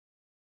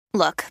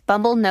Look,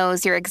 Bumble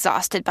knows you're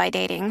exhausted by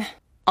dating.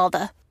 All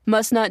the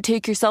must not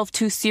take yourself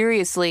too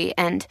seriously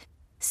and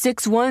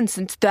 6'1"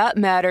 since that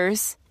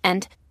matters.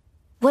 And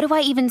what do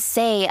I even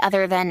say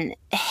other than,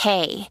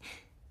 hey?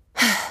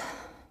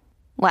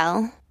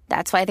 Well,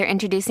 that's why they're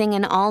introducing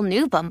an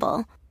all-new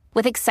Bumble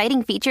with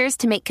exciting features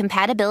to make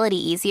compatibility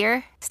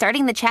easier,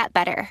 starting the chat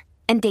better,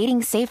 and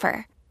dating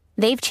safer.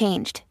 They've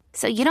changed,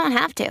 so you don't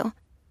have to.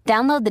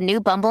 Download the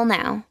new Bumble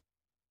now.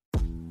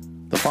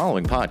 The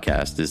following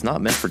podcast is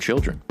not meant for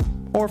children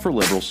or for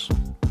liberals,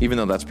 even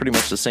though that's pretty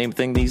much the same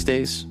thing these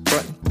days,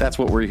 but that's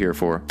what we're here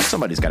for.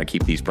 Somebody's got to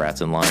keep these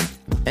brats in line.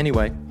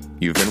 Anyway,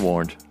 you've been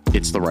warned.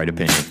 It's the right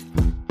opinion.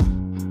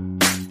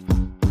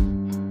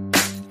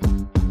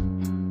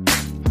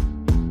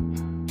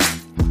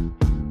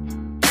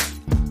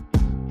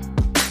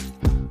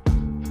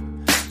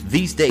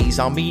 These days,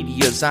 our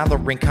media's either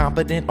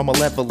incompetent or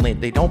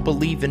malevolent. They don't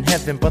believe in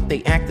heaven, but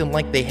they acting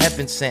like they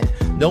heaven sent.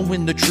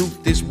 Knowing the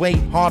truth is way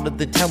harder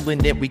than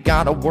telling it. We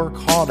gotta work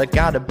harder,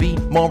 gotta be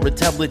more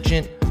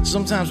intelligent.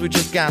 Sometimes we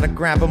just gotta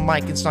grab a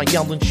mic and start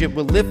yelling shit.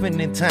 We're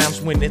living in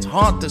times when it's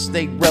hard to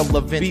stay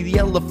relevant. Be the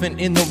elephant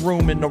in the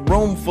room, in a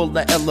room full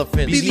of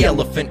elephants. Be the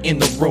elephant in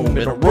the room,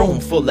 in a room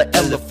full of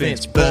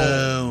elephants.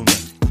 Boom.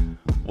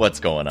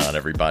 What's going on,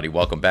 everybody?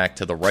 Welcome back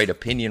to The Right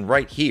Opinion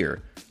right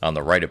here on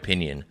The Right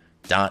Opinion.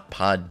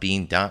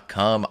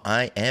 .podbean.com.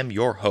 I am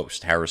your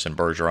host, Harrison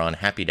Bergeron.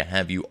 Happy to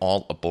have you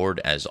all aboard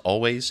as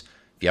always.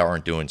 If you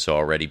aren't doing so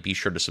already, be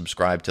sure to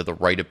subscribe to The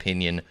Right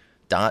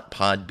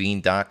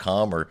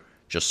Opinion.podbean.com or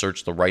just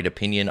search The Right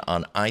Opinion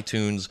on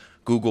iTunes,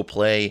 Google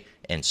Play,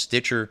 and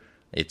Stitcher.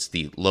 It's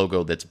the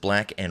logo that's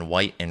black and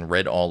white and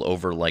red all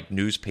over like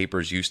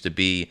newspapers used to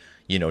be.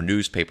 You know,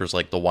 newspapers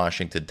like the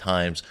Washington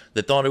Times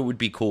that thought it would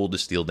be cool to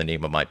steal the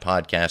name of my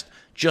podcast.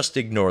 Just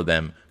ignore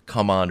them.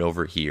 Come on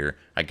over here.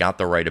 I got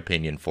the right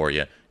opinion for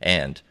you.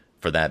 And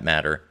for that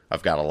matter,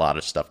 I've got a lot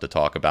of stuff to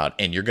talk about.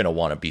 And you're going to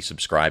want to be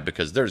subscribed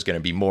because there's going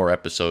to be more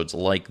episodes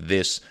like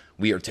this.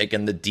 We are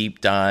taking the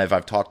deep dive.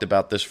 I've talked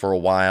about this for a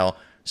while.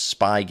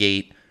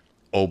 Spygate,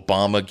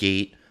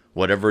 Obamagate,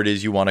 whatever it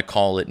is you want to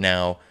call it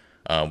now.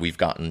 We've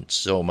gotten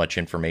so much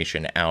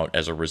information out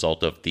as a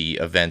result of the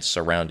events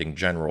surrounding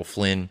General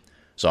Flynn.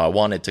 So I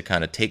wanted to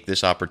kind of take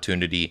this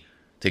opportunity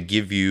to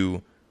give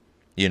you,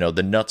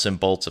 the nuts and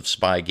bolts of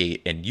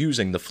Spygate and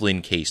using the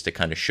Flynn case to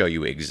kind of show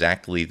you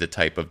exactly the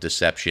type of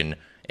deception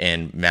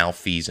and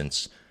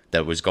malfeasance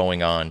that was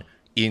going on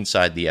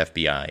inside the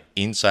FBI,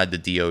 inside the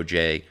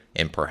DOJ,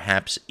 and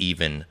perhaps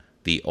even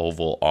the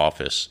Oval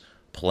Office.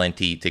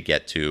 Plenty to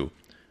get to.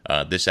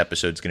 This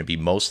episode is going to be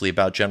mostly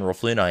about General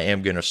Flynn. I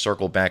am going to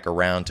circle back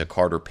around to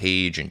Carter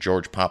Page and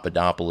George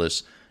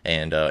Papadopoulos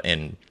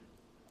and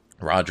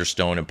Roger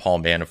Stone and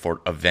Paul Manafort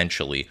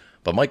eventually.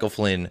 But Michael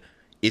Flynn,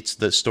 it's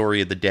the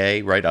story of the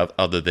day, right?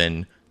 Other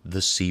than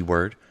the C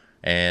word.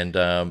 And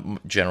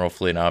General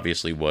Flynn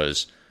obviously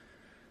was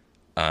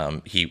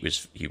he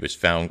was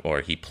found, or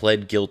he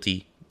pled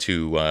guilty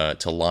to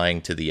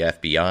lying to the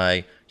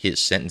FBI. His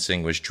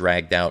sentencing was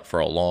dragged out for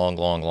a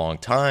long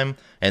time,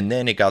 and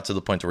then it got to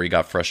the point where he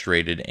got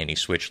frustrated and he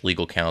switched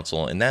legal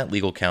counsel, and that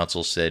legal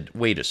counsel said,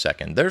 wait a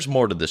second, there's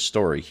more to this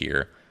story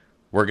here.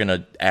 We're going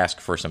to ask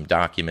for some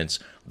documents.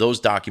 Those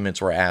documents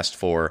were asked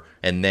for,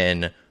 and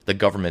then the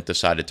government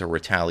decided to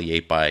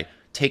retaliate by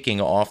taking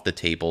off the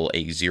table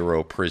a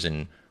zero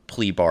prison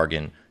plea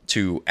bargain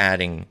to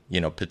adding,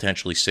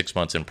 potentially 6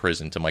 months in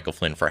prison to Michael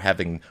Flynn for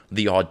having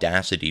the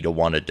audacity to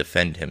want to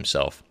defend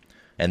himself.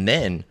 And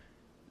then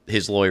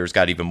his lawyers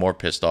got even more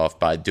pissed off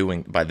by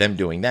them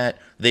doing that.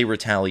 They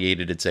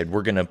retaliated and said,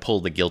 we're going to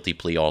pull the guilty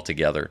plea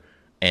altogether.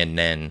 And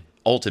then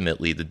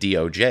ultimately the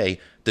DOJ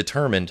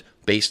determined,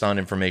 based on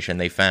information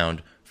they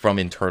found from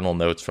internal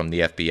notes from the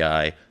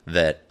FBI,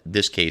 that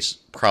this case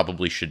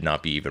probably should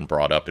not be even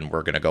brought up, and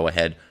we're going to go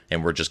ahead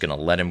and we're just going to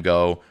let him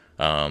go.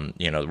 We're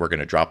going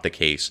to drop the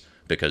case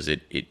because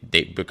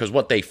because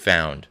what they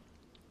found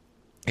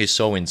is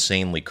so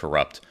insanely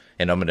corrupt,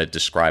 and I'm going to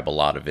describe a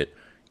lot of it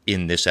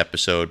in this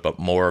episode, but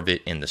more of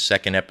it in the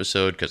second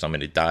episode because I'm going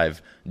to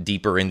dive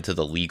deeper into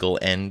the legal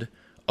end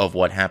of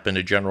what happened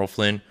to General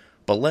Flynn.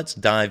 But let's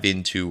dive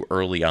into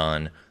early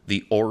on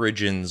the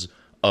origins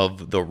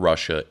of the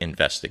Russia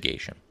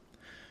investigation.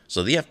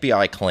 So the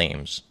FBI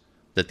claims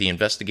that the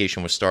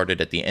investigation was started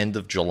at the end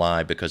of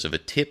July because of a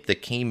tip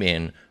that came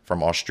in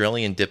from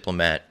Australian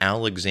diplomat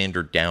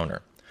Alexander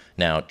Downer.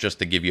 Now, just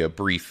to give you a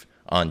brief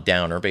on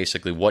Downer,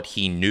 basically what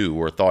he knew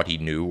or thought he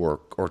knew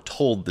or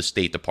told the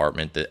State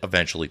Department that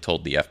eventually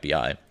told the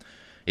FBI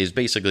is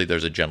basically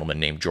there's a gentleman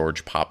named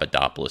George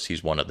Papadopoulos.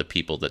 He's one of the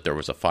people that there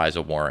was a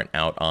FISA warrant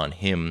out on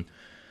him.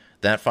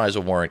 That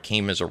FISA warrant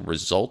came as a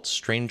result,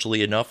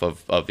 strangely enough,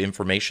 of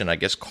information I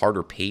guess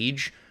Carter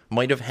Page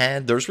might have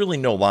had. There's really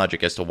no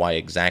logic as to why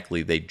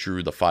exactly they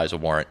drew the FISA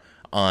warrant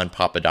on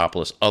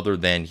Papadopoulos other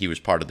than he was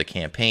part of the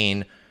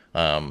campaign.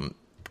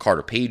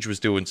 Carter Page was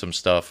doing some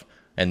stuff,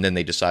 and then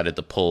they decided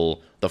to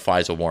pull the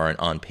FISA warrant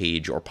on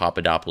Page or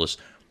Papadopoulos.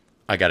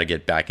 I got to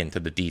get back into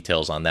the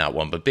details on that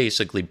one, but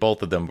basically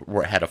both of them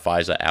had a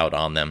FISA out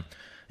on them.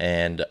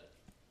 And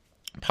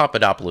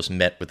Papadopoulos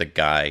met with a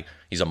guy,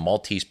 he's a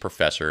Maltese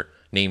professor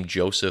named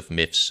Joseph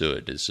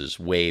Mifsud. This is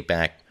way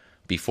back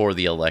before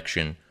the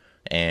election,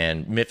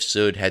 and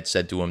Mifsud had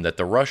said to him that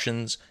the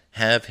Russians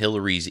have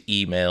Hillary's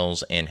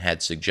emails and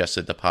had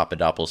suggested to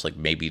Papadopoulos like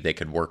maybe they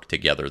could work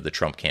together, the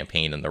Trump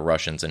campaign and the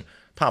Russians, and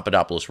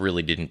Papadopoulos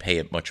really didn't pay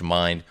it much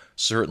mind,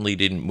 certainly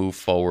didn't move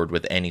forward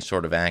with any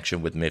sort of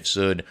action with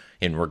Mifsud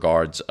in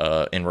regards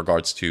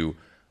to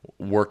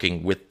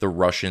working with the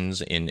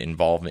Russians in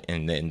involvement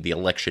in the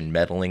election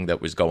meddling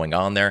that was going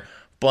on there.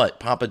 But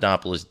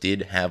Papadopoulos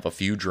did have a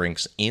few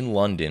drinks in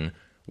London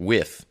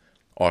with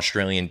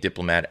Australian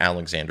diplomat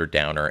Alexander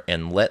Downer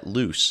and let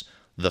loose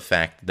the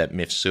fact that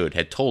Mifsud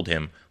had told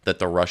him that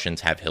the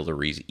Russians have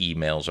Hillary's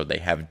emails or they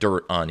have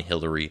dirt on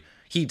Hillary.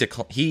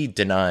 He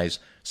denies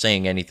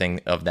saying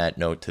anything of that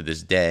note to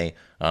this day.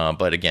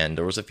 But again,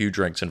 there was a few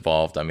drinks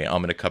involved. I mean,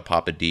 I'm going to cut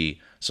Papa D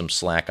some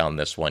slack on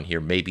this one here.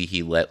 Maybe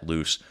he let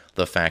loose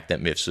the fact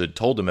that Mifsud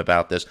told him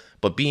about this.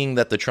 But being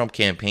that the Trump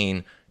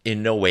campaign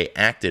in no way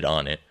acted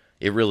on it,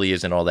 it really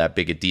isn't all that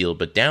big a deal.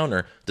 But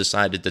Downer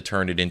decided to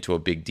turn it into a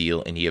big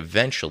deal, and he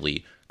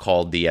eventually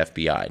called the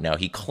FBI. Now,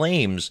 he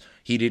claims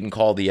he didn't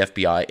call the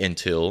FBI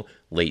until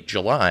late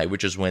July,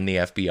 which is when the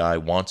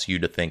FBI wants you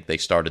to think they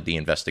started the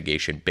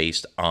investigation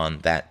based on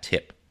that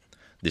tip.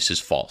 This is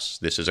false.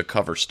 This is a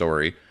cover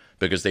story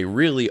because they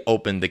really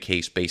opened the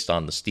case based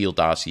on the Steele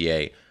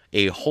dossier,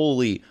 a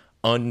wholly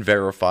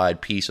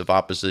unverified piece of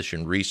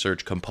opposition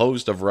research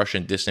composed of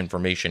Russian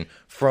disinformation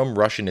from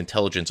Russian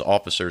intelligence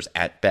officers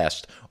at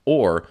best,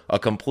 or a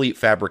complete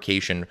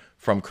fabrication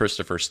from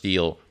Christopher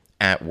Steele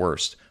at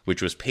worst,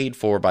 which was paid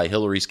for by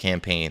Hillary's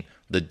campaign,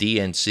 the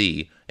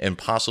DNC, and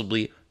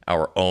possibly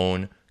our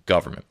own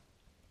government.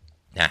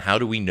 Now, how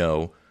do we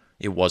know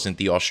it wasn't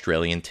the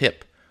Australian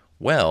tip?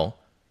 Well,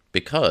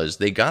 because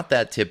they got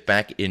that tip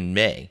back in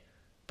May,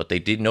 but they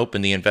didn't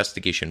open the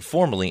investigation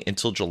formally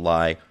until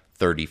July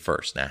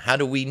 31st. Now, how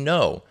do we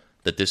know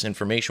that this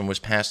information was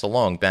passed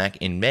along back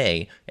in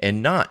May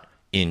and not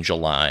in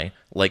July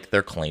like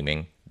they're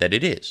claiming that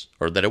it is,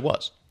 or that it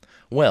was?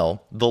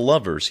 Well, the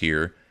lovers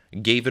here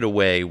gave it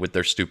away with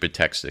their stupid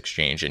text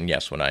exchange. And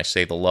yes, when I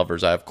say the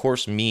lovers, I of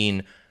course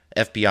mean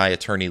FBI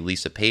attorney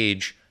Lisa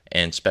Page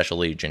and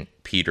Special Agent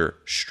Peter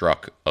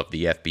Strzok of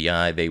the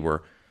FBI. They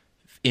were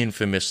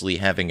infamously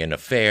having an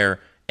affair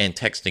and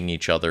texting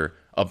each other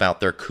about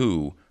their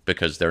coup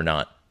because they're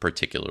not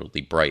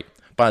particularly bright.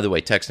 By the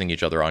way, texting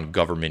each other on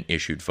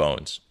government-issued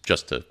phones,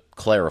 just to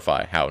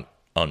clarify how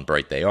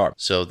unbright they are.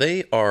 So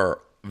they are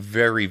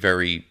very,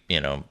 very,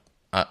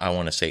 I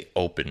want to say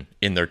open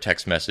in their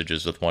text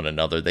messages with one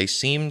another. They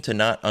seem to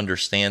not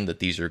understand that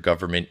these are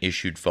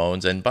government-issued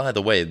phones. And by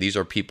the way, these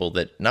are people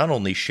that not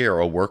only share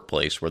a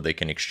workplace where they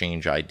can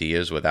exchange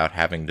ideas without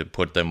having to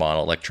put them on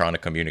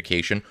electronic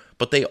communication,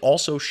 but they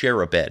also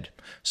share a bed.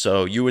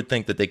 So you would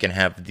think that they can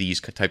have these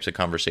types of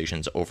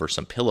conversations over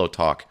some pillow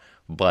talk,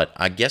 but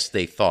I guess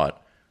they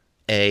thought,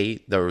 A,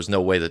 there was no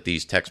way that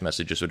these text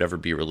messages would ever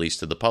be released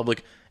to the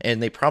public,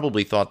 and they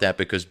probably thought that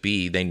because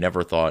B, they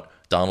never thought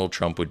Donald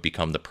Trump would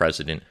become the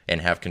president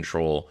and have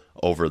control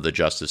over the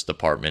Justice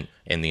Department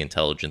and the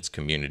intelligence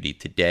community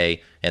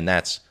today, and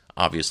that's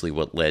obviously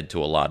what led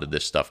to a lot of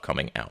this stuff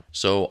coming out.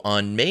 So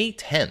on May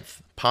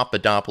 10th,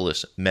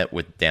 Papadopoulos met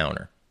with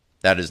Downer.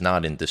 That is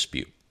not in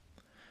dispute.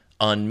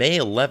 On May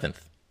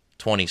 11th,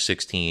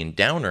 2016,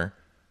 Downer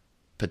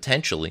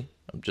potentially,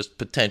 just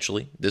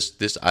potentially,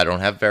 this I don't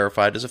have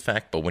verified as a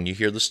fact, but when you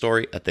hear the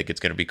story, I think it's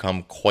going to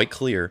become quite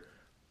clear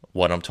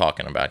what I'm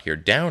talking about here.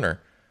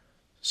 Downer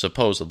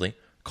supposedly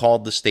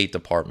called the State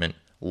Department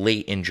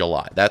late in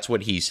July. That's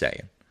what he's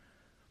saying.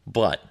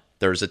 But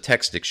there's a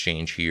text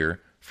exchange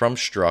here from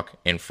Strzok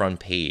and from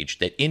Page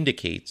that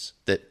indicates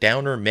that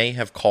Downer may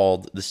have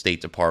called the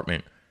State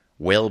Department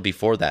well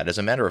before that. As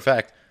a matter of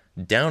fact,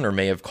 Downer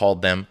may have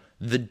called them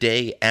the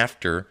day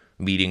after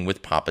meeting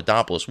with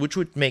Papadopoulos, which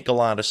would make a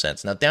lot of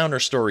sense. Now,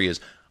 Downer's story is,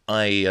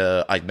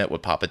 I met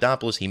with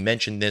Papadopoulos, he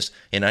mentioned this,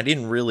 and I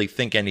didn't really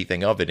think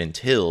anything of it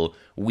until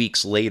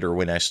weeks later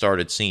when I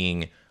started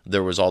seeing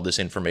there was all this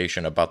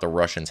information about the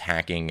Russians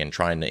hacking and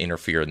trying to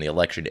interfere in the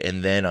election,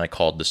 and then I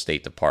called the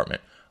State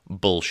Department.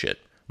 Bullshit.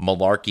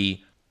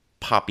 Malarkey,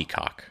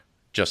 poppycock.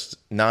 Just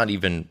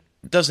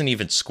doesn't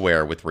even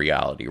square with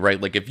reality,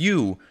 right? Like if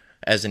you,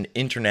 as an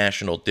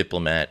international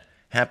diplomat,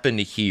 happen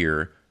to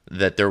hear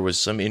that there was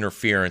some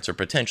interference or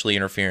potentially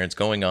interference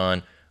going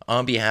on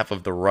behalf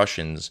of the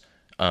Russians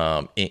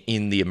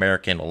in the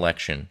American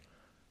election,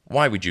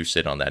 why would you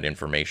sit on that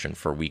information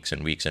for weeks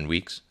and weeks and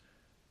weeks?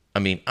 I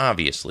mean,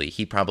 obviously,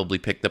 he probably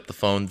picked up the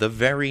phone the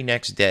very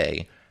next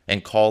day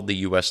and called the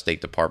U.S.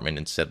 State Department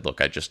and said, look,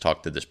 I just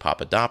talked to this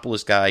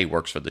Papadopoulos guy. He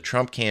works for the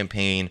Trump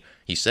campaign.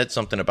 He said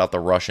something about the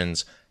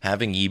Russians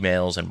having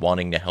emails and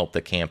wanting to help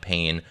the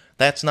campaign.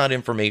 That's not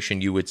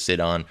information you would sit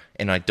on,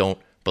 and I don't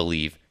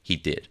believe he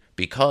did.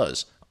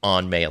 Because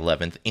on May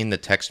 11th, in the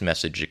text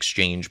message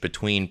exchange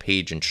between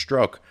Page and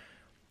Strzok,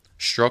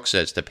 Strzok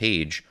says to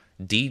Page,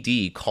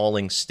 DD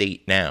calling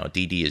state now.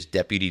 DD is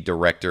Deputy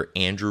Director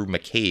Andrew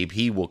McCabe.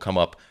 He will come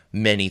up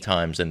many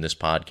times in this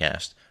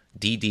podcast.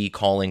 DD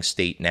calling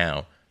state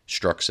now,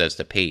 Strzok says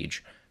to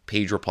Page.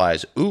 Page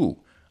replies, ooh,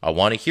 I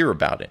want to hear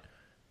about it.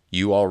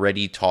 You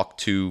already talked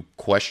to ?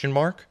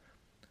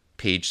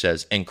 Page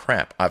says, and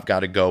crap, I've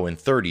got to go in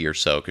 30 or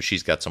so because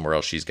she's got somewhere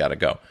else she's got to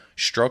go.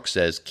 Strzok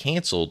says,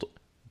 canceled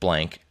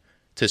blank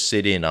to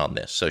sit in on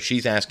this. So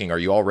she's asking, are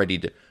you all ready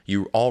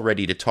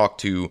to talk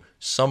to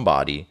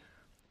somebody?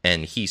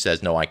 And he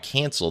says, no, I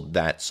canceled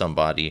that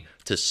somebody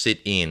to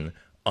sit in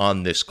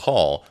on this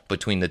call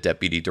between the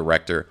deputy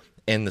director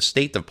and the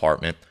State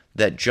Department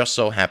that just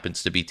so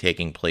happens to be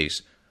taking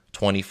place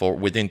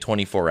within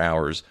 24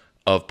 hours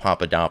of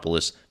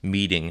Papadopoulos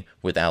meeting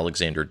with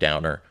Alexander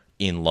Downer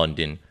in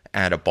London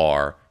at a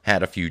bar,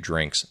 had a few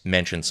drinks,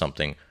 mentioned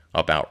something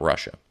about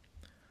Russia.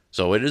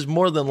 So it is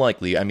more than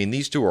likely, I mean,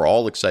 these two are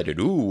all excited.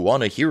 Ooh,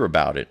 want to hear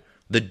about it.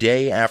 The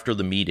day after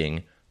the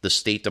meeting, the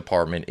State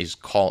Department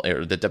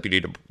the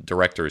deputy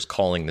director is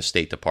calling the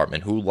State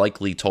Department, who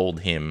likely told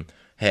him,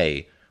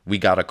 hey, we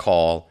got a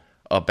call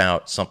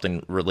about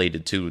something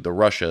related to the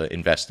Russia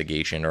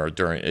investigation or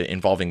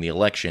involving the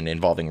election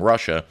involving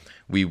Russia.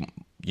 We,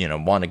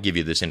 want to give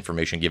you this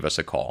information. Give us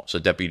a call. So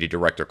deputy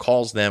director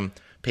calls them.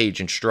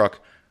 Page and Strzok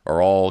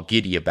are all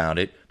giddy about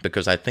it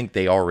because I think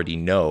they already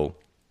know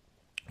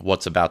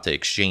what's about to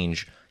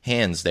exchange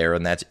hands there,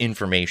 and that's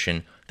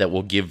information that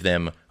will give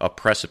them a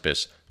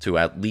precipice to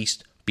at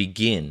least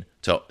begin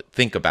to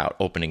think about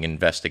opening an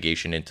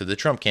investigation into the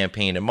Trump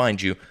campaign. And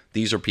mind you,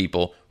 these are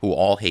people who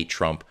all hate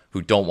Trump,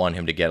 who don't want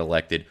him to get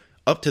elected.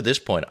 Up to this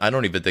point, I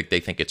don't even think they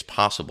think it's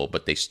possible,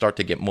 but they start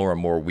to get more and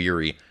more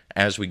weary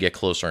as we get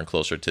closer and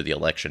closer to the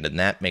election, and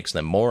that makes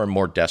them more and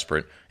more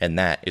desperate, and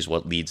that is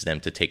what leads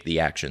them to take the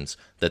actions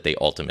that they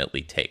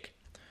ultimately take.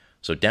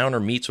 So Downer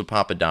meets with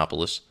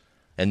Papadopoulos,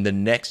 and the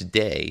next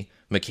day,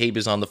 McCabe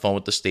is on the phone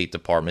with the State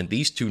Department.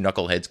 These two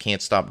knuckleheads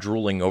can't stop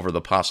drooling over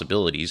the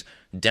possibilities.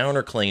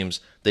 Downer claims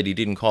that he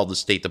didn't call the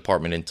State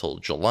Department until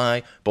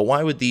July, but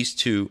why would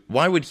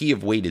he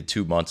have waited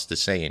 2 months to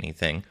say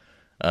anything?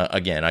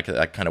 Again, I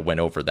kind of went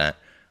over that.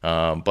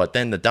 But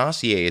then the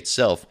dossier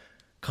itself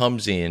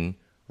comes in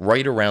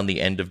right around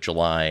the end of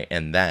July,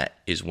 and that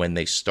is when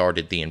they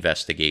started the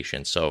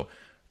investigation. So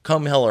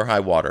come hell or high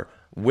water,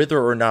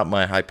 whether or not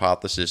my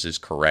hypothesis is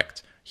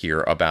correct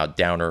here about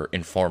Downer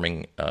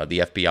informing the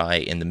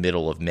FBI in the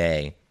middle of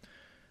May,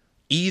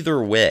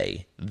 either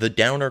way, the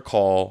Downer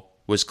call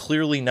was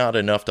clearly not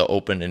enough to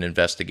open an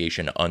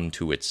investigation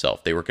unto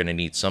itself. They were going to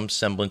need some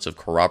semblance of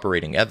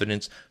corroborating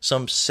evidence,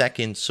 some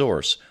second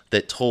source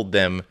that told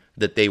them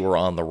that they were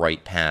on the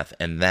right path,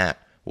 and that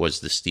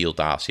was the Steele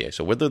dossier.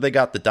 So whether they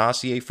got the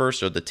dossier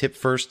first or the tip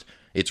first,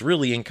 it's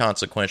really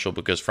inconsequential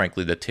because,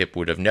 frankly, the tip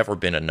would have never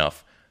been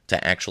enough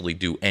to actually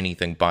do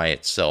anything by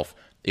itself.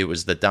 It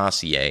was the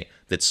dossier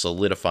that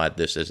solidified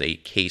this as a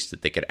case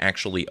that they could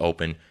actually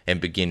open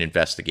and begin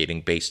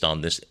investigating based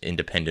on this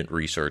independent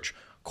research,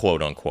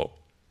 quote unquote.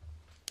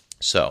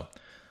 So,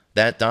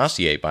 that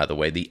dossier, by the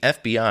way, the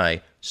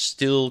FBI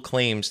still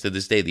claims to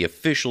this day, the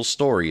official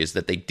story is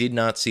that they did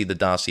not see the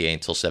dossier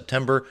until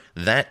September.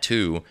 That,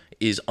 too,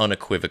 is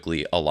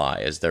unequivocally a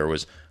lie, as there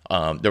was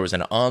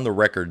an on the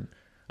record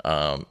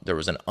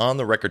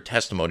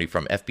testimony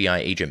from FBI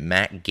agent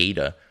Matt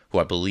Gaeta, who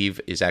I believe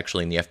is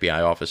actually in the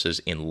FBI offices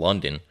in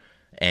London,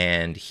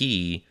 and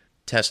he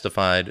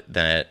testified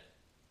that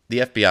the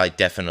FBI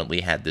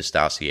definitely had this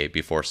dossier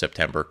before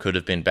September. Could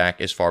have been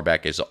back as far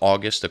back as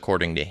August,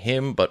 according to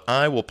him, but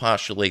I will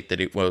postulate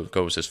that it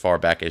goes as far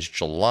back as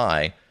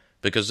July,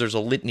 because there's a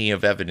litany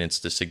of evidence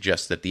to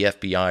suggest that the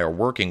FBI are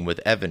working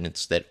with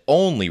evidence that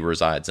only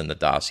resides in the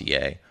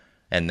dossier,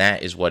 and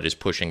that is what is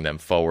pushing them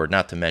forward,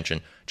 not to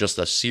mention just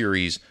a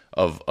series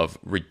of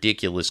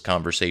ridiculous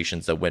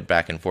conversations that went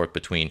back and forth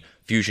between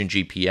Fusion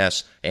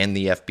GPS and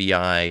the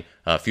FBI.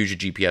 Fusion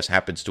GPS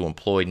happens to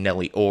employ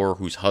Nellie Orr,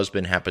 whose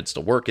husband happens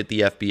to work at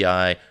the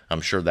FBI.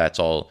 I'm sure that's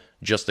all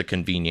just a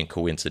convenient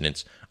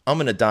coincidence. I'm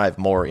going to dive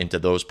more into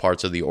those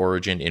parts of the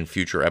origin in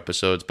future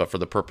episodes, but for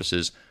the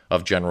purposes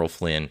of General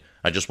Flynn,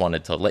 I just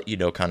wanted to let you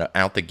know kind of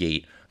out the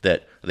gate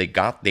that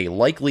they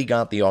likely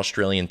got the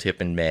Australian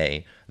tip in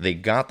May, they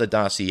got the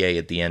dossier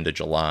at the end of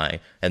July,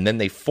 and then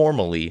they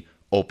formally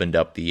opened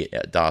up the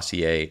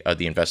dossier,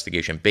 the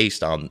investigation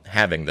based on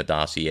having the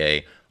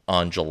dossier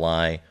on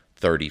July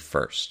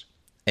 31st.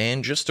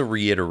 And just to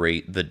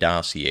reiterate the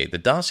dossier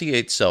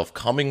itself,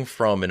 coming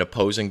from an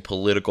opposing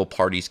political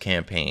party's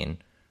campaign,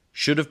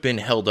 should have been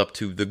held up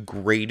to the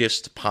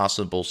greatest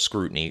possible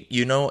scrutiny.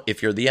 You know,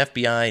 if you're the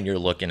FBI and you're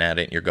looking at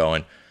it and you're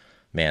going,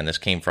 man, this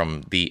came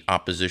from the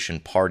opposition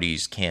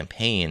party's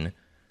campaign,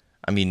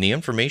 I mean, the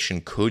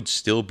information could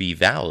still be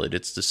valid.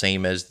 It's the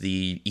same as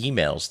the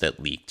emails that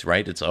leaked,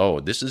 right? It's,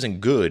 this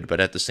isn't good, but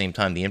at the same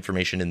time, the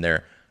information in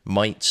there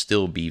might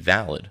still be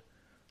valid.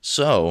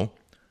 So,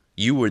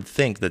 you would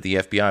think that the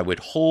FBI would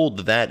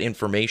hold that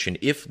information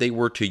if they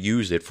were to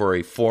use it for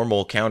a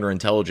formal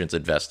counterintelligence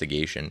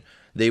investigation.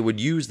 They would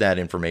use that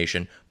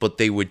information, but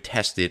they would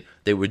test it.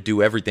 They would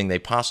do everything they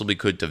possibly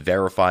could to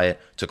verify it,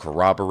 to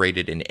corroborate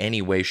it in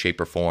any way,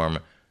 shape, or form.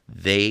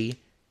 They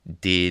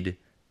did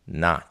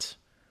not.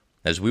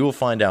 as we will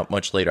find out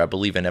much later, I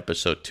believe in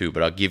episode 2,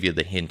 but I'll give you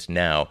the hint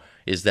now,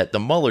 is that the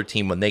Mueller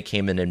team, when they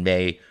came in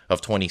May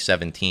of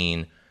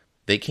 2017,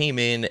 they came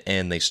in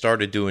and they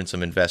started doing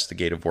some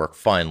investigative work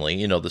finally.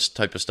 You know, this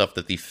type of stuff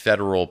that the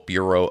Federal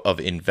Bureau of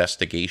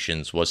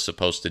Investigations was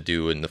supposed to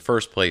do in the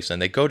first place. And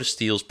they go to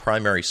Steele's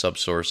primary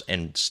subsource,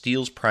 and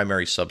Steele's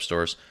primary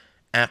subsource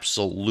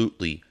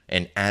absolutely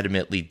and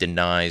adamantly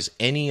denies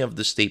any of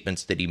the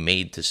statements that he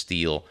made to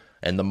Steele.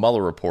 And the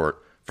Mueller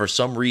report, for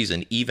some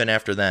reason, even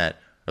after that,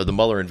 or the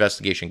Mueller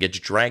investigation gets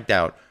dragged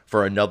out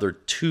for another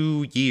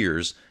 2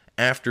 years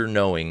after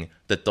knowing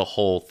that the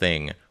whole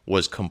thing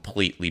was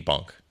completely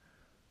bunk.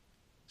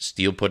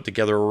 Steele put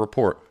together a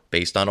report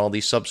based on all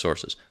these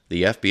subsources.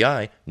 The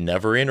FBI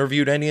never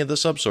interviewed any of the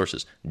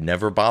subsources,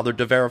 never bothered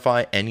to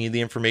verify any of the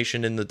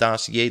information in the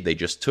dossier. They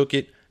just took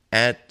it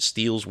at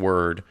Steele's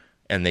word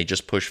and they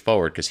just pushed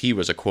forward because he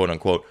was a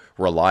quote-unquote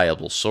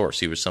reliable source.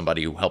 He was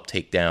somebody who helped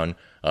take down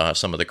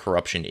some of the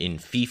corruption in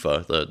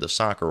FIFA, the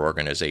soccer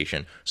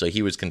organization. So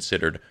he was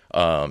considered,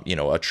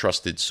 a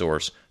trusted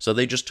source. So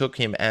they just took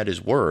him at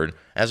his word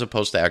as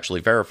opposed to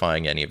actually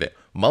verifying any of it.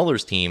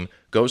 Mueller's team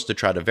goes to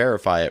try to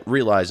verify it,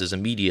 realizes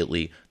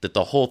immediately that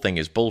the whole thing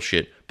is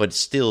bullshit, but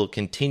still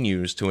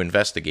continues to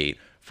investigate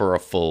for a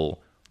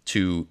full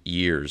 2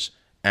 years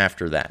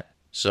after that.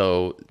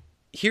 So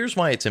here's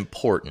why it's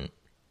important.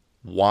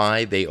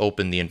 Why they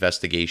opened the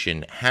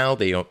investigation, how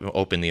they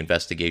opened the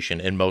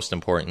investigation, and most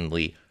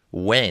importantly,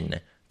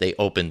 when they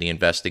opened the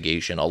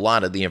investigation. A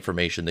lot of the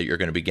information that you're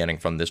going to be getting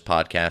from this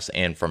podcast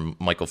and from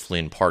Michael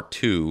Flynn Part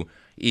 2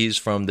 is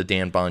from the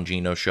Dan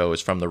Bongino show, is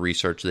from the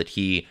research that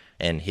he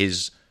and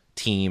his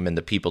team and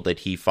the people that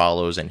he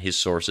follows and his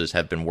sources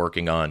have been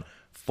working on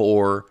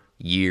for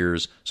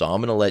years. So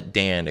I'm going to let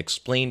Dan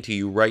explain to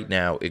you right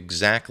now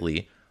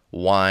exactly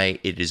why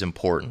it is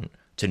important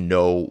to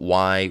know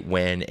why,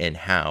 when, and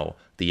how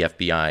the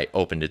FBI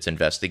opened its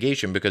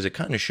investigation, because it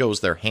kind of shows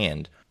their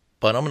hand.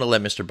 But I'm going to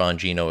let Mr.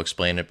 Bongino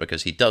explain it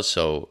because he does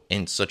so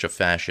in such a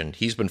fashion.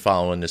 He's been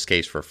following this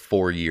case for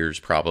 4 years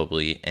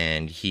probably,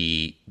 and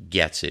he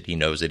gets it. He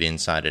knows it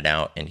inside and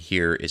out, and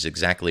here is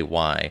exactly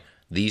why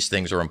these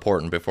things are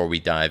important before we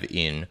dive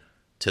in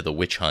to the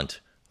witch hunt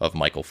of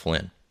Michael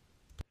Flynn.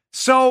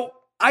 So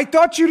I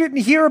thought you didn't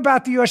hear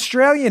about the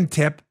Australian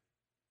tip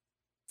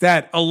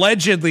that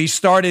allegedly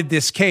started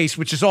this case,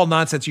 which is all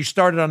nonsense. You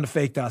started on the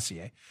fake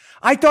dossier.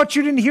 I thought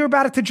you didn't hear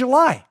about it till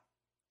July.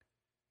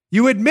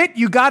 You admit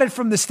you got it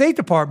from the State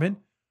Department.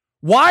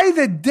 Why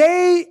the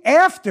day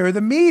after the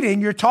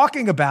meeting you're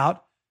talking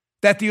about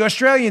that the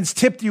Australians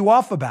tipped you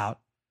off about,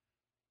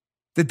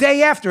 the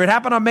day after, it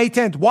happened on May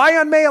 10th. Why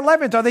on May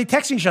 11th are they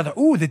texting each other?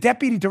 Ooh, the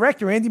deputy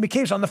director, Andy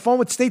McCabe's on the phone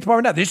with the State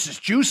Department now. This is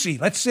juicy.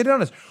 Let's sit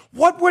on this.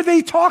 What were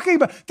they talking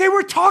about? They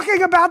were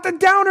talking about the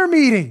Downer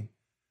meeting.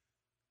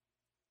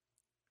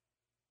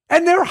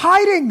 And they're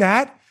hiding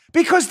that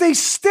because they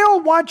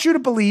still want you to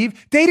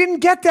believe they didn't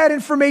get that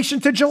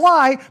information to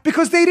July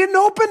because they didn't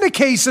open the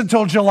case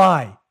until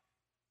July.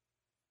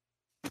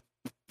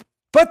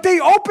 But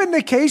they opened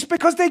the case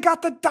because they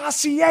got the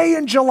dossier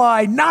in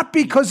July, not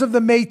because of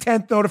the May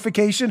 10th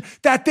notification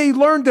that they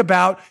learned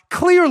about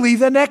clearly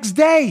the next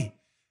day,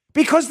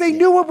 because they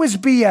knew it was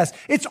BS.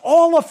 It's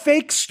all a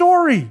fake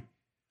story.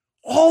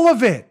 All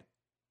of it.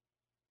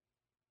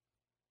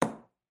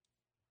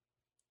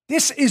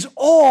 This is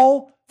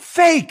all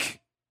fake.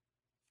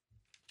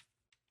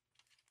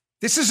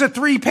 This is a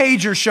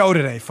 3-pager show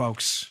today,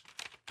 folks.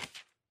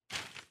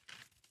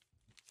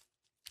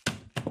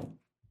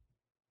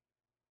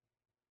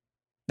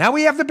 Now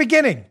we have the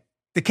beginning.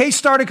 The case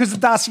started because of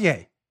the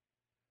dossier.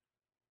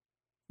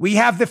 We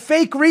have the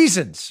fake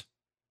reasons.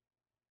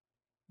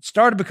 It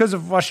started because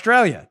of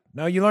Australia.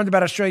 No, you learned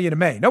about Australia in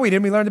May. No, we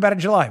didn't. We learned about it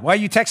in July. Why are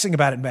you texting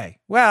about it in May?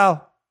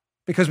 Well,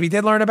 because we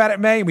did learn about it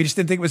in May and we just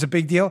didn't think it was a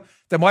big deal.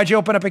 Then why'd you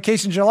open up a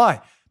case in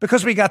July?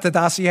 Because we got the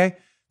dossier.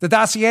 The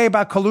dossier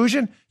about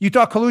collusion. You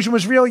thought collusion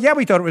was real? Yeah,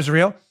 we thought it was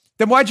real.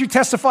 Then why'd you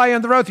testify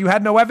under oath? You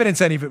had no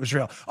evidence any of it was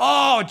real.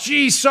 Oh,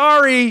 gee,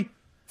 sorry.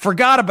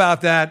 Forgot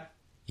about that.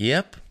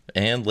 Yep.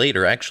 And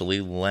later,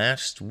 actually,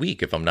 last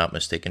week, if I'm not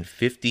mistaken,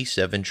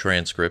 57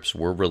 transcripts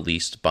were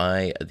released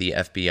by the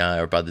FBI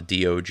or by the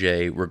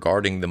DOJ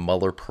regarding the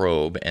Mueller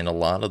probe, and a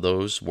lot of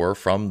those were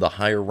from the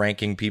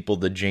higher-ranking people,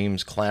 the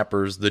James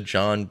Clappers, the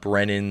John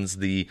Brennans,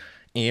 the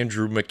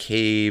Andrew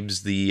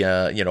McCabe's, the,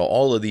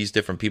 all of these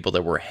different people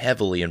that were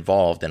heavily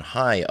involved and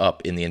high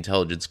up in the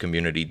intelligence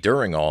community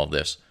during all of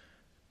this.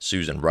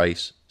 Susan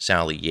Rice,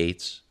 Sally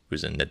Yates,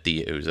 who's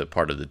a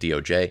part of the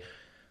DOJ.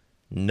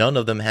 None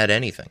of them had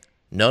anything.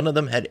 None of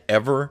them had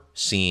ever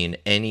seen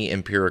any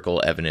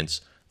empirical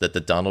evidence that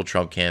the Donald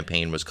Trump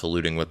campaign was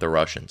colluding with the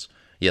Russians.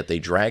 Yet they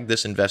dragged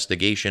this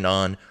investigation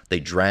on. They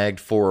dragged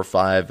 4 or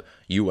 5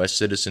 U.S.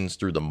 citizens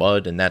through the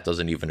mud, and that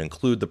doesn't even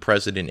include the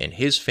president and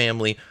his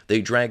family. They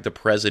dragged the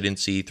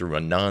presidency through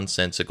a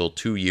nonsensical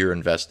 2-year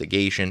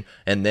investigation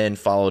and then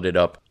followed it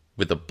up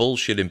with a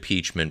bullshit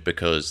impeachment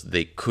because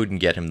they couldn't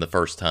get him the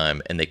first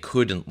time and they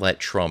couldn't let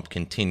Trump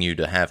continue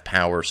to have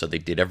power, so they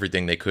did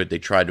everything they could. They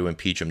tried to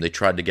impeach him. They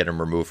tried to get him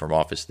removed from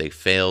office. They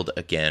failed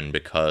again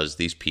because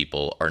these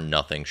people are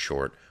nothing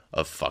short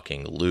of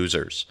fucking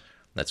losers.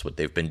 That's what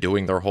they've been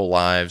doing their whole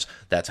lives.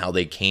 That's how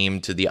they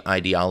came to the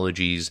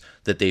ideologies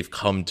that they've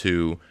come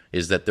to,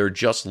 is that they're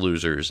just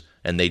losers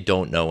and they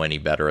don't know any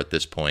better at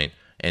this point.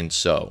 And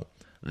so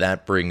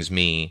that brings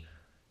me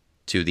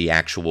to the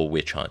actual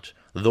witch hunt.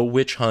 The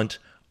witch hunt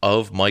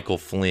of Michael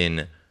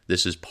Flynn.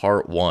 This is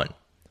part one.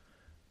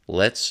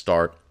 Let's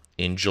start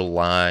in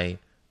July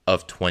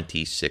of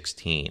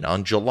 2016.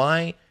 On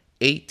July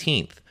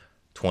 18th,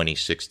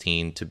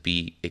 2016, to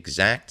be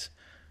exact,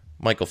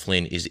 Michael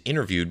Flynn is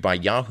interviewed by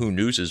Yahoo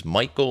News'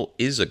 Michael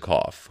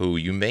Isikoff, who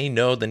you may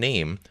know the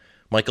name.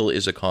 Michael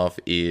Isikoff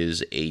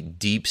is a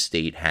deep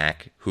state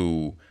hack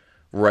who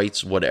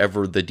writes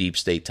whatever the deep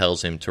state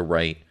tells him to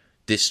write,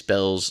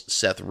 dispels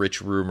Seth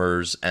Rich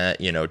rumors,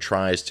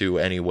 tries to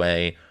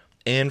anyway,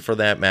 and for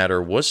that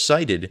matter, was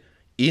cited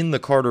in the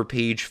Carter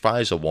Page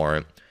FISA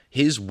warrant.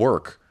 His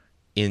work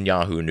in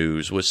Yahoo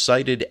News was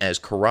cited as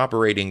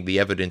corroborating the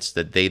evidence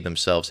that they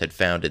themselves had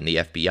found in the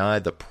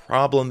FBI. The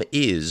problem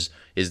is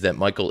that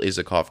Michael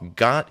Isikoff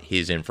got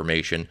his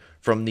information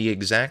from the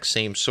exact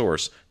same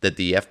source that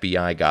the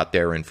FBI got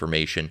their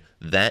information,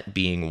 that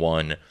being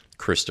one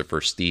Christopher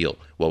Steele.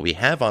 What we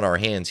have on our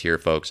hands here,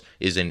 folks,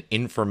 is an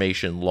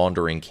information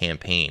laundering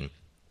campaign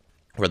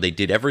where they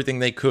did everything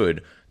they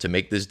could to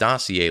make this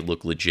dossier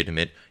look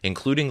legitimate,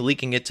 including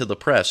leaking it to the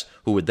press,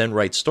 who would then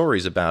write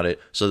stories about it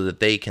so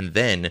that they can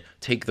then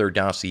take their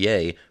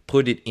dossier,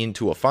 put it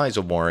into a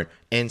FISA warrant,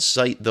 and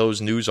cite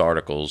those news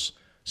articles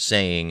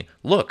saying,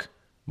 look,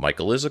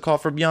 Michael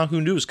Isikoff from Yahoo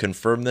News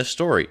confirmed this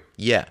story.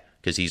 Yeah,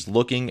 because he's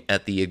looking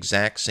at the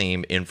exact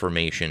same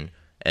information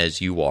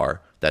as you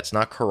are. That's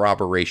not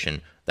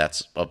corroboration.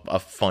 That's a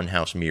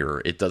funhouse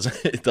mirror. It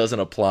doesn't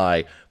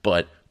apply.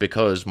 But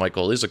because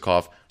Michael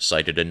Isikoff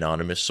cited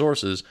anonymous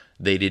sources,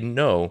 they didn't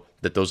know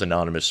that those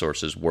anonymous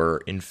sources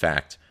were, in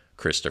fact,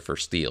 Christopher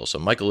Steele. So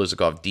Michael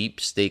Isikoff,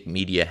 deep state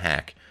media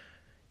hack,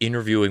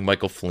 interviewing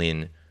Michael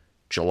Flynn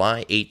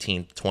July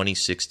 18th,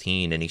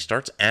 2016, and he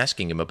starts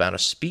asking him about a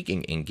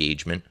speaking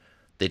engagement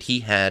that he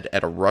had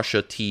at a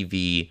Russia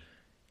TV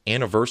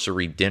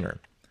anniversary dinner.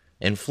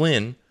 And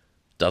Flynn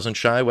doesn't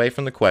shy away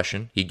from the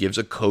question. He gives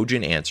a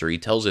cogent answer. He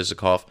tells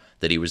Isikoff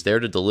that he was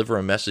there to deliver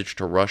a message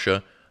to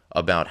Russia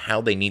about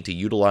how they need to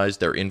utilize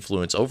their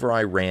influence over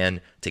Iran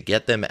to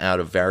get them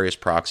out of various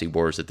proxy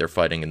wars that they're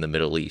fighting in the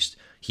Middle East.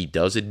 He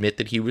does admit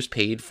that he was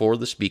paid for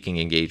the speaking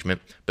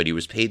engagement, but he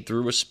was paid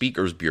through a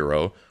speakers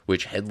bureau,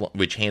 which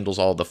handles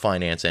all the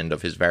finance end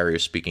of his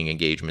various speaking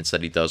engagements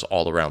that he does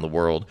all around the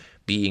world,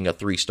 being a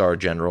 3-star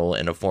general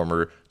and a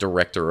former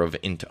director of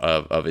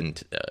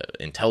intelligence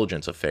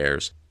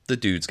affairs. The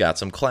dude's got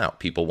some clout.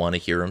 People want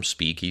to hear him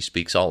speak. He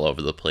speaks all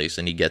over the place,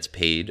 and he gets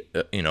paid,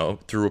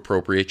 through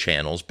appropriate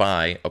channels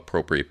by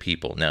appropriate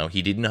people. Now,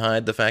 he didn't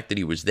hide the fact that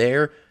he was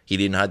there. He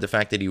didn't hide the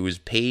fact that he was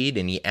paid,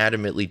 and he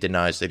adamantly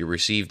denies that he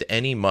received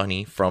any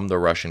money from the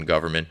Russian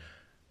government,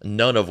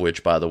 none of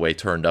which, by the way,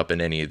 turned up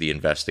in any of the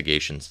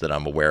investigations that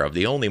I'm aware of.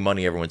 The only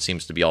money everyone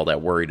seems to be all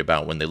that worried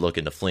about when they look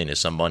into Flynn is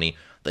some money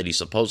that he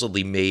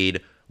supposedly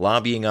made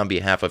lobbying on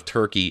behalf of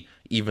Turkey,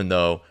 even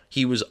though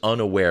he was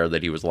unaware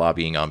that he was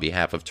lobbying on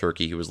behalf of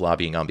Turkey. He was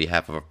lobbying on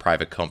behalf of a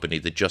private company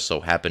that just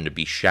so happened to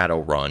be shadow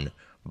run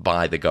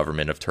by the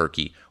government of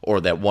Turkey, or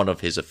that one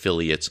of his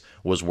affiliates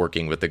was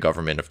working with the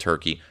government of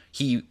Turkey.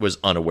 He was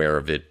unaware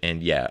of it,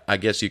 and yeah, I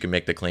guess you can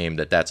make the claim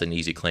that that's an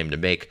easy claim to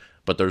make,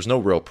 but there's no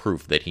real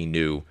proof that he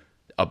knew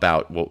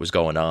about what was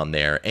going on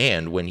there.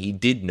 And when he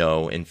did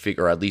know,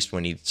 or at least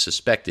when he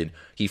suspected,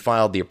 he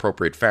filed the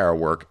appropriate FARA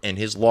work, and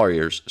his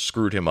lawyers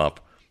screwed him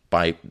up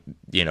by,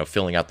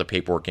 filling out the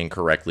paperwork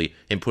incorrectly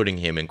and putting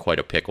him in quite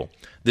a pickle.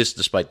 This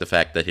despite the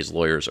fact that his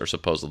lawyers are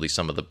supposedly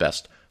some of the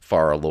best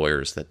FARA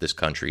lawyers that this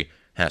country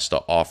has to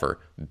offer,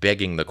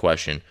 begging the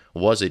question,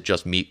 was it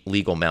just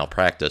legal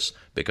malpractice?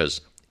 Because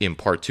in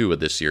part 2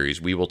 of this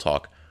series, we will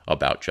talk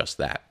about just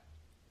that.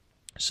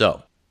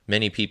 So,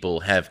 many people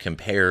have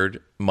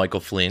compared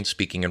Michael Flynn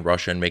speaking in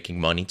Russia and making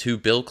money to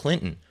Bill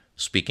Clinton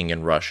speaking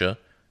in Russia,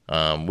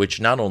 which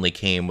not only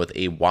came with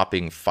a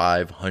whopping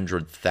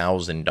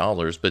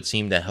 $500,000, but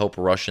seemed to help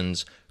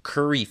Russians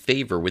curry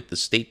favor with the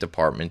State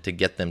Department to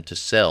get them to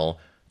sell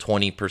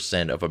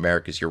 20% of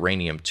America's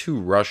uranium to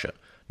Russia.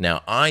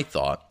 Now, I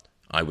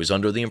was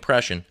under the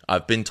impression,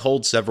 I've been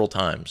told several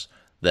times,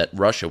 that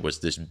Russia was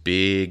this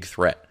big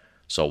threat.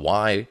 So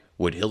why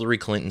would Hillary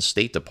Clinton's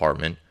State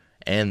Department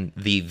and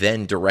the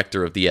then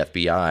director of the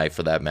FBI,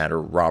 for that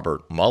matter,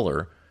 Robert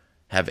Mueller,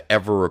 have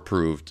ever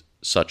approved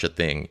such a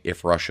thing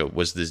if Russia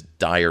was this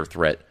dire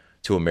threat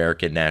to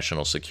American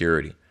national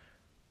security?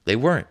 They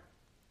weren't.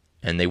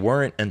 And they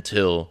weren't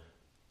until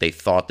they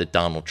thought that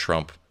Donald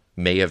Trump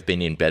may have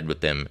been in bed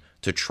with them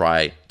to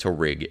try to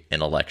rig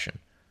an election.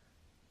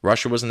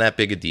 Russia wasn't that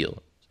big a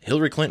deal.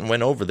 Hillary Clinton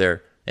went over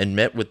there and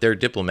met with their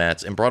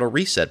diplomats and brought a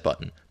reset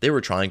button. They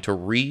were trying to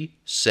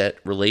reset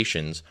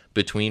relations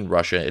between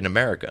Russia and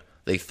America.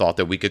 They thought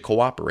that we could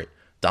cooperate.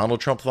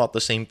 Donald Trump thought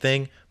the same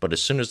thing, but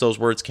as soon as those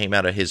words came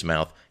out of his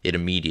mouth, it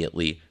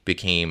immediately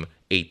became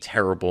a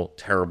terrible,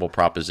 terrible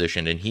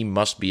proposition, and he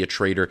must be a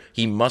traitor.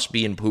 He must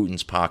be in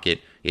Putin's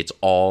pocket. It's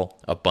all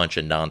a bunch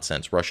of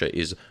nonsense. Russia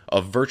is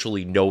of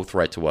virtually no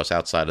threat to us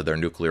outside of their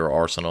nuclear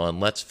arsenal,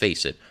 and let's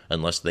face it,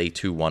 unless they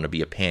too want to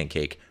be a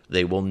pancake,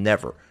 they will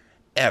never,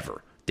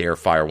 ever dare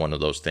fire one of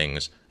those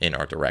things in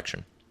our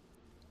direction.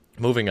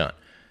 Moving on.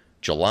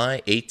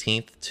 July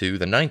 18th to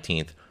the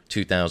 19th,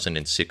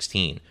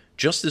 2016.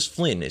 Justice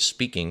Flynn is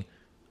speaking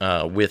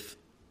with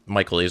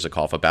Michael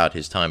Isikoff about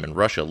his time in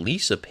Russia.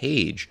 Lisa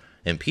Page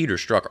and Peter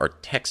Strzok are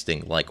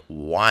texting like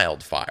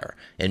wildfire,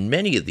 and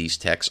many of these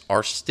texts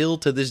are still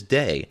to this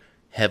day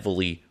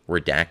heavily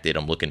redacted.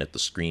 I'm looking at the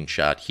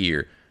screenshot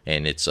here,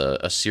 and it's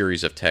a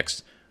series of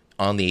texts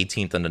on the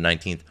 18th and the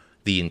 19th,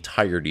 the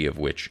entirety of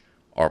which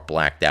are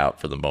blacked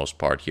out for the most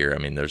part here.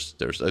 I mean, there's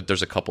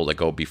a couple that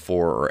go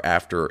before or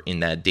after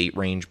in that date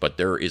range, but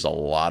there is a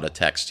lot of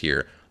text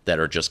here that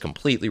are just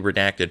completely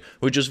redacted,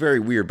 which is very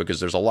weird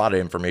because there's a lot of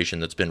information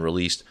that's been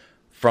released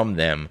from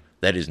them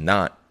that is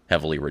not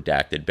heavily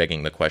redacted,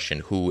 begging the question,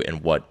 who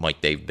and what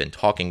might they've been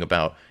talking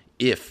about?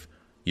 If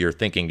you're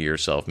thinking to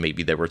yourself,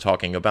 maybe they were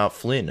talking about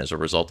Flynn as a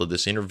result of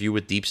this interview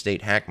with Deep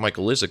State hack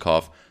Michael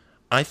Isikoff,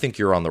 I think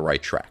you're on the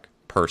right track,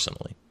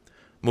 personally.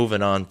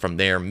 Moving on from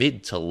there,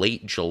 mid to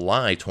late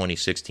July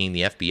 2016,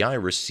 the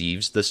FBI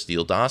receives the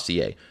Steele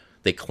dossier.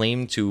 They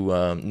claim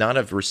to not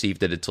have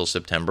received it until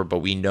September, but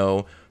we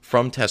know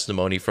from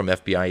testimony from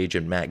FBI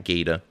agent Matt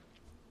Gaeta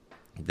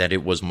that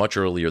it was much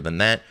earlier than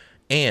that,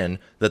 and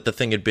that the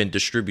thing had been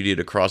distributed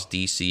across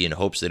D.C. in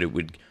hopes that it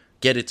would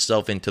get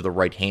itself into the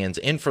right hands,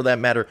 and for that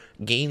matter,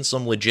 gain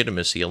some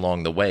legitimacy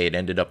along the way. It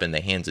ended up in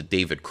the hands of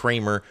David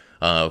Kramer,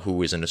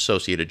 who is an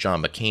associate of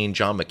John McCain.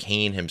 John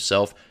McCain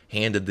himself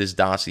handed this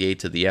dossier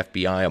to the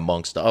FBI,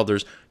 amongst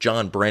others.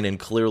 John Brennan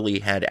clearly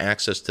had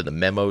access to the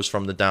memos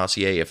from the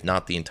dossier, if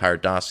not the entire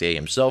dossier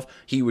himself.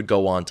 He would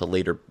go on to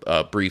later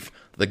brief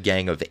the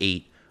Gang of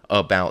Eight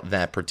about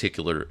that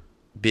particular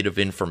bit of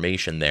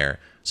information there.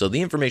 So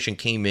the information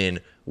came in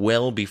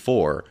well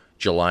before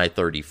July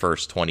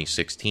 31st,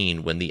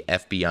 2016, when the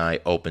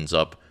FBI opens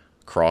up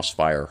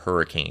Crossfire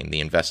Hurricane,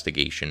 the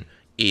investigation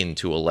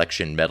into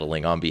election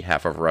meddling on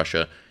behalf of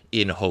Russia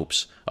in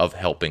hopes of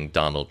helping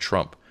Donald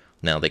Trump.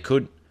 Now, they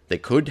could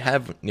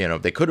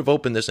have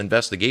opened this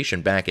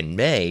investigation back in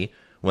May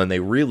when they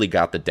really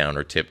got the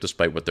downer tip,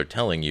 despite what they're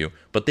telling you,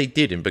 but they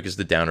didn't, because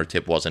the downer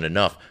tip wasn't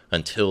enough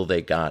until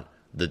they got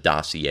the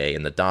dossier,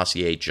 and the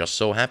dossier just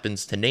so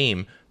happens to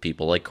name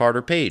people like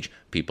Carter Page,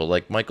 people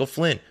like Michael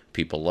Flynn,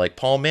 people like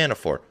Paul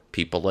Manafort,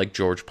 people like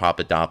George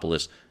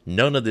Papadopoulos.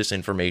 None of this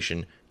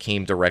information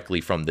came directly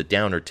from the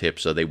downer tip,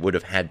 so they would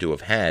have had to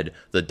have had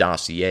the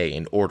dossier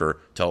in order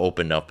to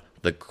open up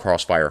the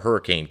Crossfire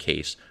Hurricane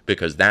case,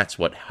 because that's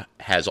what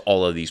has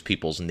all of these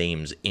people's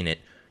names in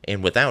it,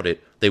 and without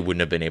it, they wouldn't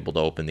have been able to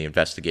open the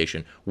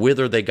investigation.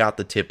 Whether they got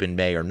the tip in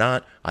May or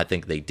not, I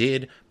think they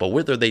did, but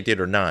whether they did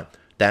or not,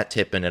 that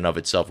tip in and of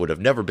itself would have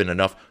never been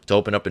enough to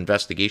open up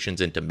investigations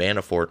into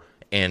Manafort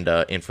and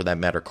for that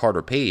matter,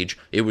 Carter Page.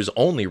 It was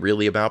only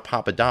really about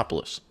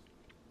Papadopoulos.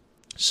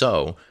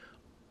 So,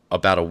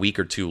 about a week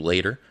or two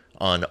later,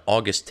 on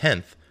August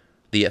 10th,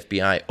 the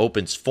FBI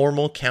opens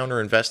formal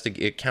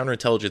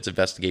counterintelligence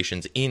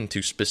investigations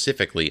into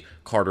specifically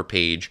Carter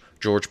Page,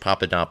 George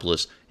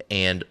Papadopoulos,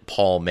 and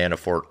Paul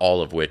Manafort,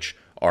 all of which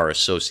are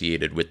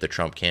associated with the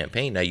Trump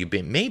campaign. Now, you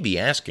may be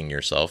asking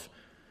yourself,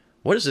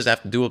 what does this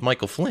have to do with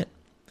Michael Flynn?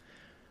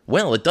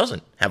 Well, it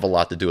doesn't have a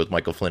lot to do with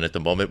Michael Flynn at the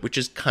moment, which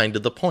is kind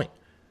of the point.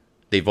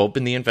 They've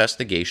opened the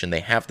investigation, they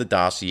have the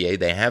dossier,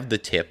 they have the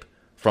tip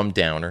from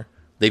Downer.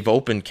 They've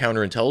opened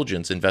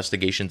counterintelligence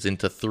investigations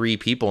into 3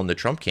 people in the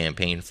Trump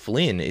campaign.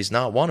 Flynn is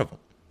not one of them.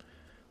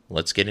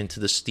 Let's get into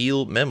the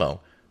Steele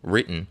memo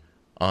written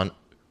on,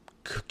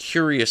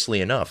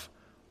 curiously enough,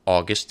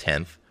 August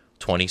 10th,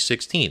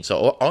 2016.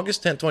 So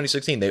August 10th,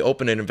 2016, they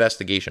opened an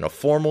investigation, a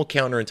formal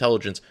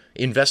counterintelligence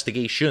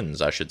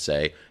investigations, I should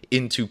say,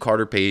 into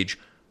Carter Page,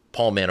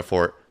 Paul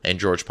Manafort, and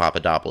George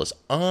Papadopoulos.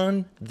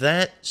 On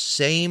that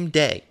same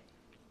day,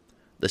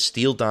 the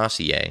Steele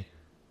dossier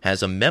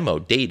has a memo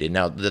dated.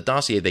 Now, the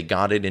dossier, they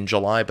got it in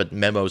July, but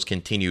memos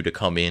continue to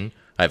come in.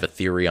 I have a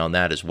theory on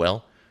that as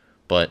well.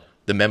 But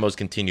the memos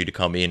continue to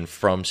come in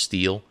from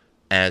Steele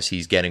as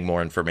he's getting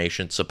more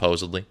information,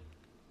 supposedly.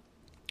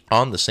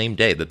 On the same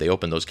day that they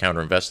opened those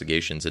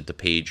counter-investigations into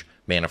Page,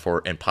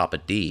 Manafort, and Papa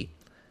D,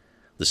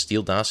 the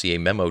Steele dossier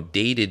memo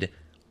dated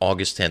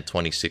August 10,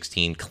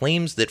 2016,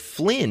 claims that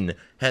Flynn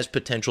has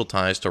potential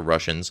ties to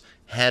Russians,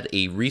 had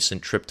a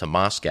recent trip to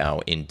Moscow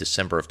in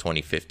December of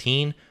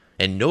 2015,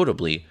 and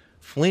notably,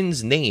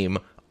 Flynn's name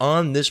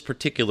on this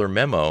particular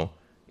memo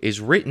is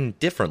written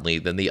differently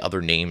than the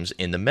other names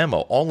in the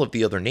memo. All of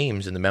the other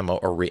names in the memo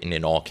are written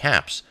in all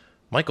caps.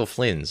 Michael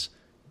Flynn's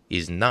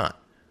is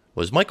not.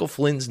 Was Michael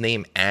Flynn's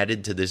name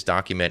added to this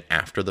document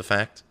after the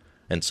fact,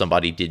 and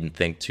somebody didn't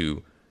think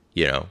to,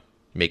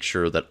 make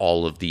sure that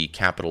all of the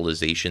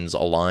capitalizations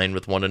align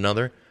with one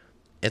another?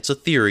 It's a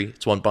theory.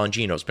 It's one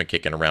Bongino's been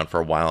kicking around for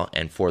a while,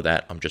 and for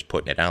that, I'm just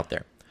putting it out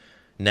there.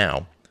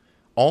 Now,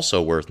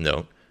 also worth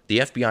note, the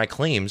FBI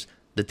claims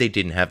that they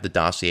didn't have the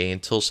dossier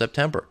until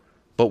September.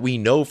 But we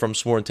know from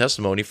sworn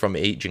testimony from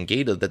Agent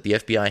Gaeta that the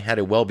FBI had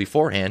it well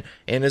beforehand,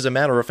 and as a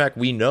matter of fact,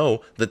 we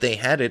know that they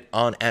had it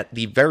on at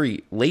the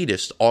very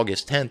latest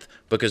August 10th,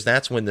 because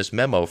that's when this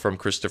memo from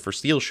Christopher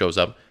Steele shows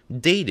up,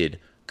 dated,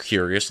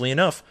 curiously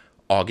enough,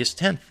 August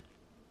 10th.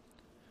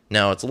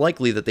 Now, it's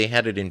likely that they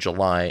had it in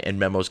July, and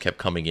memos kept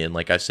coming in.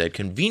 Like I said,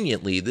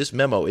 conveniently, this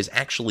memo is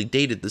actually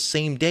dated the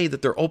same day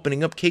that they're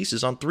opening up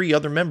cases on 3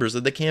 other members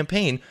of the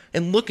campaign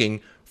and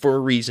looking for a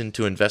reason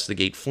to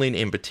investigate Flynn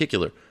in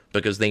particular,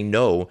 because they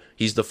know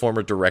he's the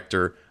former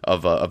director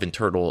of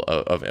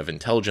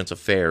intelligence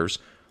affairs,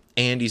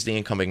 and he's the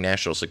incoming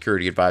national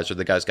security advisor.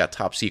 The guy's got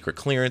top secret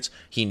clearance.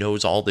 He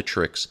knows all the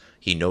tricks.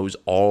 He knows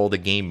all the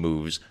game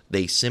moves.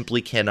 They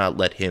simply cannot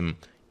let him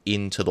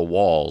into the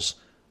walls.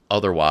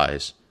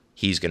 Otherwise,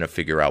 he's going to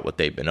figure out what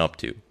they've been up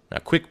to. Now,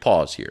 quick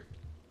pause here.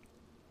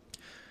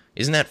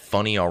 Isn't that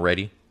funny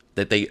already?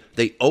 That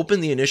they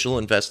opened the initial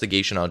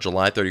investigation on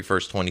July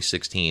 31st,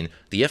 2016.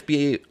 The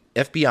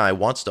FBI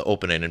wants to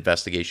open an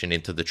investigation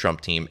into the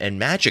Trump team, and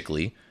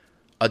magically,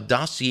 a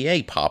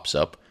dossier pops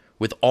up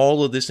with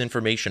all of this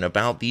information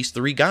about these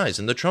 3 guys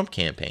in the Trump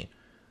campaign.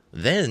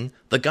 Then,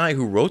 the guy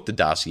who wrote the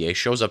dossier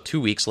shows up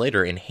 2 weeks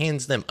later and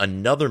hands them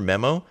another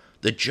memo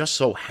that just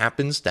so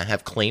happens to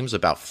have claims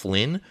about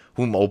Flynn,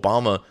 whom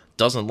Obama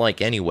doesn't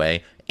like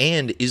anyway,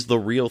 and is the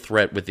real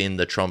threat within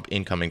the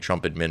incoming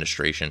Trump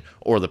administration,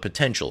 or the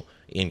potential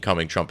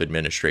incoming Trump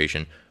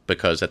administration,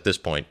 because at this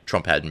point,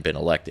 Trump hadn't been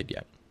elected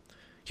yet.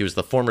 He was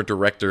the former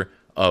director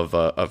of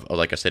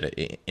like I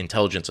said,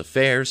 intelligence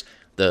affairs.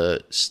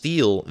 The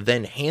Steele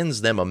then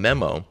hands them a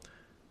memo,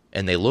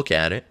 and they look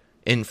at it,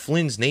 and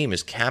Flynn's name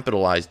is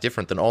capitalized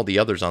different than all the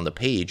others on the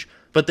page,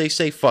 but they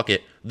say, fuck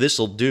it,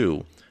 this'll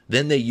do.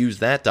 Then they use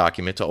that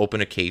document to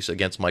open a case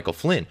against Michael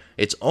Flynn.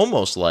 It's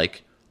almost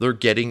like they're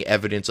getting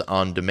evidence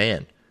on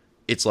demand.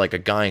 It's like a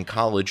guy in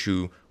college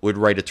who would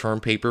write a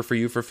term paper for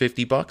you for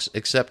 $50,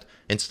 except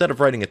instead of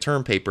writing a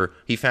term paper,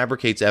 he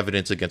fabricates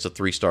evidence against a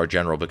 3-star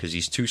general because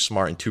he's too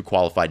smart and too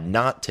qualified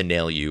not to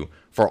nail you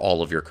for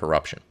all of your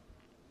corruption.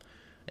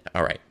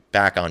 All right,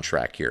 back on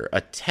track here.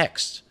 A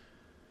text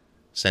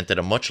sent at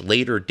a much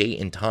later date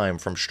and time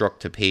from Strzok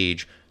to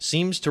Page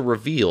seems to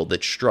reveal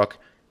that Strzok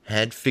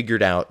had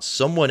figured out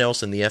someone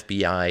else in the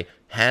FBI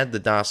had the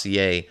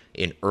dossier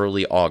in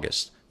early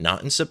August.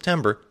 Not in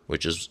September,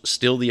 which is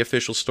still the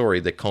official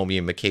story that Comey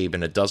and McCabe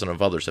and a dozen of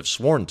others have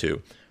sworn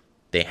to.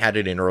 They had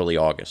it in early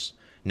August.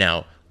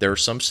 Now, there are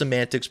some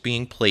semantics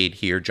being played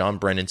here. John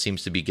Brennan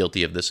seems to be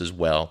guilty of this as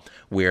well,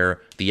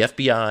 where the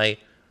FBI,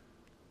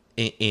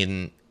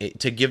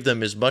 to give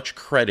them as much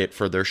credit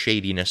for their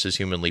shadiness as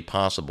humanly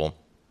possible,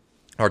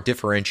 are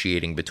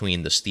differentiating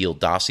between the Steele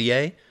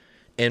dossier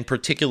and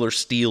particular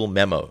Steele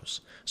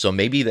memos. So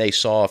maybe they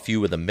saw a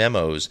few of the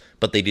memos,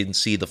 but they didn't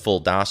see the full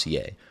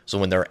dossier. So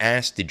when they're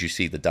asked, did you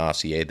see the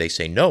dossier? They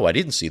say, no, I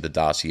didn't see the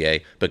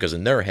dossier, because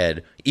in their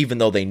head, even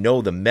though they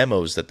know the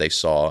memos that they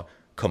saw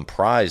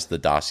comprised the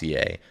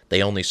dossier,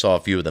 they only saw a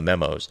few of the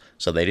memos.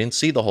 So they didn't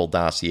see the whole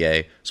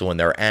dossier. So when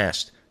they're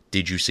asked,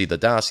 did you see the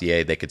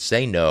dossier? They could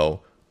say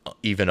no,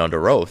 even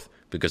under oath,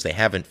 because they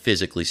haven't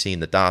physically seen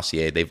the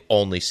dossier. They've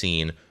only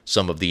seen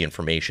some of the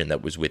information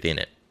that was within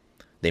it.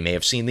 They may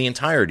have seen the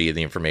entirety of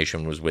the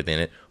information was within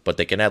it, but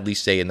they can at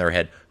least say in their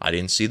head, I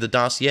didn't see the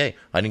dossier.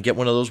 I didn't get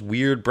one of those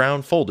weird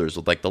brown folders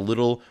with like the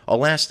little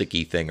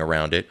elasticy thing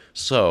around it,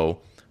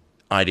 so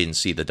I didn't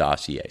see the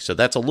dossier. So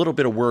that's a little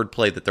bit of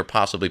wordplay that they're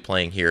possibly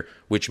playing here,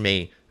 which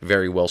may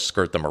very well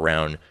skirt them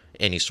around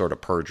any sort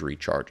of perjury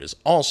charges.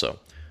 Also,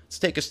 let's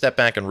take a step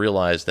back and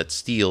realize that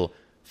Steele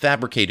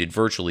fabricated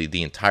virtually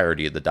the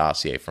entirety of the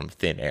dossier from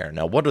thin air.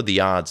 Now, what are the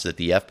odds that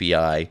the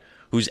FBI,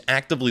 who's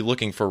actively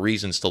looking for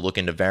reasons to look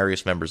into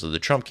various members of the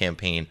Trump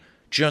campaign,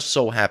 just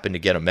so happened to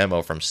get a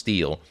memo from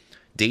Steele,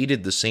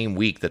 dated the same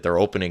week that they're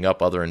opening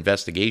up other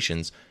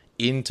investigations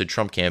into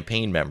Trump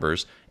campaign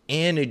members,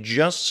 and it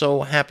just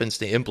so happens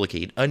to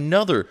implicate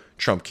another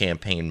Trump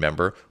campaign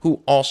member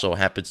who also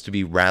happens to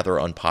be rather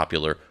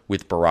unpopular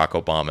with Barack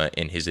Obama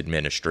and his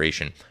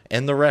administration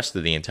and the rest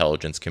of the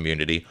intelligence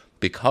community,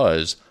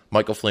 because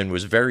Michael Flynn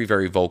was very,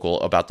 very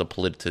vocal about the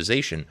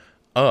politicization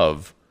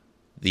of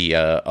the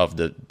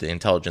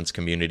intelligence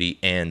community,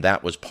 and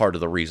that was part of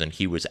the reason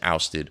he was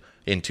ousted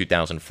in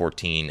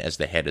 2014 as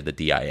the head of the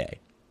DIA.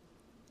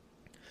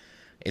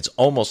 It's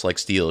almost like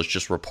Steele is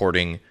just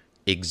reporting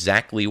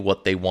exactly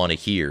what they want to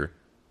hear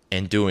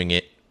and doing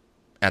it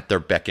at their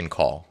beck and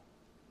call.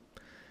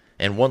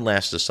 And one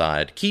last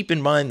aside, keep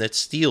in mind that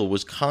Steele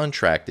was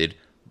contracted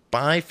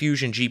by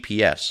Fusion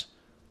GPS,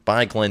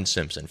 by Glenn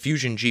Simpson.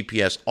 Fusion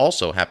GPS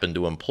also happened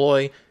to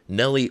employ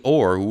Nellie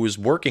Orr, who was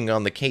working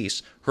on the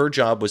case. Her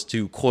job was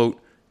to,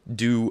 quote,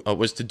 do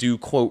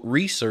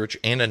research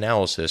and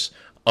analysis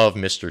of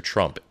Mr.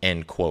 Trump,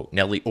 end quote.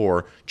 Nellie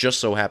Orr just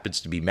so happens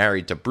to be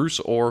married to Bruce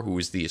Orr, who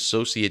is the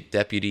Associate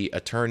Deputy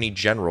Attorney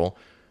General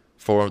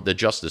for the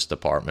Justice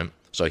Department.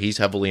 So he's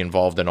heavily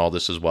involved in all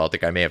this as well. I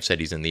think I may have said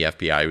he's in the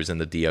FBI. He was in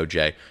the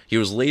DOJ. He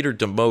was later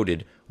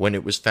demoted when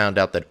it was found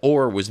out that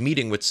Orr was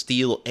meeting with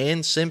Steele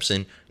and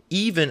Simpson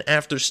even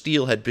after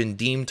Steele had been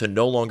deemed to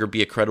no longer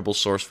be a credible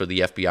source for the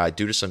FBI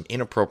due to some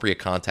inappropriate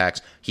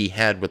contacts he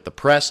had with the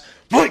press.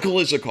 Michael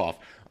Isikoff.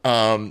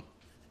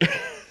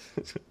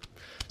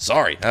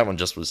 Sorry, that one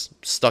just was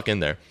stuck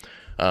in there.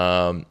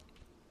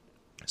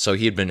 So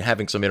he had been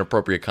having some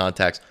inappropriate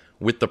contacts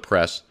with the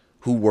press,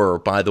 who were,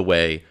 by the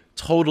way,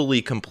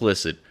 totally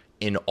complicit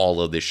in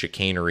all of this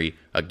chicanery.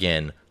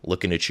 Again,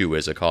 looking at you,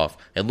 Isikoff,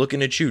 and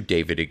looking at you,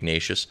 David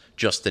Ignatius,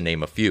 just to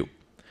name a few.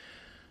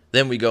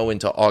 Then we go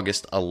into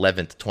August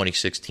 11th,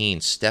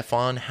 2016.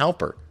 Stefan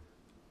Halper,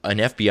 an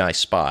FBI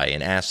spy,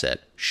 an asset,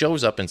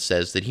 shows up and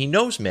says that he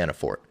knows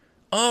Manafort.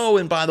 Oh,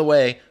 and by the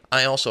way,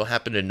 I also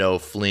happen to know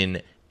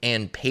Flynn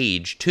and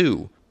Page,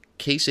 too.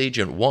 Case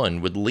Agent 1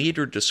 would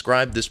later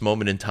describe this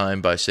moment in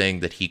time by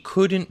saying that he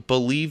couldn't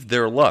believe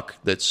their luck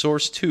that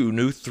Source 2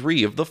 knew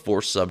 3 of the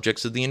 4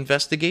 subjects of the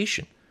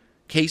investigation.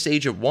 Case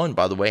Agent 1,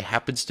 by the way,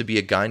 happens to be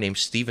a guy named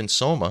Steven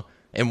Soma,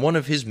 and one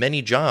of his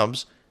many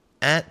jobs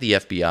at the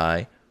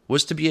FBI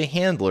was to be a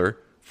handler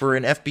for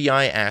an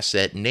FBI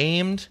asset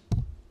named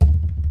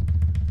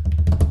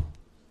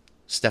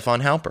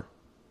Stefan Halper.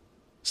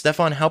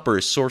 Stefan Halper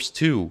is Source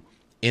 2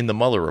 in the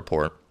Mueller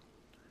report.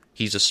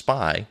 He's a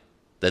spy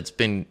that's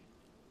been,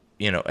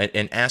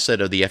 an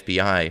asset of the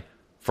FBI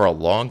for a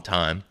long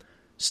time.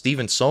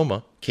 Steven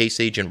Soma, Case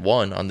Agent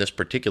 1 on this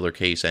particular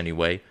case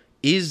anyway,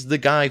 is the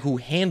guy who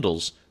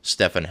handles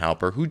Stefan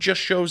Halper, who just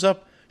shows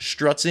up,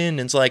 struts in,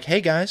 and's like, hey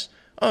guys,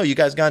 oh, you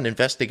guys got an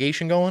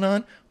investigation going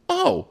on?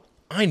 Oh,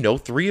 I know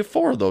 3 or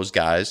 4 of those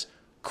guys.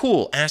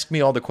 Cool, ask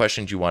me all the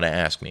questions you want to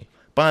ask me.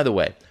 By the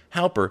way,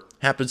 Halper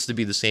happens to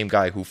be the same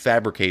guy who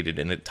fabricated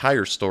an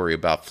entire story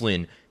about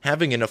Flynn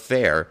having an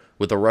affair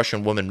with a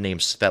Russian woman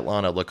named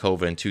Svetlana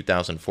Lakova in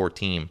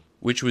 2014,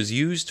 which was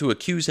used to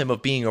accuse him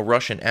of being a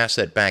Russian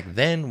asset back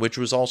then, which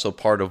was also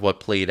part of what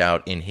played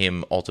out in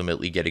him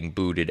ultimately getting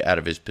booted out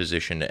of his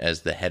position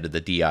as the head of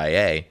the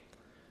DIA.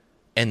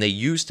 And they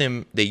used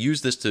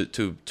this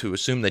to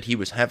assume that he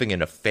was having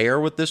an affair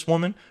with this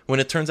woman, when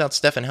it turns out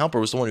Stefan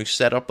Halper was the one who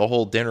set up the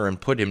whole dinner and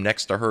put him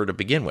next to her to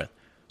begin with.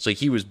 So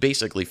he was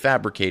basically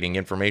fabricating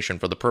information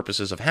for the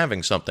purposes of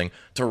having something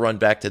to run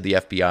back to the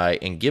FBI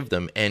and give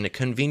them, and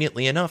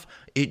conveniently enough,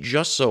 it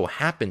just so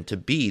happened to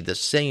be the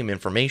same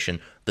information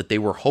that they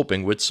were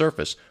hoping would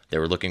surface. They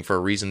were looking for a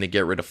reason to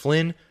get rid of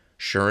Flynn.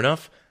 Sure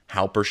enough,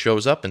 Halper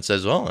shows up and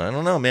says, well, I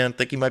don't know, man, I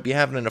think he might be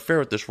having an affair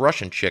with this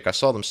Russian chick. I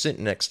saw them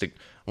sitting next to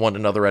one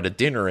another at a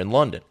dinner in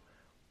London.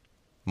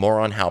 More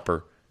on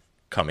Halper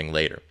coming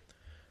later.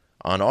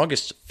 On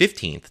August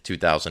 15th,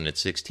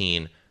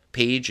 2016,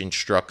 Page and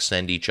Strzok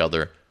send each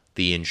other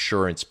the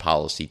insurance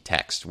policy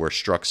text, where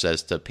Strzok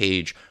says to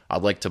Page,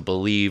 I'd like to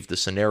believe the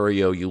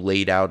scenario you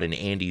laid out in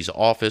Andy's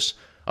office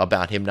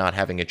about him not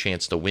having a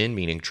chance to win,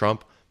 meaning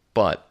Trump,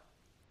 but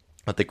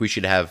I think we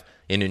should have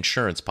an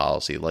insurance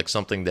policy, like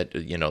something that,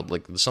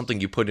 like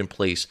something you put in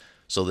place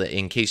so that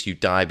in case you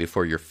die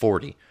before you're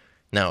 40.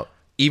 Now,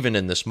 even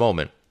in this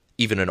moment,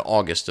 even in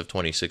August of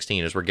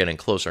 2016, as we're getting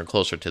closer and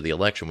closer to the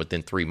election,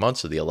 within 3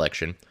 months of the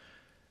election,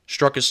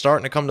 Strzok is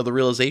starting to come to the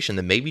realization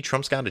that maybe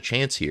Trump's got a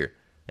chance here,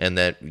 and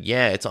that,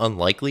 yeah, it's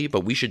unlikely,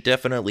 but we should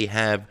definitely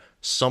have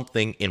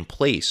something in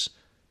place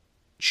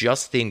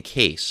just in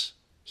case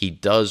he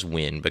does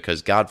win,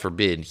 because God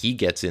forbid he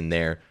gets in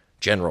there.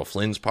 General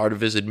Flynn's part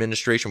of his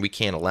administration. We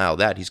can't allow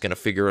that. He's going to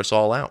figure us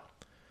all out.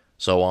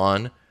 So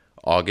on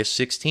August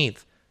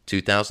 16th,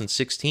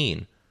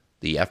 2016,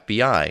 the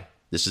FBI,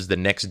 this is the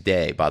next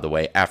day, by the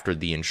way, after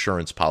the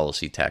insurance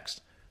policy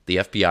text, the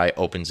FBI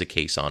opens a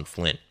case on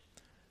Flynn.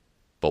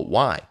 But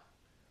why?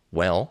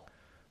 Well,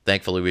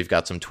 thankfully we've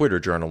got some Twitter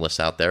journalists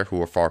out there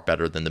who are far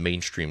better than the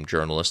mainstream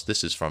journalists.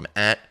 This is from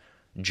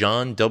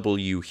 @John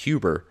W.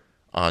 Huber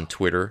on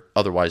Twitter,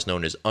 otherwise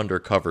known as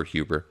Undercover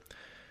Huber.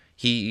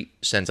 He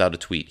sends out a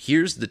tweet.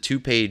 Here's the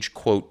 2-page,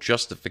 quote,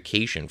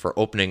 justification for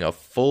opening a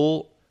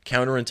full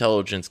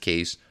counterintelligence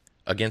case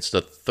against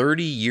a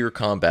 30-year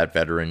combat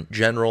veteran,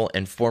 general,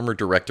 and former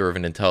director of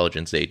an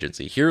intelligence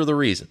agency. Here are the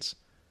reasons.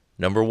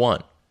 Number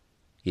 1,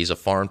 he's a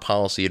foreign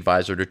policy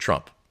advisor to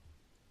Trump.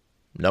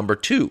 Number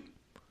 2,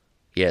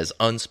 he has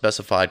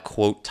unspecified,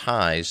 quote,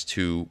 ties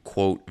to,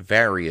 quote,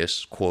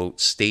 various,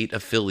 quote,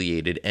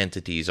 state-affiliated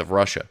entities of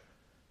Russia.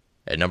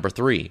 And number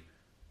 3,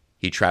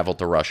 he traveled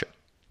to Russia.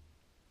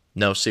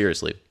 No,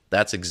 seriously,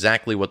 that's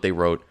exactly what they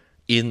wrote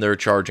in their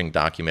charging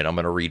document. I'm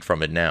going to read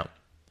from it now.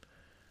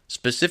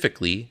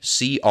 Specifically,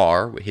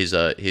 CR,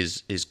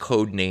 his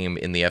code name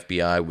in the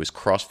FBI was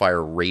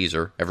Crossfire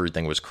Razor.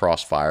 Everything was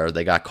Crossfire.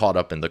 They got caught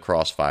up in the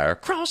Crossfire.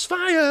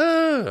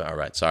 Crossfire! All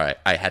right, sorry,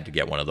 I had to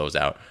get one of those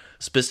out.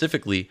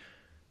 Specifically,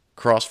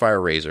 Crossfire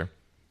Razor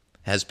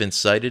has been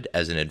cited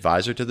as an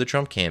advisor to the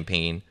Trump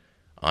campaign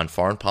on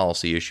foreign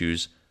policy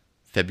issues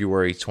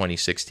February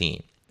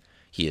 2016.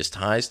 He has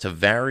ties to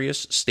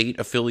various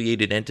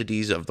state-affiliated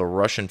entities of the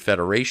Russian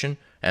Federation,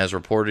 as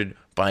reported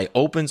by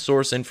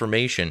open-source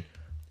information,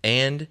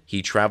 and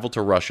he traveled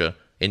to Russia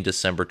in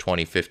December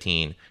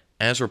 2015,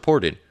 as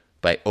reported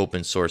by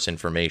open source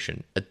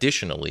information.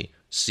 Additionally,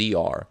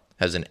 CR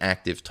has an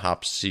active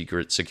top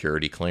secret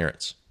security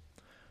clearance.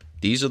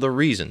 These are the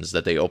reasons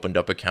that they opened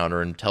up a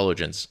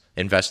counterintelligence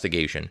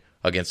investigation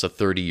against a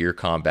 30-year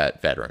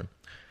combat veteran.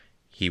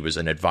 He was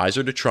an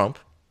advisor to Trump,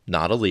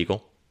 not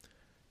illegal.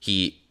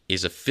 He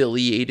is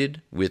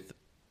affiliated with,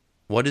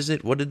 what is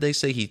it? What did they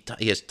say? He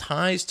has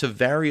ties to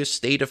various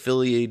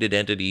state-affiliated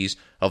entities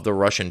of the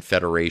Russian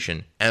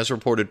Federation, as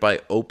reported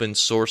by open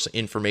source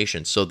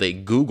information. So they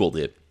Googled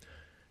it.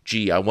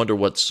 Gee, I wonder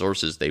what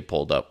sources they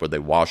pulled up. Were they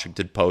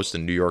Washington Post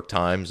and New York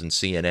Times and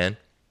CNN?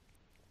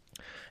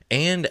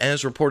 And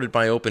as reported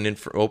by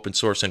open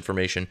source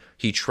information,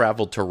 he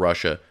traveled to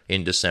Russia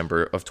in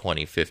December of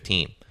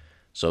 2015.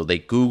 So they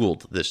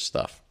Googled this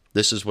stuff.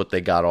 This is what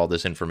they got all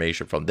this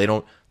information from. They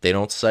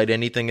don't cite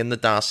anything in the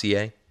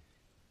dossier.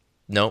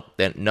 Nope,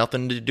 that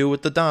nothing to do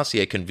with the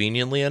dossier,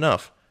 conveniently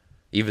enough.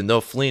 Even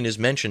though Flynn is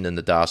mentioned in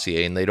the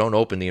dossier, and they don't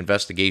open the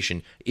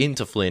investigation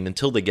into Flynn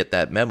until they get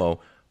that memo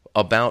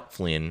about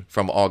Flynn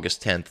from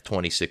August 10th,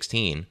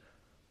 2016.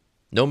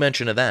 No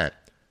mention of that.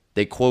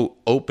 They quote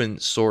open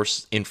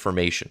source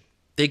information.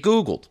 They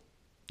Googled.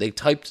 They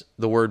typed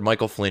the word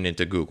Michael Flynn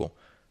into Google.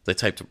 They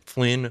typed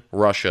Flynn,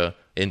 Russia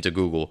into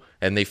Google,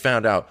 and they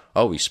found out,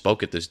 oh, he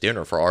spoke at this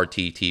dinner for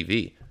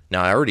RT-TV.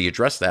 Now, I already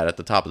addressed that at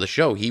the top of the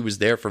show. He was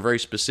there for very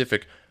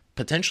specific,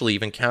 potentially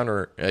even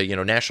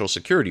national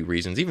security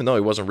reasons, even though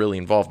he wasn't really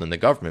involved in the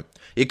government.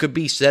 It could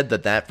be said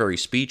that that very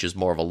speech is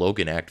more of a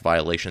Logan Act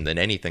violation than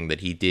anything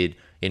that he did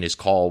in his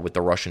call with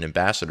the Russian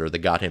ambassador that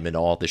got him in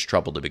all this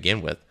trouble to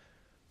begin with.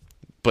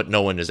 But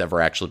no one has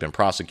ever actually been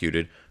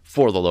prosecuted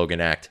for the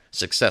Logan Act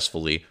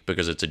successfully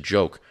because it's a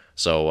joke.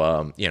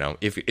 So,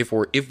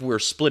 if we're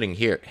splitting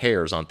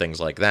hairs on things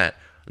like that,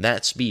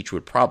 that speech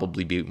would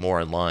probably be more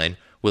in line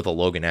with a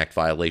Logan Act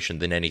violation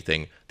than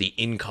anything the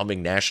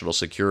incoming national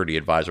security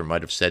advisor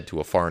might have said to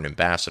a foreign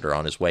ambassador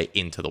on his way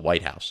into the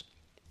White House.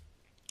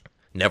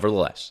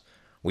 Nevertheless,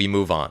 we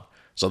move on.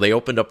 So they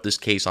opened up this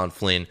case on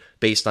Flynn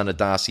based on a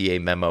dossier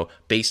memo,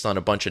 based on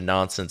a bunch of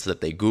nonsense that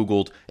they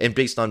Googled, and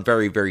based on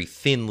very, very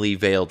thinly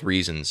veiled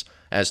reasons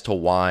as to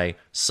why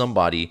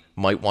somebody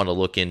might want to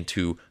look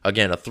into,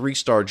 again, a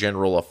 3-star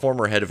general, a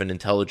former head of an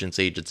intelligence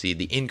agency,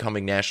 the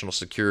incoming national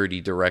security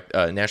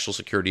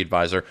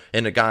advisor,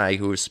 and a guy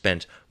who has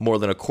spent more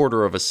than a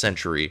quarter of a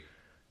century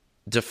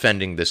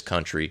defending this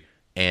country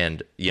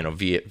and,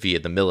 via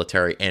the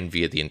military and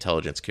via the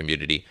intelligence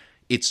community.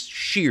 It's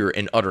sheer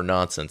and utter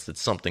nonsense that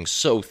something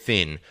so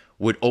thin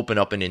would open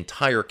up an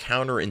entire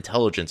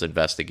counterintelligence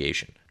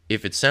investigation.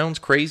 If it sounds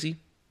crazy,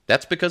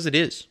 that's because it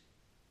is.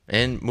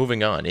 And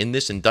moving on, in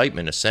this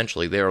indictment,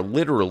 essentially, they are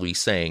literally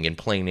saying in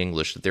plain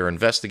English that they're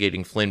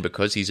investigating Flynn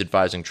because he's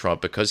advising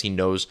Trump, because he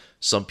knows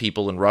some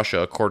people in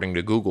Russia, according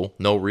to Google.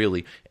 No,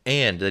 really.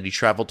 And that he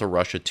traveled to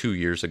Russia 2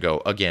 years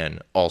ago, again,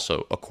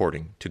 also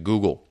according to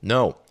Google.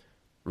 No,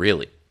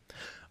 really.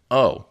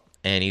 Oh,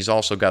 and he's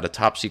also got a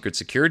top secret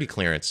security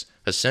clearance,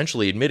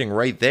 essentially admitting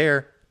right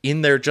there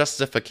in their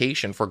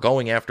justification for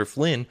going after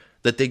Flynn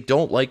that they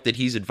don't like that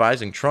he's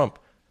advising Trump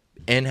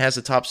and has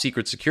a top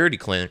secret security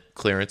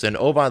clearance. And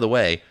oh, by the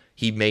way,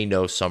 he may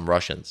know some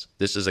Russians.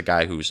 This is a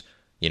guy who's,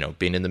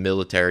 been in the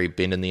military,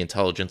 been in the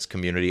intelligence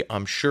community.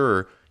 I'm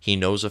sure he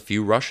knows a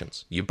few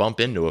Russians. You bump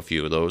into a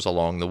few of those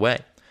along the way.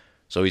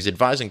 So he's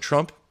advising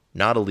Trump,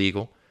 not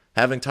illegal.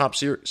 Having top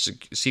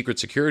secret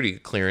security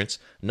clearance,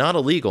 not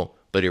illegal,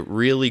 but it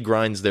really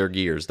grinds their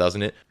gears,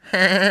 doesn't it?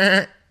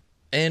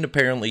 And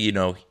apparently,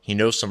 he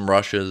knows some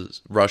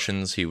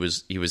Russians. He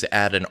was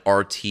at an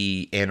RT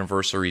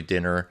anniversary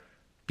dinner,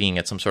 being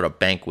at some sort of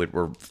banquet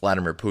where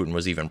Vladimir Putin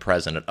was even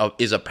present,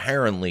 is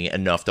apparently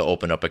enough to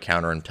open up a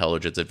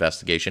counterintelligence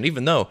investigation,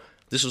 even though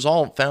this was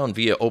all found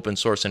via open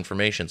source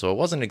information. So it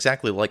wasn't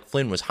exactly like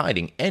Flynn was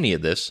hiding any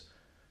of this.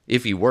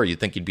 If he were, you'd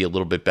think he'd be a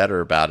little bit better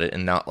about it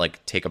and not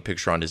take a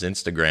picture on his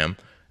Instagram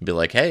and be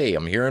like, hey,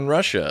 I'm here in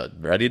Russia,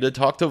 ready to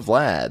talk to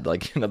Vlad.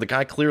 The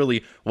guy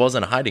clearly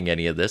wasn't hiding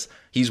any of this.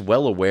 He's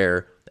well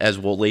aware, as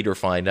we'll later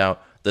find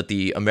out, that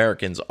the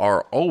Americans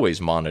are always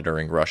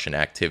monitoring Russian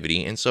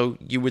activity, and so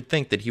you would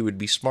think that he would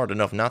be smart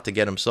enough not to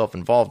get himself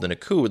involved in a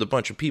coup with a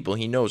bunch of people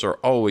he knows are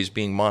always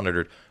being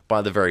monitored by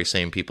the very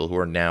same people who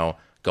are now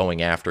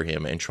going after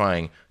him and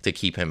trying to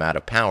keep him out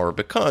of power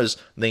because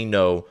they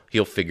know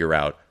he'll figure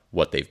out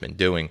what they've been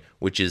doing,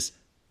 which is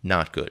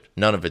not good.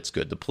 None of it's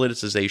good. The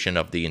politicization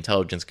of the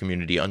intelligence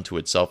community unto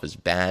itself is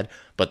bad,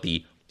 but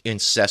the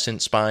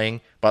incessant spying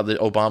by the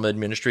Obama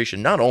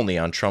administration, not only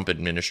on Trump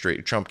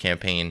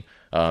campaign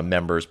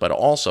members, but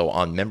also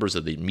on members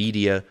of the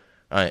media.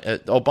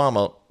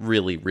 Obama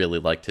really, really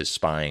liked his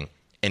spying,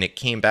 and it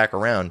came back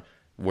around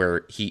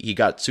where he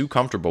got too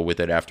comfortable with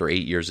it after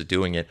 8 years of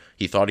doing it.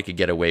 He thought he could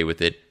get away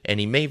with it, and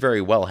he may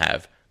very well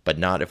have, but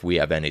not if we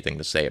have anything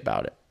to say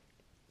about it.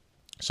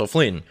 So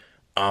Flynn,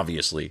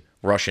 obviously,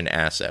 Russian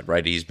asset,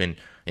 right? He's been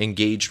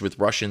engaged with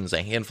Russians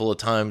a handful of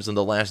times in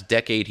the last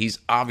decade. He's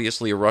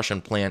obviously a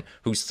Russian plant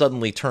who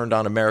suddenly turned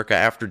on America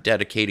after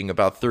dedicating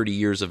about 30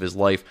 years of his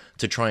life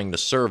to trying to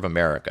serve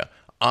America.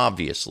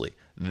 Obviously,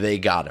 they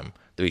got him.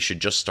 We should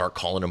just start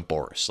calling him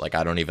Boris. Like,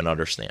 I don't even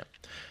understand.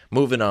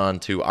 Moving on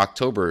to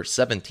October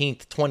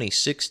 17th,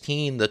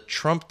 2016, the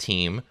Trump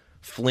team,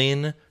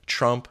 Flynn,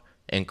 Trump,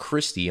 and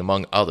Christie,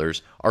 among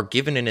others, are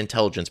given an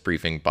intelligence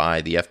briefing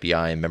by the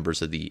FBI and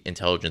members of the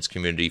intelligence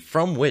community,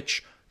 from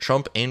which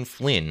Trump and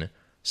Flynn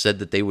said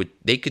that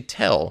they could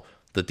tell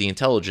that the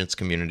intelligence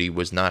community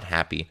was not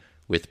happy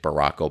with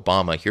Barack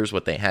Obama. Here's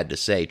what they had to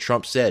say.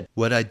 Trump said,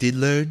 "What I did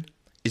learn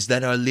is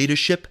that our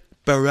leadership,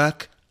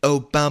 Barack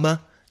Obama,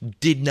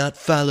 did not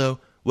follow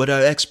what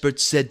our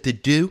experts said to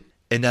do,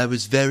 and I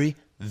was very,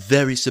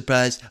 very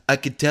surprised. I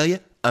could tell you,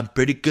 I'm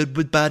pretty good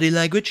with body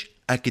language.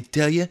 I could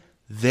tell you,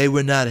 they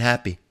were not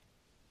happy."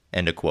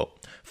 End of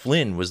quote.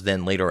 Flynn was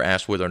then later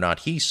asked whether or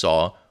not he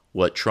saw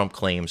what Trump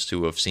claims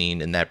to have seen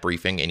in that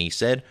briefing, and he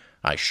said,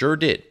 "I sure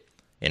did,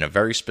 in a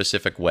very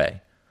specific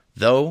way."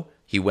 Though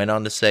he went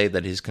on to say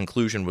that his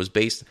conclusion was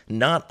based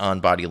not on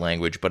body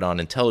language, but on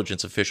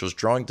intelligence officials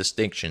drawing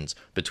distinctions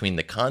between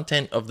the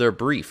content of their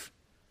brief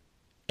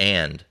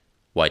and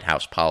White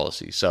House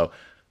policy. So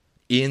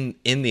in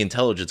the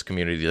intelligence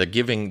community, they're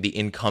giving the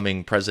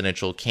incoming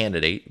presidential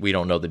candidate, we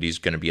don't know that he's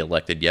going to be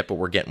elected yet, but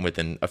we're getting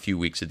within a few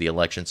weeks of the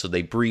election, so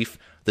they brief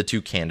the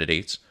two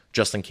candidates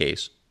just in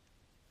case.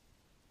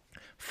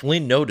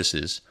 Flynn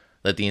notices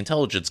that the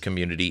intelligence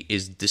community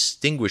is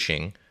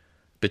distinguishing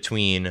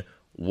between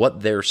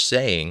what they're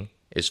saying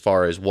as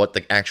far as what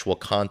the actual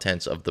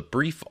contents of the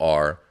brief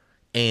are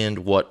and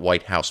what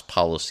White House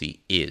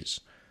policy is.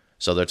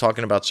 So they're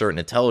talking about certain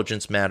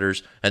intelligence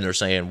matters, and they're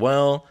saying,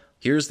 well,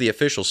 here's the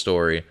official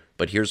story,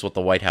 but here's what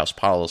the White House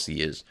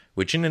policy is,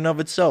 which in and of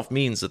itself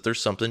means that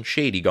there's something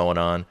shady going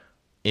on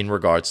in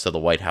regards to the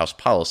White House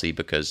policy,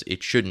 because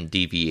it shouldn't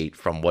deviate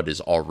from what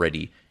is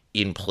already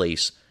in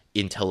place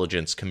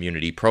intelligence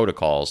community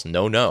protocols.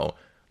 No.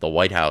 The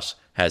White House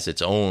has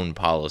its own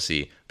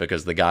policy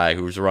because the guy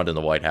who's running the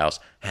White House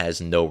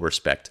has no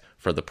respect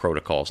for the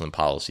protocols and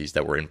policies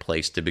that were in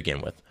place to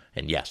begin with.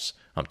 And yes,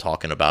 I'm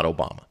talking about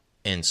Obama.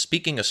 And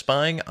speaking of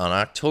spying, on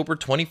October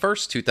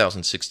 21st,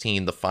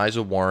 2016, the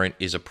FISA warrant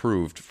is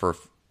approved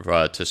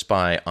to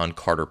spy on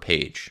Carter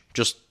Page.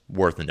 Just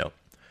worth a note.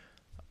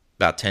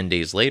 About 10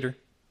 days later,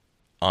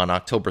 on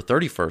October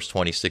 31st,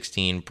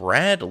 2016,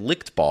 Brad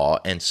Lichtbaugh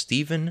and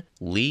Stephen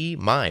Lee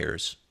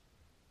Myers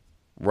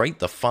write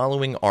the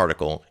following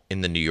article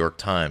in the New York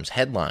Times.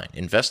 Headline,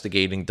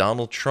 investigating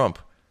Donald Trump.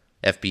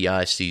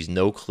 FBI sees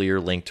no clear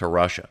link to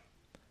Russia.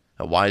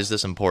 Now, why is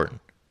this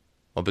important?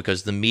 Well,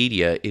 because the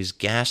media is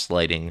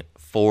gaslighting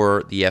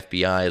for the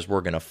FBI, as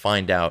we're going to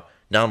find out,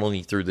 not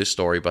only through this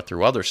story, but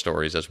through other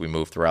stories as we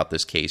move throughout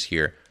this case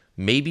here.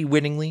 Maybe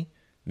wittingly,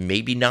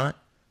 maybe not.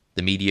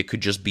 The media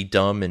could just be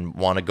dumb and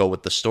want to go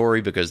with the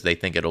story because they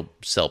think it'll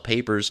sell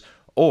papers,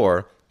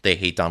 or they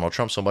hate Donald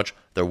Trump so much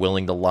they're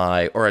willing to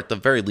lie, or at the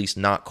very least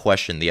not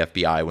question the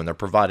FBI when they're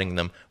providing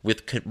them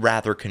with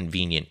rather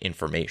convenient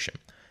information.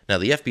 Now,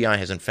 the FBI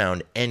hasn't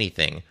found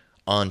anything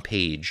on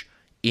Page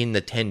in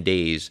the 10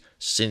 days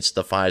since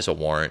the FISA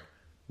warrant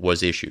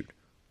was issued.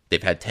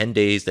 They've had 10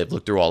 days. They've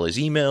looked through all his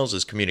emails,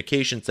 his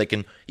communications. They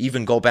can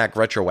even go back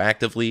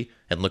retroactively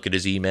and look at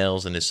his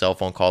emails and his cell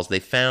phone calls. They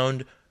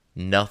found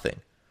nothing.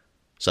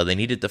 So they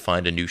needed to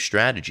find a new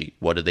strategy.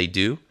 What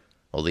do?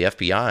 Well, the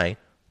FBI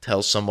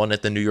tells someone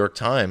at the New York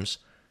Times,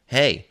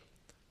 hey,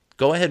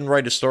 go ahead and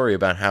write a story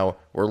about how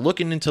we're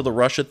looking into the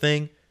Russia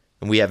thing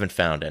and we haven't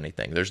found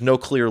anything. There's no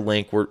clear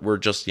link. We're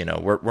just,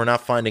 we're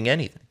not finding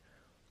anything.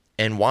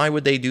 And why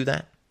would they do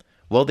that?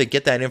 Well, they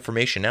get that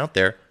information out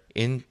there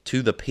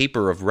into the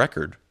paper of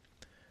record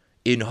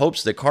in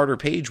hopes that Carter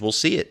Page will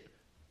see it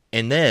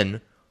and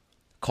then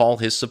call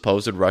his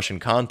supposed Russian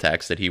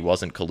contacts that he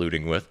wasn't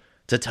colluding with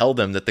to tell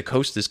them that the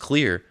coast is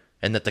clear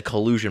and that the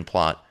collusion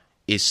plot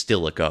is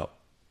still a go.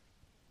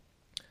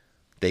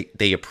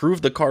 They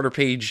approved the Carter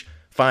Page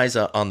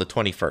FISA on the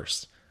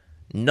 21st.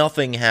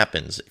 Nothing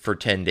happens for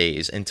 10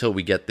 days until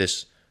we get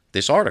this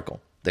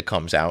article that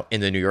comes out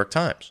in the New York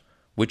Times,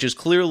 which is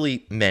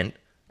clearly meant,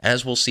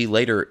 as we'll see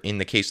later in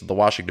the case of the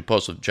Washington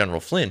Post with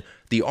General Flynn,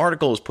 the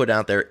article is put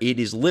out there. It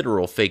is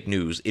literal fake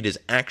news. It is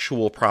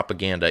actual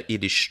propaganda.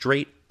 It is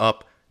straight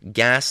up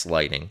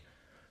gaslighting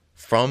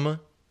from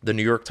the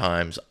New York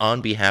Times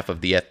on behalf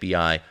of the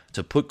FBI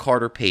to put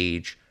Carter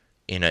Page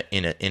in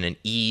an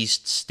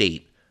eased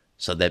state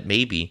so that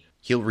maybe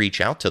he'll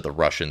reach out to the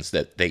Russians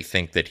that they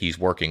think that he's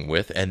working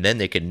with, and then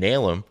they could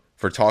nail him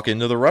for talking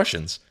to the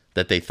Russians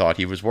that they thought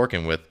he was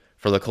working with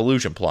for the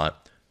collusion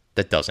plot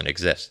that doesn't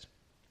exist.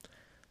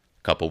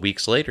 A couple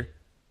weeks later,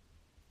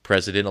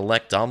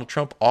 President-elect Donald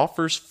Trump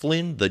offers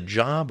Flynn the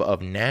job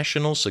of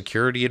National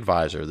Security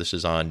Advisor. This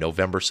is on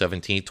November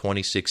 17,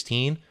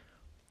 2016.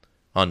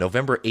 On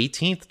November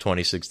 18,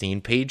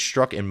 2016, Page,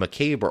 Strzok, and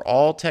McCabe are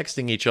all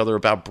texting each other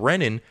about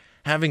Brennan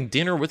having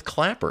dinner with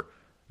Clapper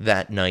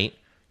that night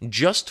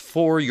just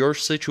for your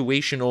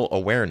situational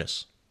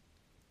awareness.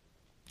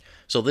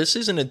 So this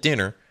isn't a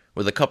dinner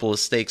with a couple of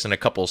steaks and a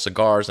couple of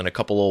cigars and a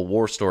couple old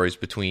war stories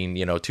between,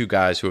 two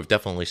guys who have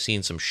definitely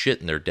seen some shit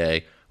in their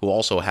day, who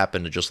also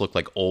happen to just look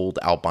like old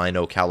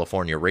albino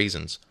California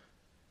raisins.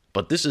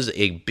 But this is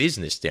a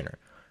business dinner.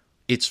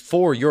 It's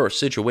for your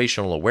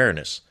situational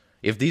awareness.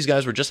 If these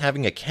guys were just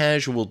having a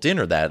casual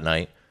dinner that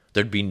night,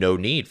 there'd be no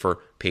need for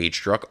Page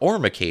Struck or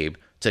McCabe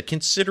to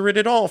consider it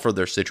at all for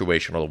their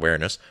situational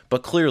awareness.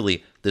 But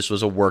clearly, this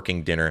was a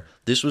working dinner.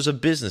 This was a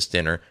business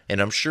dinner,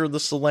 and I'm sure the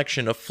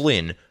selection of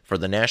Flynn for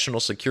the National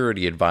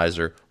Security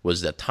Advisor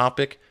was the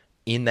topic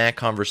in that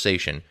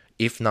conversation,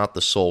 if not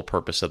the sole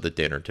purpose of the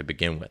dinner to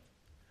begin with.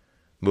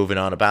 Moving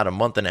on, about a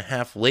month and a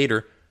half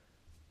later,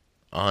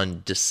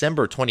 on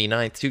December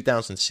 29th,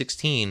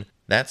 2016,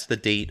 that's the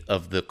date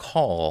of the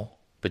call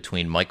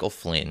between Michael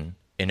Flynn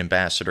and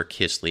Ambassador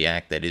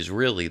Kislyak that is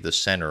really the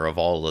center of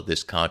all of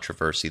this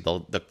controversy.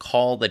 The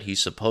call that he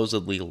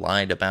supposedly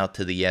lied about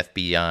to the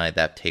FBI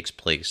that takes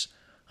place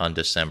on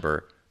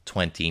December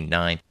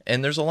 29th.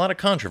 And there's a lot of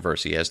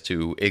controversy as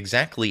to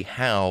exactly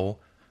how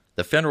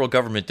the federal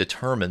government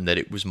determined that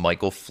it was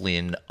Michael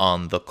Flynn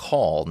on the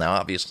call. Now,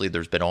 obviously,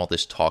 there's been all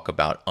this talk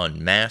about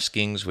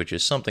unmaskings, which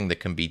is something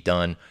that can be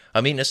done. I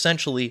mean,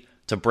 essentially,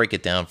 to break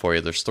it down for you,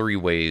 there's 3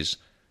 ways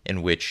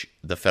in which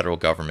the federal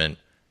government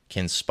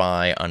can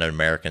spy on an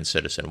American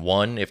citizen.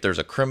 1, if there's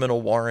a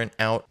criminal warrant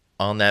out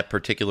on that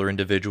particular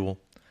individual.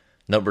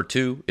 Number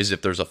 2 is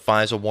if there's a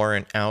FISA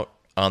warrant out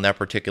on that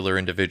particular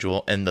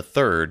individual. And the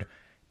 3rd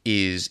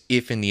is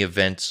if in the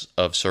events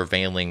of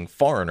surveilling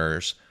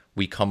foreigners,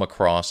 we come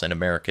across an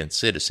American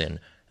citizen,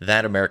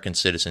 that American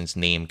citizen's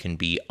name can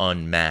be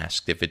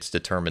unmasked if it's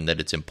determined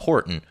that it's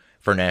important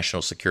for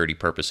national security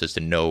purposes to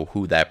know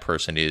who that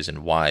person is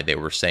and why they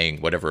were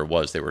saying whatever it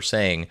was they were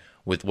saying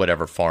with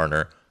whatever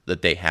foreigner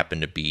that they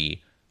happen to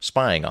be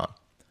spying on.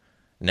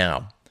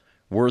 Now,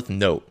 worth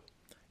note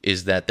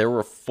is that there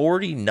were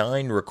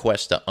 49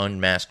 requests to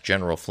unmask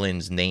General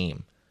Flynn's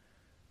name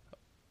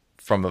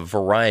from a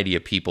variety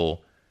of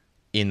people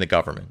in the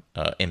government.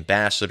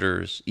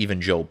 Ambassadors,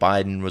 even Joe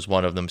Biden was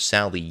one of them.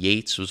 Sally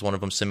Yates was one of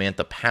them.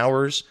 Samantha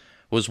Powers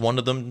was one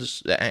of them.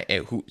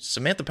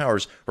 Samantha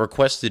Powers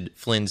requested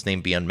Flynn's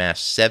name be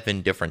unmasked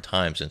 7 different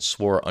times and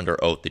swore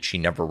under oath that she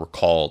never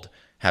recalled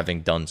having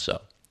done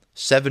so.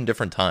 7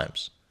 different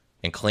times,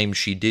 and claimed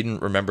she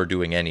didn't remember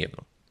doing any of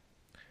them.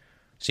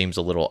 Seems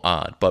a little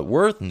odd, but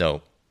worth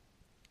note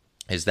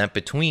is that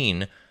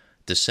between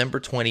December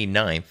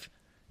 29th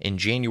and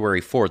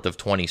January 4th of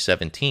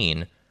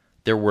 2017,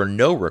 there were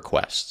no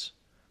requests.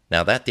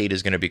 Now, that date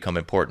is going to become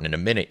important in a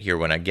minute here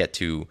when I get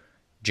to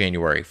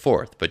January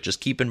 4th, but just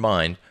keep in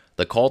mind,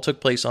 the call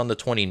took place on the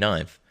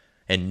 29th,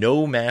 and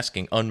no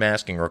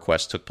unmasking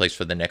requests took place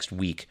for the next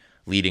week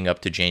leading up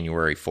to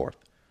January 4th.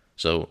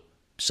 So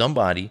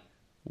somebody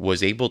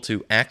was able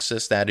to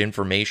access that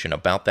information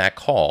about that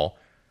call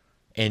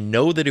and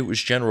know that it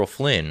was General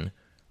Flynn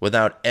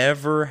without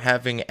ever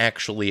having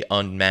actually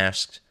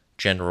unmasked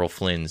General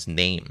Flynn's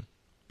name,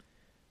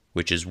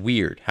 which is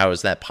weird. How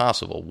is that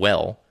possible?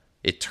 Well,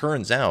 it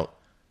turns out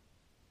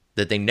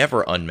that they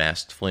never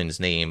unmasked Flynn's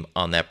name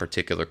on that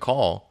particular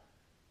call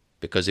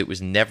because it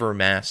was never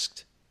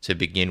masked to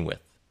begin with,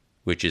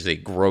 which is a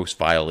gross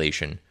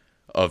violation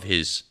of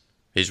his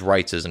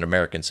rights as an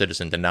American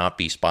citizen to not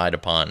be spied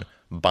upon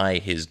by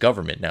his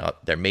government. Now,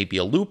 there may be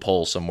a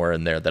loophole somewhere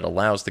in there that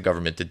allows the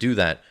government to do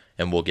that,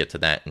 and we'll get to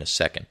that in a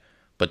second.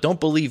 But don't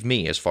believe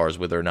me as far as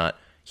whether or not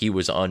he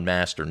was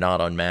unmasked or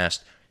not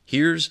unmasked.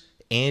 Here's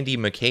Andrew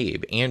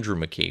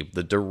McCabe,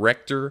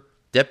 the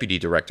deputy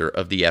director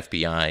of the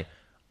FBI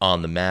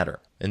on the matter.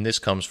 And this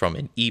comes from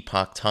an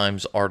Epoch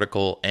Times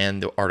article,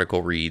 and the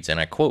article reads, and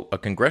I quote, "A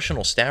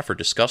congressional staffer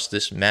discussed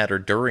this matter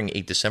during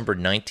a December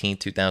 19,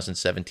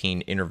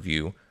 2017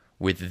 interview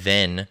with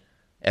then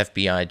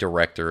FBI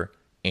Director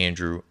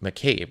Andrew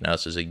McCabe." Now,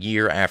 this is a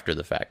year after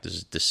the fact. This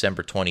is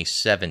December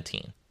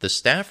 2017. The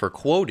staffer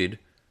quoted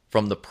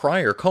from the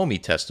prior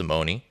Comey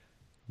testimony,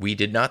 "We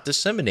did not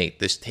disseminate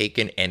this take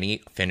in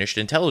any finished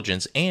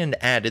intelligence," and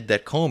added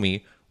that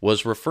Comey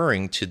was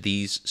referring to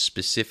these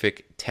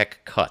specific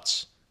tech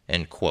cuts,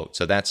 end quote.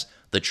 So that's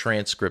the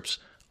transcripts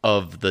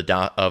of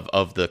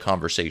the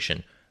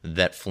conversation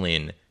that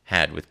Flynn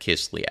had with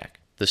Kislyak.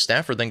 The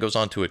staffer then goes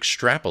on to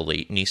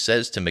extrapolate, and he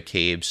says to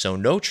McCabe, "So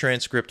no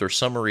transcript or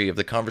summary of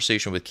the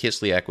conversation with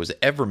Kislyak was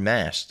ever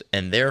masked,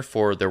 and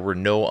therefore there were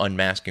no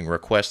unmasking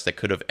requests that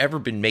could have ever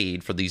been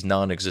made for these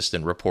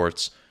non-existent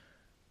reports,"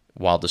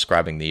 while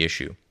describing the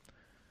issue.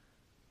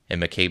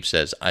 And McCabe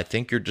says, "I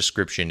think your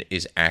description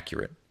is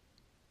accurate."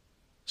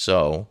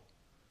 So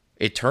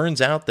it turns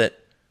out that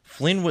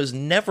Flynn was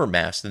never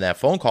masked in that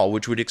phone call,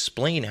 which would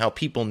explain how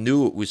people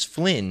knew it was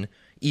Flynn,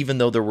 even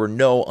though there were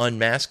no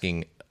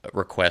unmasking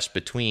requests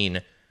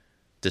between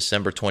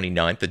December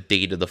 29th, the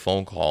date of the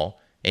phone call,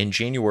 and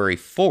January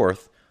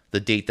 4th, the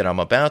date that I'm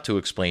about to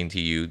explain to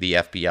you. The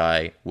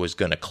FBI was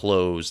going to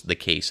close the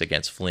case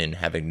against Flynn,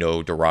 having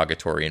no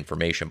derogatory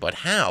information. But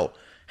how?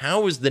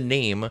 How is the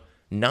name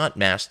not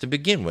masked to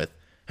begin with?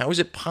 How is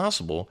it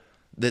possible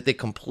that they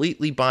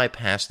completely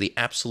bypassed the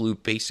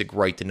absolute basic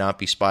right to not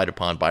be spied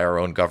upon by our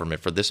own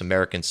government for this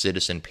American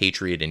citizen,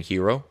 patriot, and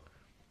hero?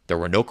 There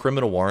were no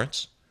criminal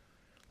warrants.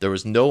 There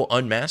was no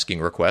unmasking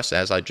requests,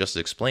 as I just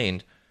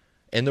explained,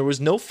 and there was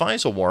no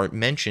FISA warrant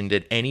mentioned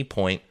at any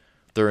point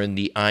during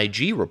the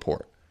IG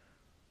report.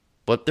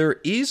 But there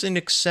is an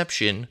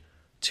exception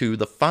to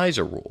the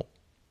FISA rule.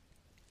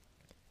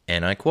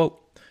 And I quote,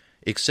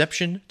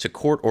 exception to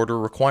court order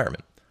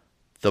requirement.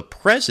 The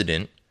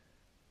president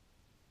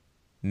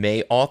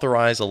may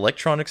authorize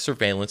electronic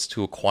surveillance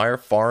to acquire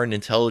foreign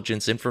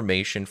intelligence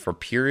information for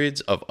periods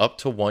of up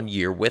to 1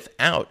 year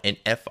without an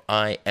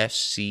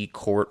FISC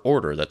court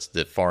order. That's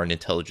the Foreign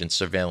Intelligence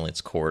Surveillance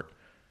Court,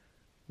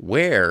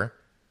 where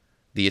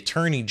the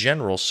Attorney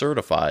General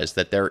certifies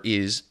that there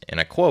is, and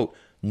I quote,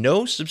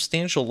 no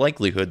substantial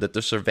likelihood that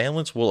the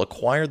surveillance will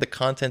acquire the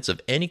contents of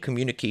any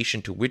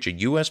communication to which a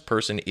U.S.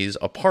 person is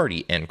a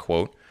party, end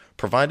quote,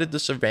 provided the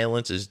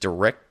surveillance is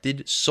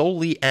directed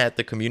solely at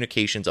the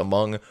communications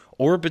among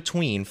or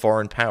between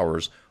foreign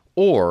powers,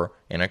 or,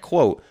 and I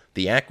quote,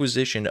 the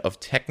acquisition of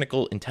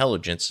technical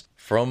intelligence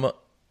from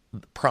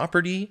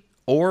property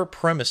or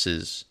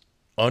premises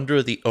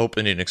under the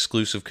open and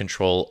exclusive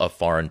control of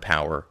foreign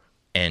power,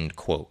 end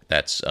quote.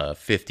 That's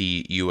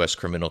 50 U.S.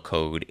 Criminal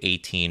Code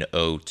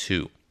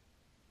 1802.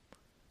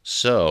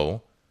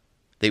 So,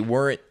 they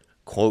weren't,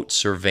 quote,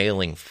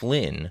 surveilling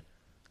Flynn.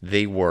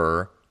 They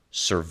were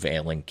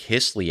surveilling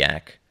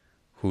Kislyak,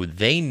 who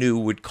they knew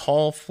would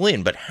call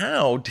Flynn. But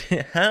how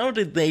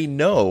did they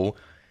know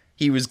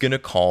he was going to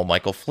call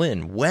Michael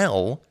Flynn?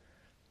 Well,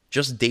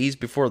 just days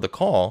before the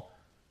call,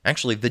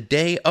 actually the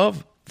day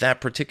of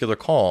that particular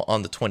call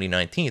on the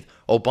 2019th,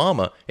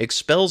 Obama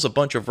expels a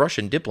bunch of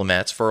Russian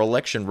diplomats for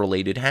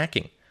election-related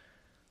hacking.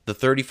 The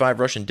 35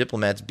 Russian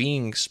diplomats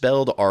being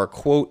expelled are,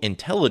 quote,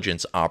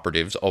 intelligence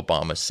operatives,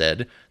 Obama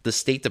said. The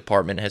State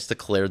Department has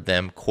declared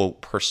them,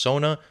 quote,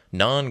 persona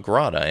non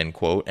grata, end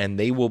quote, and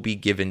they will be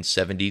given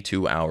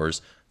 72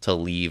 hours to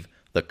leave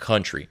the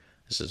country.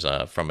 This is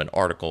from an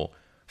article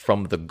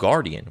from The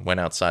Guardian. Went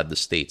outside the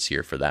states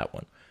here for that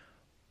one.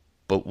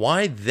 But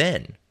why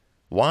then?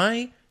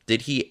 Why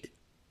did he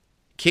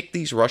kick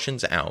these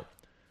Russians out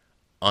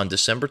on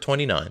December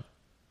 29th?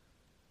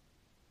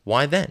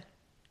 Why then?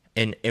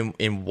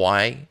 And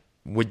why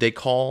would they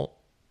call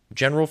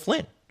General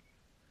Flynn?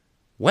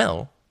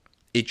 Well,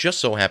 it just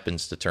so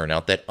happens to turn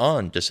out that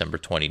on December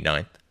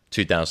 29th,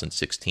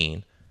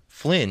 2016,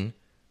 Flynn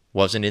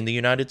wasn't in the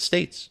United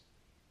States.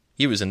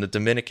 He was in the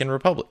Dominican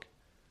Republic.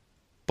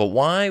 But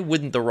why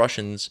wouldn't the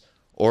Russians,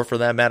 or for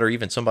that matter,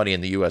 even somebody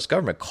in the U.S.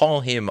 government, call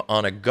him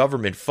on a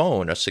government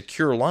phone, a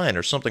secure line,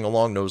 or something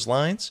along those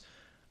lines?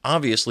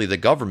 Obviously, the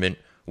government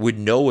would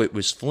know it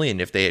was Flynn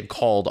if they had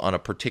called on a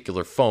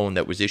particular phone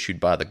that was issued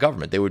by the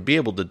government. They would be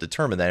able to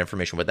determine that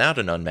information without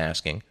an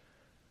unmasking.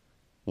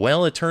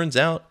 Well, it turns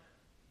out,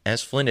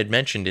 as Flynn had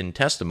mentioned in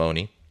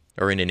testimony,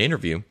 or in an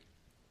interview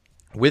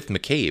with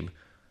McCabe,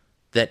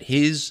 that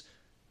his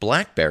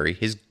BlackBerry,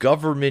 his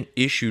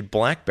government-issued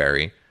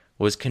BlackBerry,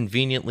 was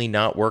conveniently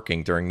not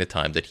working during the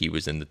time that he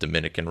was in the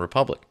Dominican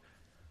Republic.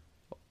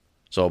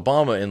 So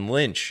Obama and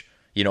Lynch,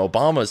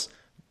 Obama's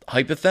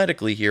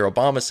hypothetically here,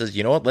 Obama says,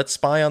 you know what, let's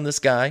spy on this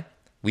guy.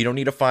 We don't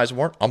need a FISA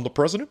warrant. I'm the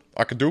president.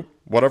 I can do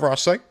whatever I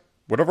say.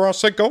 Whatever I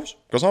say goes,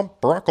 because I'm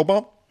Barack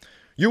Obama.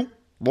 You,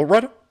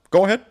 Loretta,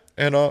 go ahead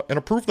and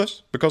approve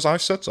this because I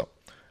said so.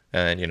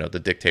 And, the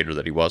dictator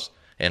that he was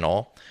and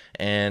all.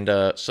 And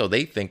so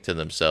they think to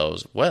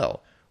themselves,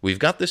 well, we've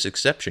got this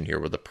exception here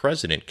where the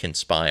president can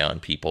spy on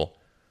people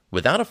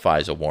without a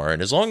FISA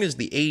warrant as long as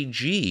the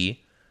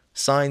AG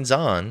signs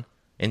on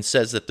and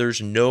says that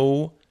there's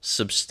no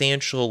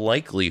substantial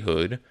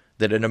likelihood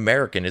that an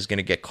American is going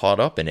to get caught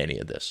up in any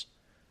of this.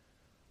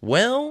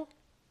 Well,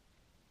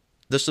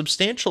 the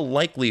substantial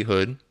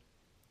likelihood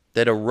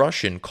that a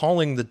Russian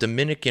calling the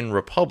Dominican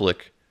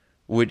Republic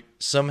would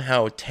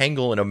somehow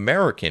tangle an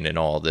American in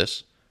all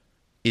this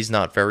is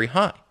not very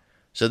high.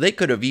 So they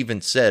could have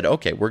even said,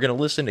 okay, we're going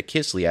to listen to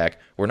Kislyak.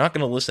 We're not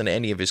going to listen to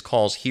any of his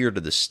calls here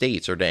to the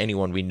States or to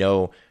anyone we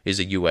know is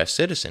a U.S.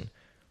 citizen.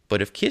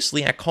 But if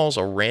Kislyak calls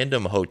a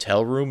random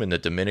hotel room in the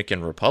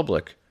Dominican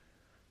Republic,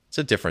 it's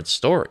a different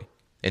story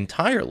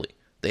entirely.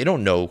 They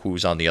don't know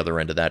who's on the other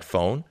end of that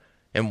phone.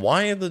 And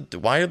why are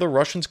the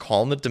Russians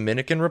calling the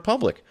Dominican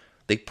Republic?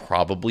 They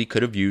probably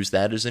could have used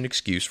that as an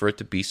excuse for it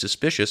to be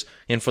suspicious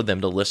and for them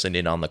to listen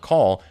in on the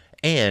call.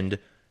 And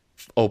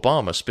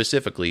Obama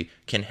specifically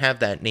can have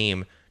that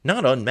name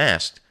not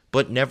unmasked,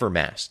 but never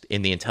masked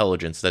in the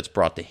intelligence that's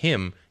brought to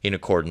him in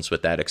accordance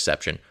with that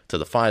exception to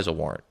the FISA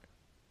warrant.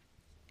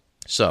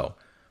 So,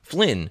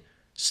 Flynn,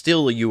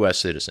 still a U.S.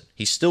 citizen.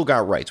 He's still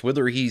got rights,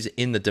 whether he's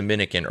in the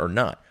Dominican or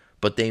not.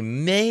 But they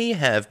may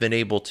have been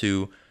able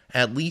to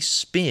at least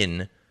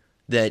spin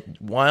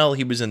that while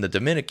he was in the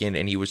Dominican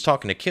and he was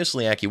talking to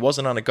Kislyak, he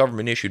wasn't on a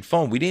government-issued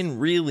phone. We didn't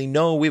really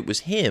know it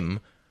was him,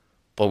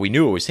 but we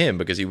knew it was him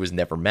because he was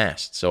never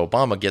masked. So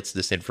Obama gets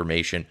this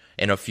information,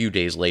 and a few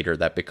days later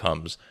that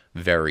becomes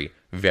very,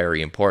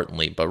 very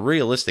importantly. But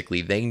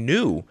realistically, they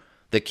knew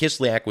that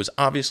Kislyak was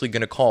obviously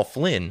going to call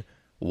Flynn.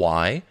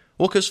 Why?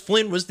 Well, because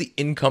Flynn was the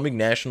incoming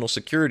national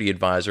security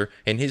advisor,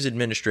 and his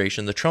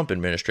administration, the Trump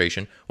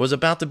administration, was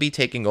about to be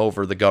taking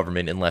over the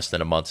government in less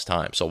than a month's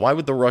time. So why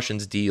would the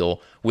Russians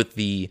deal with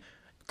the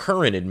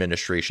current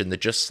administration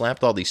that just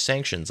slapped all these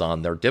sanctions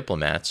on their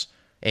diplomats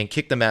and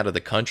kick them out of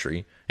the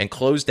country and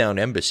close down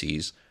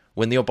embassies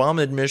when the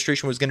Obama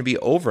administration was going to be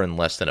over in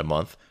less than a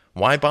month.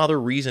 Why bother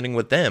reasoning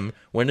with them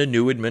when a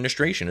new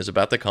administration is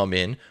about to come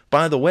in?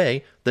 By the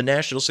way, the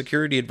National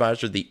Security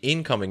Advisor, the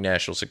incoming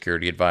National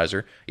Security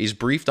Advisor, is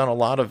briefed on a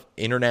lot of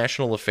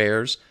international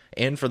affairs,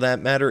 and for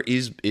that matter,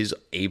 is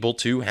able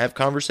to have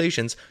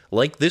conversations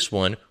like this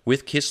one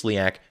with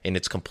Kislyak, and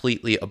it's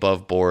completely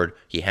above board.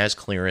 He has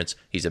clearance.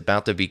 He's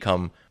about to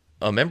become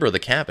a member of the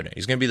cabinet.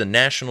 He's going to be the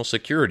National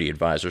Security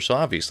Advisor, so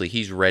obviously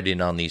he's read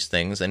in on these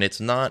things, and it's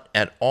not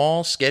at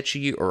all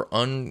sketchy or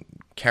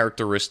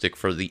uncharacteristic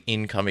for the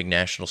incoming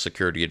National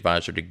Security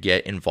Advisor to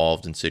get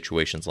involved in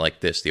situations like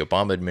this. The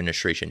Obama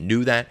administration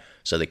knew that,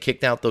 so they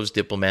kicked out those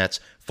diplomats,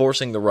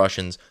 forcing the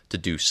Russians to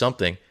do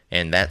something,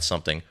 and that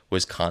something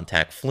was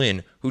contact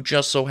Flynn, who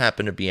just so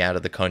happened to be out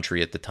of the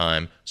country at the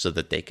time so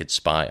that they could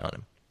spy on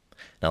him.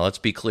 Now, let's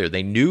be clear.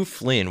 They knew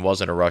Flynn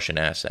wasn't a Russian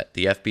asset.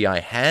 The FBI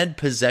had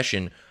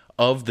possession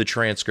of the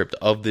transcript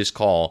of this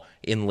call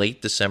in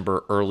late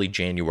December, early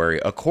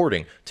January,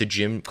 according to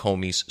Jim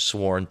Comey's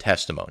sworn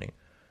testimony.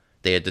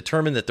 They had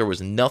determined that there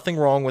was nothing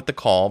wrong with the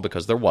call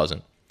because there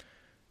wasn't.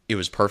 It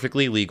was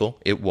perfectly legal.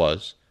 It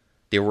was.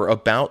 They were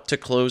about to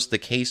close the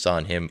case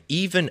on him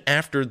even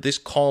after this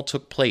call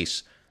took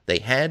place. They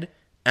had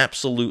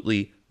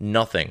absolutely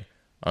nothing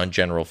on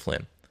General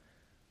Flynn.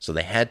 So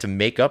they had to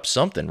make up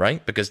something,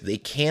 right? Because they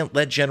can't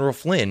let General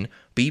Flynn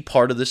be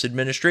part of this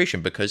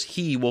administration because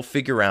he will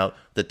figure out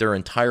that their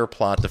entire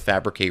plot to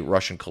fabricate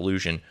Russian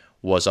collusion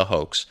was a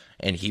hoax,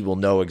 and he will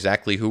know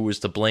exactly who was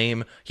to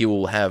blame. He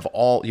will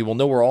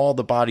know where all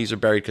the bodies are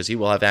buried because he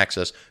will have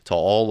access to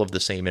all of the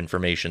same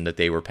information that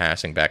they were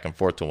passing back and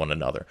forth to one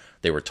another.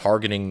 They were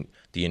targeting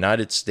the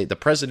United States, the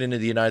president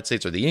of the United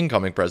States, or the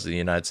incoming president of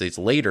the United States,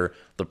 later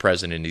the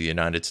president of the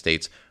United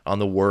States, on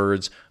the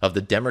words of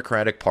the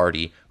Democratic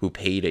Party who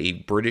paid a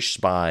British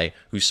spy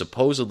who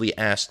supposedly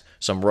asked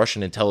some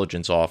Russian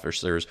intelligence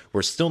officers.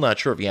 We're still not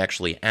sure if he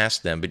actually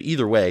asked them, but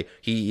either way,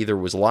 he either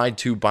was lied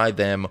to by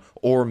them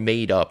or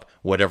made up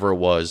whatever it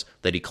was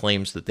that he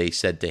claims that they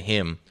said to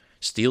him.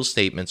 Steele's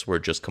statements were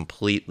just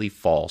completely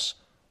false,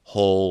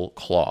 whole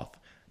cloth.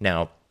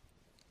 Now,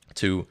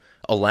 to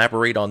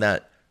elaborate on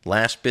that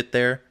last bit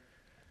there,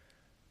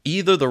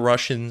 either the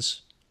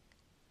Russians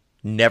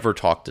never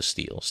talked to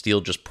Steele.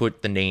 Steele just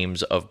put the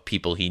names of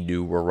people he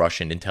knew were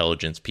Russian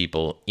intelligence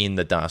people in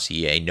the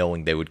dossier,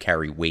 knowing they would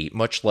carry weight,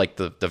 much like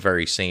the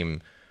very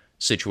same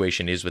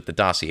situation is with the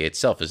dossier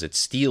itself, is that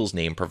Steele's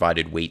name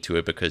provided weight to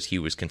it because he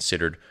was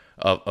considered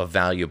a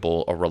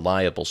valuable, a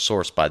reliable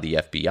source by the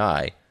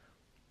FBI.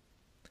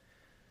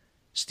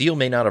 Steele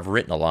may not have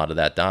written a lot of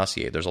that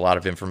dossier. There's a lot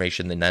of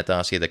information in that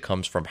dossier that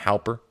comes from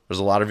Halper. There's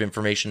a lot of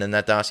information in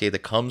that dossier that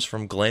comes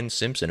from Glenn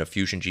Simpson of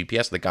Fusion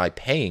GPS, the guy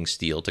paying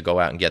Steele to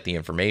go out and get the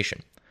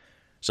information.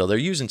 So they're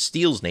using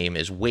Steele's name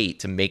as weight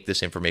to make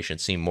this information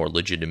seem more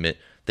legitimate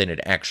than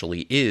it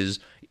actually is.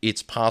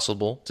 It's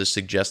possible to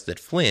suggest that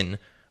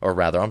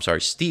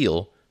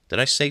Steele, did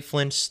I say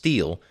Flynn?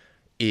 Steele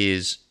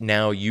is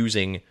now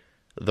using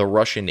the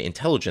Russian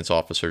intelligence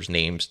officers'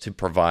 names to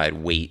provide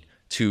weight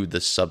to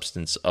the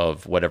substance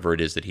of whatever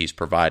it is that he's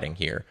providing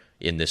here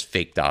in this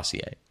fake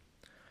dossier.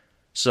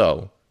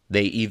 So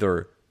they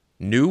either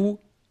knew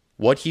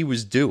what he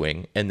was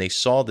doing and they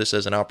saw this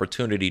as an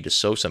opportunity to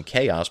sow some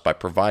chaos by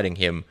providing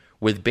him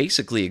with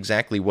basically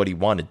exactly what he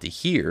wanted to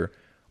hear,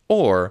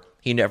 or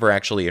he never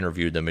actually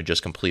interviewed them and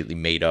just completely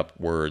made up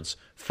words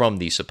from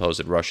these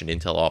supposed Russian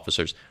intel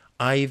officers.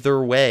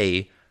 Either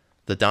way,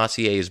 the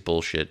dossier is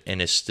bullshit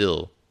and is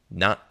still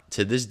not,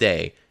 to this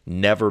day,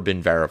 never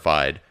been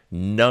verified.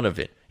 None of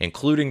it,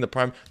 including the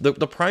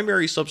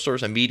primary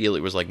subsource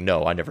immediately was like,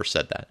 no, I never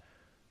said that.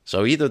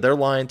 So either they're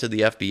lying to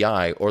the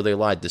FBI or they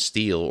lied to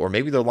Steele, or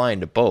maybe they're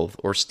lying to both,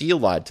 or Steele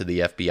lied to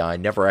the FBI,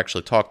 never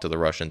actually talked to the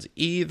Russians.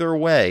 Either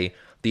way,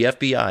 the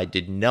FBI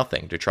did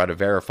nothing to try to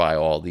verify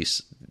all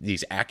these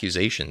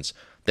accusations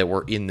that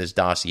were in this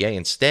dossier.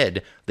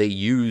 Instead, they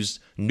used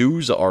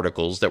news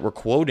articles that were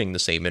quoting the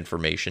same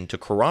information to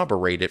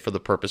corroborate it for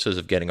the purposes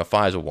of getting a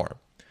FISA warrant.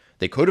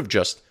 They could have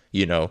just,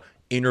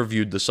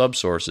 interviewed the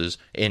subsources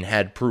and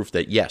had proof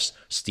that, yes,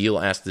 Steele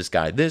asked this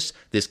guy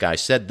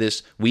said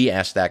this, we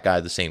asked that guy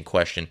the same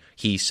question,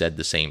 he said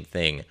the same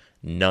thing.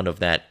 None of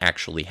that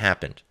actually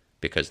happened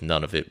because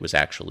none of it was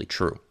actually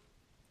true.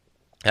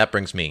 That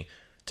brings me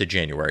to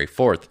January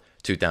 4th,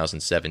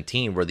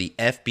 2017, where the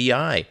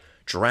FBI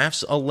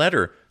drafts a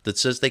letter that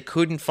says they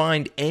couldn't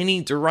find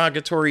any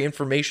derogatory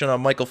information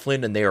on Michael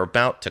Flynn and they are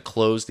about to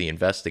close the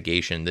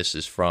investigation. This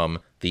is from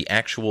the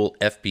actual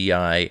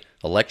FBI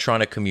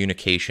electronic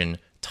communication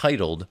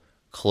titled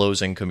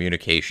Closing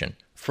Communication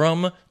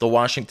from the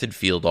Washington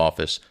Field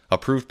Office,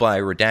 approved by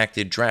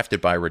Redacted,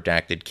 drafted by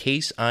Redacted,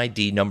 case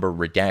ID number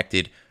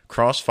Redacted,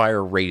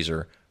 Crossfire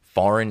Razor,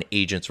 Foreign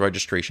Agents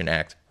Registration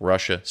Act,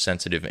 Russia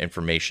Sensitive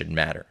Information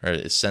Matter,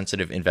 or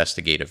Sensitive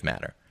Investigative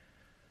Matter.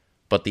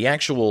 But the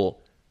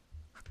actual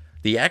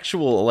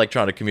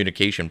electronic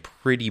communication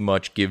pretty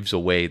much gives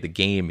away the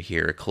game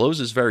here. It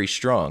closes very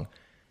strong,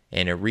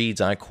 and it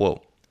reads, I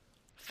quote,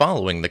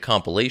 Following the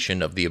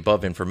compilation of the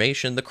above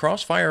information, the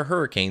Crossfire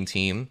Hurricane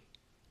team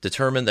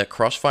determined that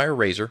Crossfire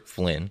Razor,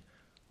 Flynn,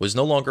 was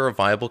no longer a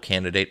viable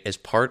candidate as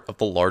part of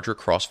the larger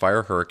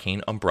Crossfire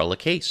Hurricane umbrella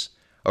case.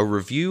 A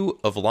review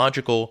of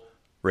logical,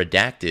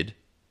 redacted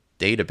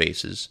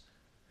databases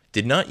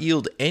did not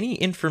yield any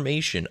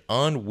information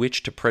on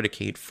which to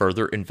predicate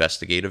further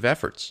investigative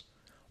efforts.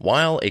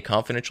 While a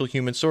confidential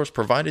human source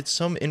provided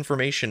some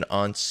information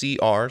on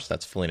CR's,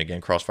 that's Flynn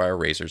again, Crossfire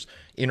Razor's,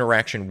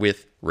 interaction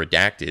with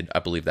redacted, I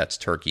believe that's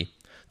Turkey,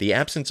 the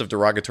absence of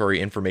derogatory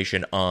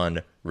information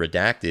on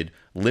redacted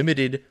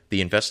limited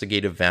the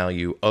investigative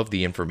value of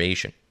the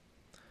information.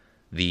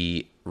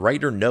 The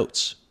writer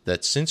notes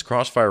that since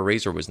Crossfire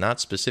Razor was not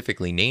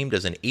specifically named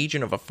as an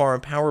agent of a foreign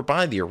power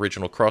by the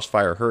original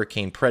Crossfire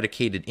Hurricane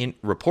predicated in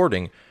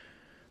reporting,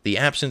 the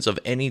absence of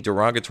any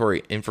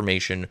derogatory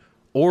information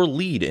or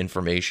lead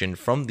information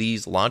from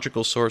these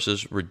logical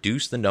sources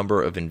reduced the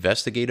number of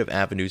investigative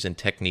avenues and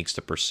techniques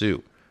to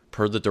pursue.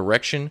 Per the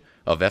direction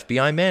of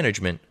FBI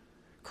management,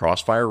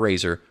 Crossfire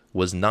Razor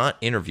was not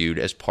interviewed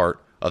as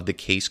part of the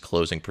case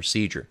closing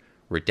procedure.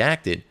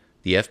 Redacted,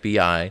 the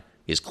FBI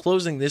is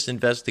closing this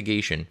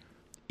investigation.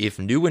 If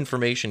new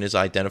information is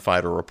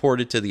identified or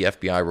reported to the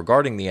FBI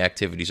regarding the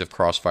activities of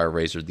Crossfire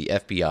Razor, the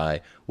FBI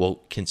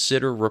will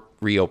consider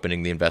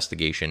reopening the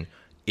investigation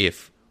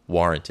if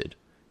warranted.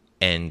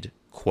 End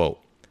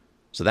quote.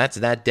 So that's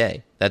that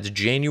day. That's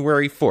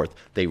January 4th.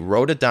 They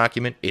wrote a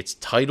document. It's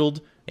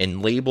titled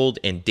and labeled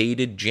and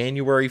dated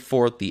January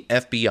 4th. The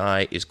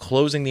FBI is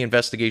closing the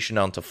investigation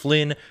onto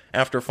Flynn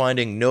after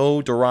finding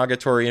no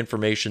derogatory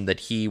information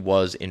that he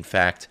was, in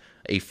fact,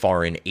 a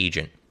foreign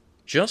agent.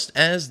 Just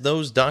as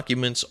those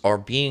documents are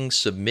being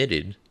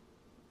submitted,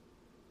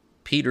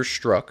 Peter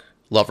Strzok,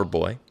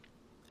 Loverboy,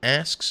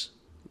 asks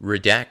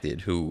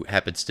Redacted, who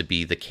happens to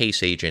be the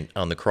case agent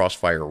on the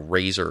Crossfire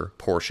Razor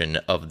portion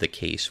of the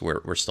case,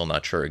 we're still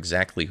not sure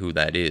exactly who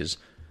that is,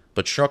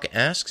 but Strzok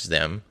asks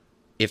them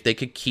if they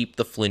could keep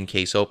the Flynn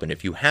case open.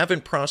 If you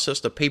haven't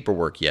processed the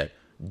paperwork yet,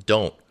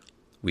 don't.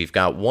 We've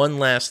got one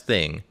last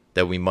thing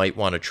that we might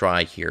want to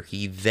try here.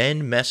 He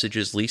then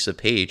messages Lisa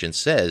Page and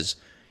says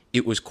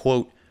it was,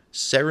 quote,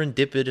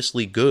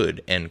 serendipitously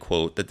good, end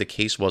quote, that the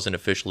case wasn't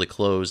officially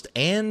closed,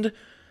 and,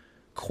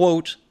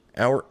 quote,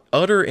 our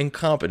utter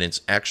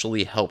incompetence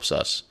actually helps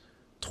us.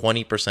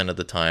 20% of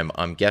the time,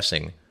 I'm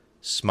guessing,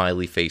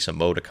 smiley face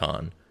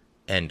emoticon,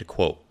 end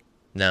quote.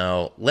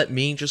 Now, let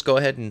me just go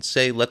ahead and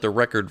say, let the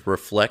record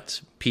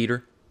reflect,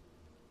 Peter,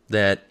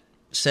 that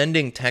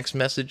sending text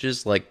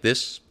messages like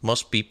this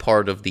must be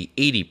part of the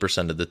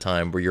 80% of the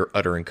time where your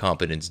utter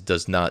incompetence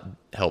does not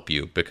help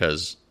you,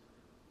 because,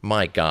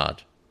 my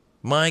God,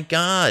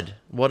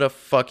 what a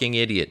fucking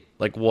idiot.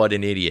 Like, what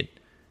an idiot.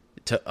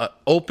 To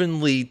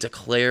openly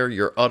declare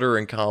your utter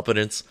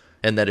incompetence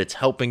and that it's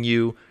helping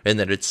you and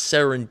that it's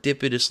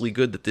serendipitously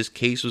good that this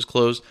case was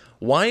closed.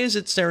 Why is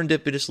it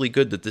serendipitously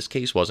good that this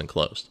case wasn't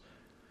closed?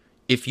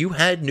 If you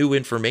had new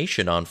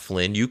information on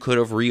Flynn, you could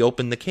have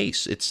reopened the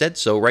case. It said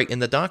so right in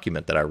the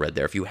document that I read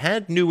there. If you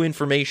had new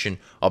information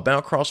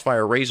about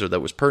Crossfire Razor that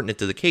was pertinent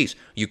to the case,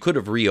 you could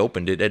have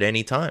reopened it at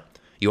any time.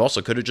 You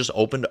also could have just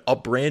opened a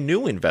brand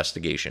new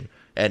investigation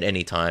at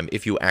any time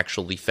if you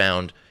actually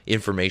found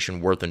information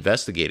worth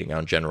investigating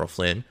on General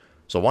Flynn.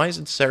 So why is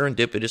it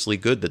serendipitously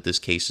good that this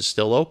case is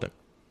still open?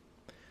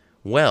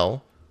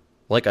 Well,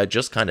 like I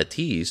just kind of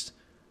teased,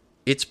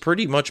 it's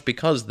pretty much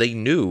because they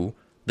knew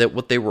that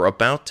what they were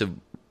about to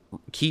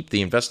keep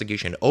the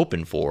investigation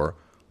open for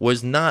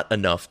was not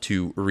enough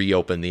to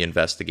reopen the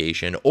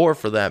investigation, or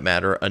for that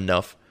matter,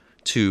 enough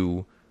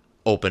to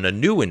open a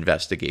new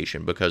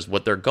investigation, because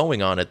what they're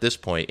going on at this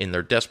point in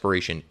their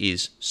desperation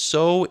is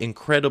so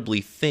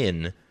incredibly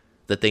thin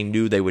that they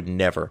knew they would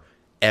never,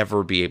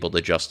 ever be able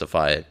to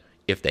justify it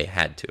if they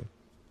had to.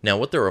 Now,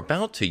 what they're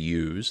about to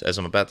use, as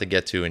I'm about to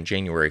get to in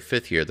January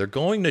 5th here, they're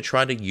going to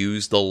try to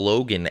use the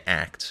Logan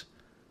Act,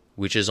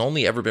 which has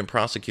only ever been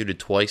prosecuted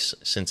twice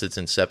since its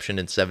inception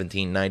in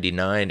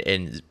 1799,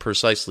 and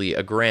precisely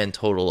a grand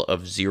total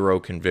of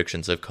 0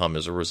 convictions have come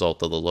as a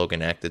result of the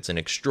Logan Act. It's an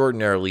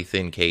extraordinarily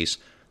thin case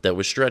that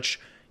was stretched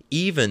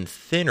even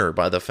thinner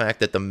by the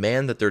fact that the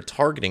man that they're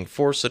targeting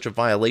for such a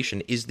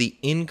violation is the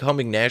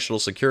incoming national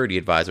security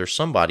advisor,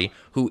 somebody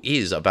who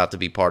is about to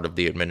be part of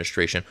the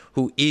administration,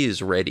 who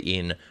is read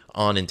in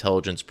on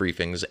intelligence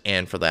briefings,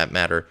 and for that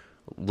matter,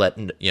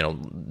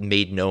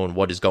 made known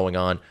what is going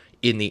on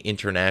in the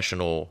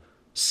international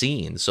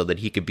scene so that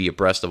he could be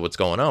abreast of what's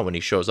going on when he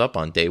shows up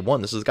on day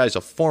one. This guy's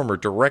a former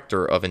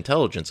director of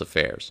intelligence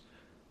affairs.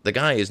 The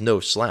guy is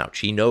no slouch.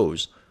 He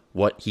knows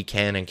what he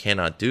can and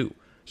cannot do.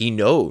 He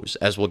knows,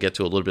 as we'll get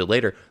to a little bit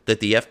later,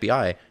 that the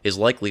FBI is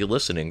likely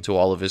listening to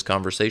all of his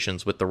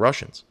conversations with the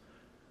Russians.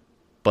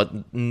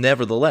 But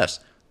nevertheless,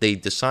 they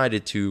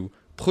decided to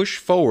push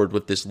forward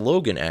with this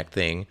Logan Act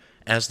thing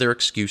as their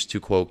excuse to,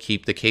 quote,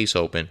 keep the case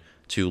open,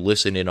 to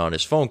listen in on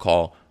his phone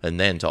call, and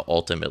then to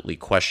ultimately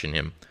question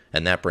him.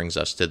 And that brings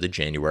us to the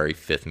January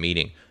 5th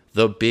meeting.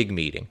 The big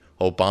meeting.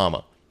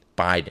 Obama,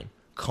 Biden,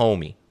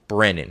 Comey,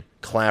 Brennan,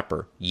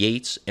 Clapper,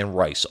 Yates, and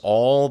Rice.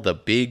 All the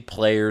big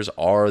players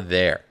are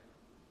there.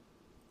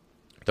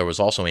 There was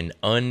also an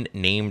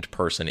unnamed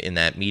person in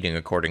that meeting,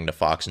 according to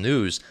Fox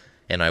News,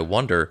 and I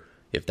wonder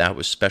if that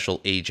was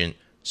Special Agent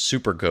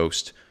Super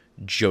Ghost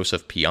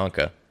Joseph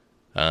Pianka,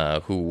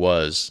 who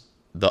was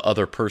the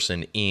other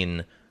person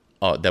in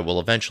that will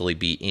eventually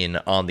be in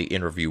on the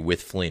interview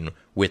with Flynn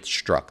with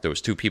Strzok. There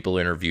was two people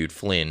interviewed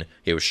Flynn.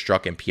 It was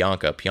Strzok and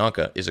Pianka.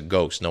 Pianka is a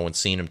ghost. No one's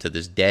seen him to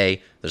this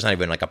day. There's not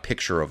even like a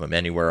picture of him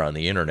anywhere on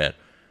the internet.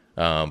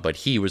 But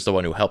he was the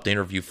one who helped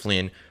interview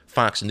Flynn.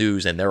 Fox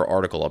News and their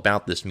article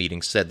about this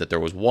meeting said that there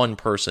was one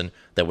person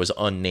that was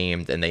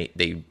unnamed, and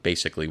they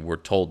basically were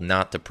told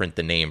not to print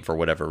the name for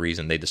whatever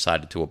reason. They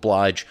decided to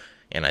oblige,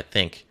 and I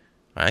think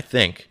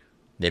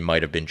it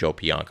might have been Joe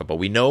Pianka. But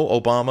we know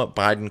Obama,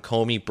 Biden,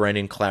 Comey,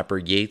 Brennan, Clapper,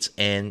 Yates,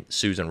 and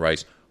Susan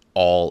Rice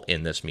all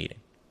in this meeting.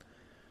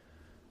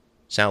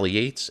 Sally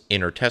Yates, in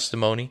her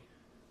testimony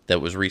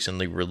that was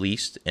recently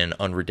released in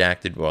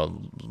unredacted,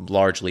 well,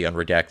 largely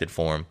unredacted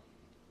form,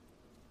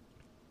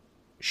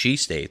 she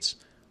states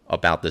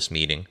about this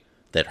meeting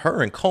that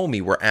her and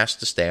Comey were asked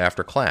to stay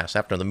after class.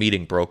 After the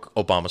meeting broke,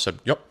 Obama said,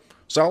 "Yep,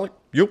 Sally,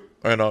 you,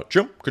 and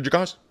Jim, could you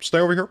guys stay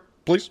over here,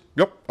 please?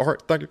 Yep, all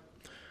right, thank you."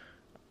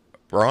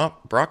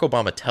 Barack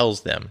Obama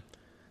tells them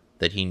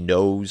that he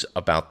knows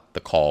about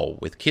the call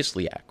with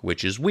Kislyak,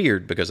 which is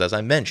weird because, as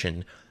I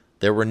mentioned,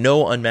 there were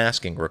no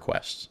unmasking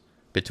requests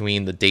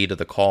between the date of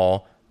the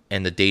call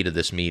and the date of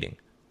this meeting.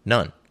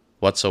 None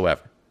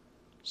whatsoever.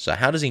 So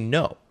how does he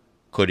know?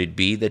 Could it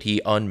be that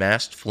he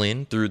unmasked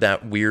Flynn through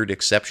that weird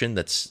exception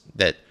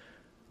that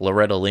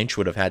Loretta Lynch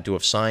would have had to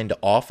have signed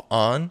off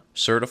on,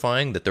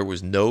 certifying that there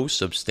was no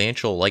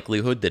substantial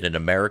likelihood that an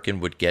American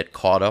would get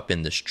caught up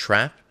in this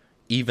trap,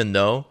 even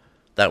though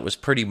that was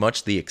pretty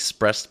much the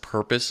expressed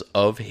purpose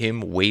of him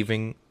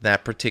waiving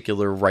that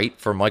particular right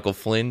for Michael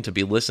Flynn to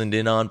be listened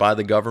in on by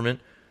the government?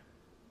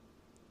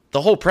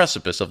 The whole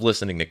precipice of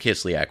listening to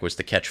Kislyak was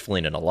to catch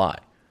Flynn in a lie.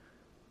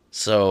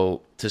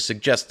 So to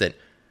suggest that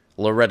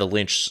Loretta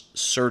Lynch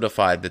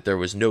certified that there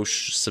was no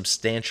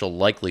substantial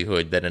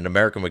likelihood that an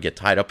American would get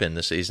tied up in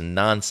this is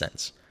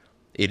nonsense.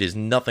 It is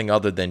nothing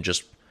other than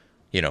just,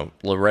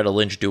 Loretta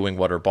Lynch doing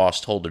what her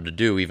boss told her to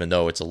do, even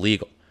though it's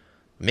illegal.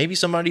 Maybe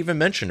somebody even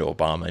mentioned to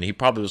Obama, and he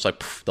probably was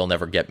like, they'll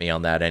never get me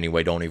on that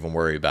anyway, don't even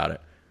worry about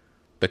it.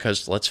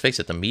 Because, let's face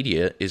it, the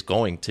media is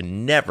going to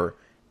never,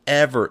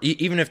 ever,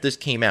 even if this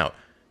came out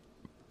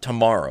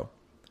tomorrow,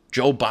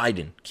 Joe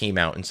Biden came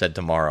out and said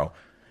tomorrow,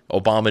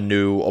 Obama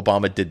knew,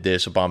 Obama did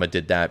this, Obama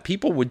did that,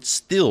 people would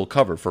still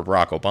cover for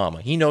Barack Obama.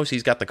 He knows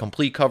he's got the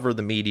complete cover of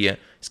the media,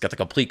 he's got the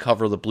complete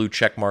cover of the blue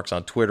check marks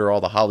on Twitter,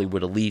 all the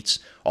Hollywood elites,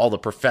 all the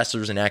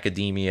professors in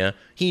academia.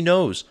 He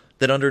knows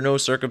that under no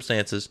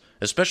circumstances,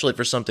 especially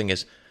for something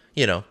as,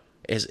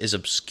 as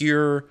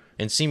obscure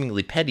and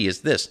seemingly petty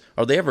as this,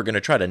 are they ever going to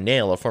try to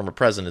nail a former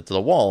president to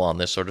the wall on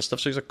this sort of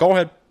stuff. So he's like, go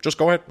ahead, just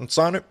go ahead and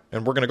sign it,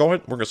 and we're going to go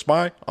ahead, we're going to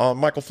spy on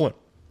Michael Flynn.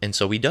 And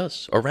so he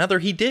does, or rather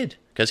he did,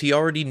 because he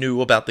already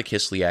knew about the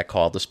Kislyak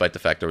call despite the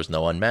fact there was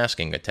no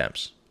unmasking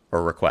attempts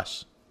or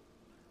requests.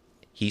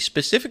 He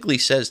specifically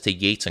says to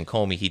Yates and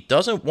Comey he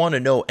doesn't want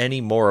to know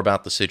any more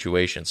about the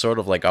situation, sort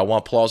of like, I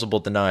want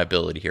plausible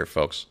deniability here,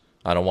 folks.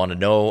 I don't want to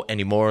know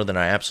any more than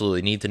I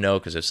absolutely need to know,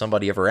 because if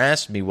somebody ever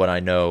asks me what I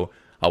know,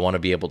 I want to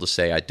be able to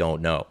say I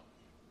don't know.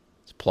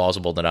 It's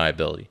plausible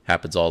deniability.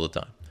 Happens all the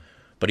time.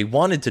 But he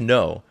wanted to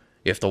know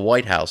if the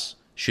White House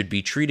should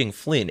be treating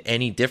Flynn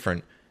any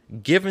different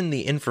given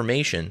the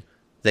information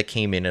that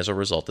came in as a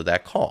result of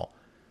that call.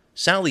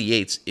 Sally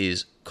Yates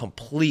is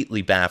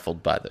completely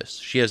baffled by this.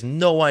 She has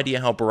no idea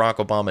how Barack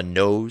Obama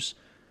knows.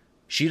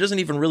 She doesn't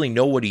even really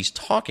know what he's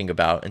talking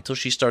about until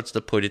she starts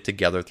to put it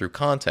together through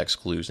context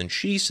clues. And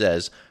she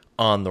says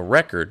on the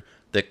record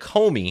that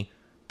Comey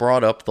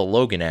brought up the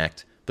Logan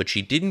Act, but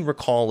she didn't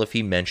recall if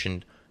he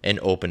mentioned an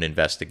open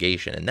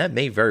investigation. And that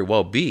may very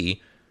well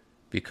be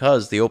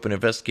because the open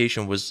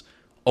investigation was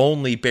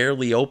only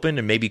barely open,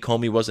 and maybe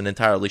Comey wasn't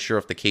entirely sure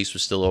if the case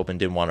was still open,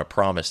 didn't want to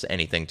promise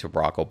anything to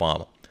Barack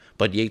Obama.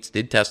 But Yates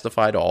did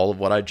testify to all of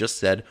what I just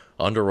said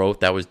under oath.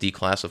 That was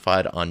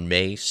declassified on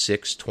May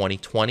 6,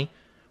 2020,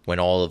 when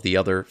all of the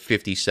other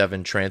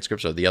 57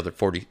 transcripts, or the other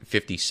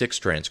 56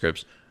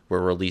 transcripts,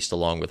 were released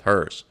along with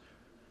hers.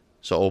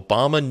 So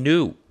Obama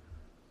knew,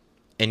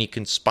 and he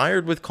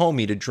conspired with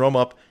Comey to drum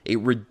up a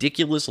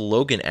ridiculous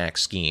Logan Act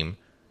scheme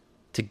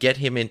to get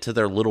him into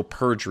their little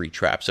perjury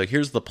trap. So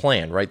here's the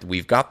plan, right?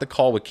 We've got the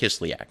call with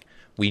Kislyak.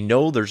 We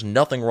know there's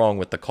nothing wrong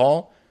with the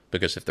call,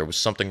 because if there was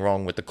something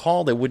wrong with the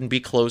call, they wouldn't be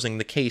closing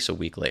the case a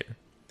week later.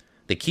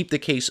 They keep the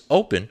case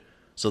open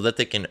so that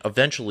they can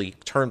eventually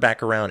turn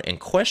back around and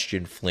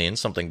question Flynn,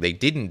 something they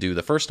didn't do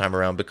the first time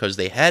around because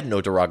they had no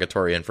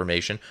derogatory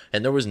information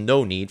and there was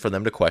no need for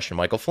them to question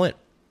Michael Flynn.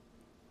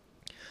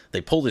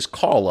 They pull this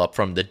call up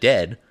from the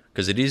dead,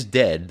 because it is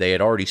dead. They had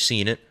already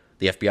seen it.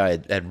 The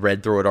FBI had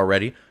read through it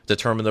already,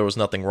 determined there was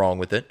nothing wrong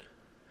with it.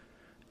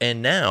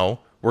 And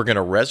now we're going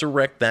to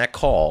resurrect that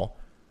call.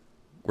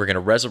 We're going to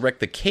resurrect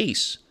the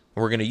case.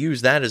 And we're going to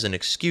use that as an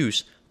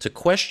excuse to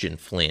question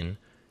Flynn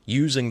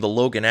using the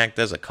Logan Act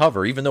as a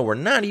cover, even though we're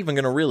not even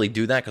going to really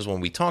do that, because when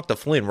we talk to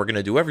Flynn, we're going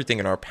to do everything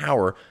in our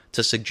power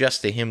to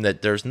suggest to him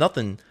that there's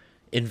nothing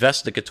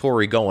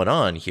investigatory going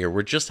on here.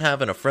 We're just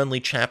having a friendly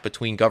chat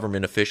between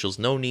government officials.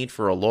 No need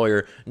for a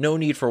lawyer, no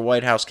need for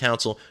White House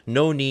counsel,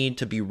 no need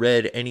to be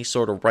read any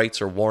sort of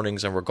rights or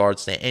warnings in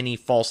regards to any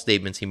false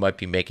statements he might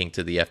be making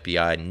to the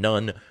FBI.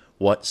 None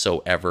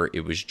whatsoever.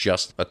 It was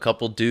just a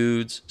couple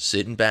dudes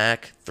sitting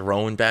back,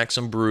 throwing back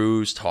some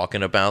brews,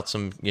 talking about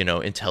some,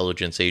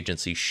 intelligence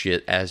agency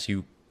shit, as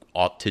you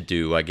ought to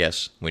do, I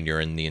guess, when you're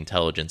in the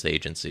intelligence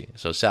agency.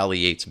 So Sally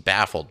Yates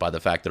baffled by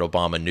the fact that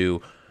Obama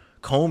knew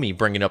Comey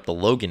bringing up the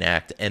Logan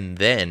Act, and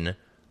then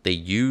they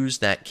used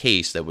that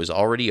case that was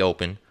already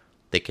open.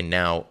 They can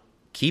now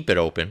keep it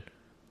open.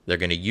 They're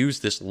going to use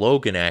this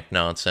Logan Act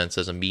nonsense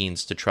as a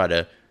means to try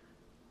to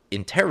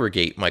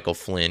interrogate Michael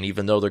Flynn,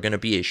 even though they're going to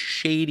be as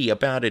shady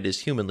about it as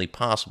humanly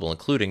possible,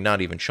 including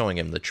not even showing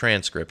him the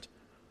transcript.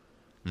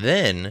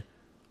 Then,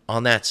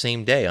 on that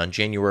same day, on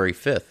January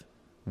 5th,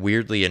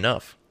 weirdly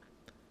enough,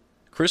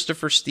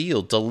 Christopher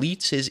Steele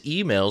deletes his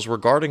emails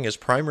regarding his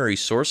primary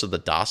source of the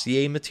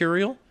dossier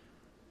material.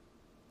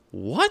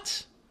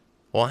 What?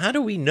 Well, how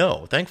do we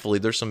know? Thankfully,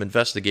 there's some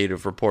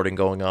investigative reporting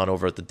going on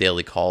over at the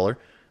Daily Caller.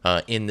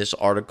 In this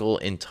article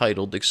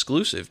entitled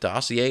 "Exclusive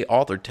Dossier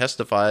Author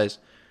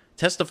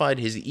Testified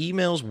his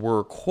emails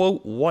were,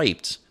 quote,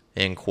 wiped,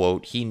 end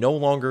quote. He no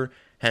longer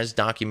has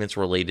documents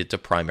related to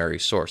primary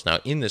source." Now,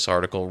 in this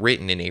article,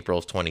 written in April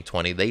of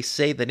 2020, they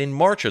say that in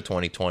March of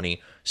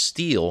 2020,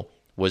 Steele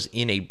was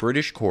in a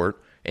British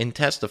court and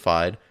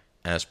testified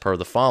as per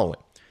the following.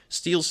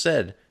 Steele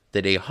said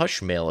that a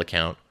hush mail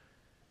account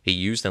he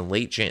used in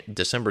late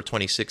December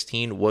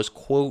 2016 was,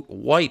 quote,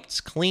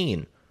 wiped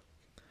clean.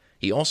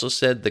 He also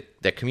said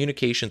that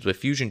communications with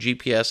Fusion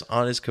GPS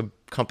on his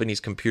company's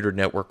computer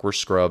network were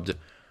scrubbed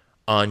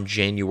on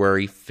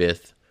January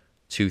 5th,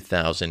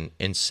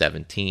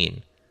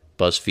 2017.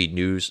 BuzzFeed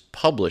News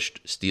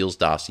published Steele's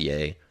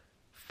dossier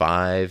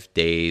 5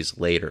 days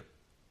later.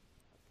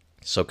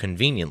 So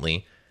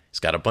conveniently, he's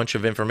got a bunch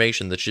of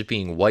information that's just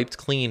being wiped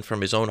clean from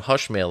his own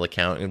Hushmail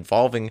account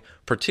involving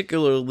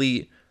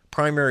particularly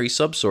primary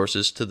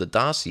subsources to the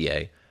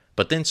dossier.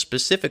 But then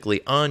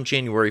specifically on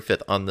January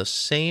 5th, on the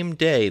same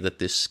day that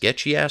this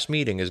sketchy-ass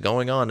meeting is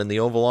going on in the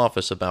Oval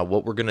Office about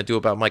what we're going to do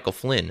about Michael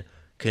Flynn,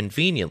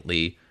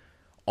 conveniently,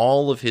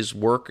 all of his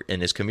work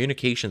and his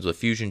communications with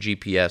Fusion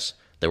GPS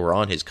that were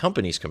on his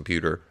company's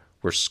computer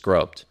were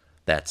scrubbed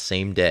that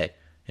same day.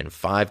 And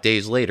 5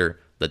 days later,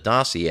 the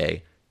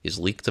dossier is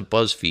leaked to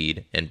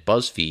BuzzFeed, and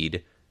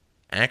BuzzFeed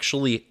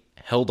actually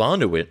held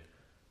onto it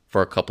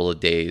for a couple of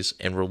days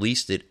and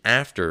released it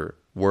after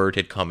word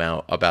had come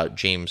out about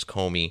James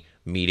Comey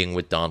meeting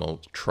with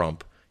Donald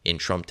Trump in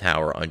Trump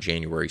Tower on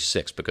January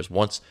 6th. Because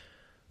once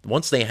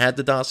they had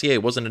the dossier,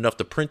 it wasn't enough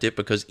to print it,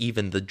 because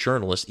even the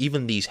journalists,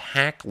 even these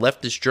hack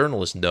leftist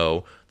journalists,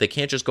 know they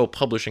can't just go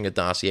publishing a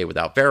dossier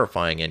without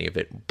verifying any of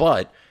it.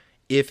 But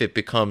if it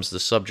becomes the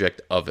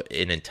subject of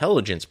an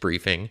intelligence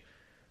briefing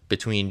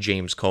between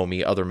James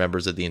Comey, other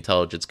members of the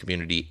intelligence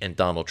community, and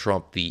Donald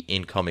Trump, the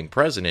incoming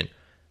president,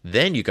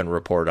 then you can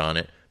report on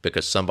it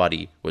because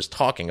somebody was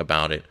talking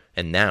about it,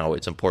 and now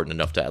it's important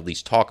enough to at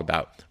least talk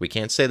about. We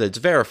can't say that it's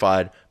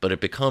verified, but it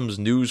becomes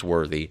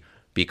newsworthy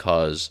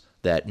because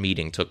that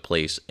meeting took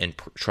place and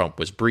Trump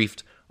was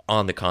briefed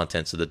on the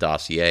contents of the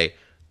dossier.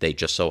 They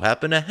just so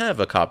happen to have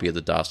a copy of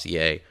the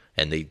dossier,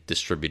 and they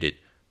distribute it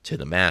to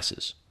the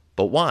masses.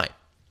 But why?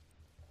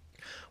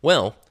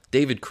 Well,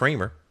 David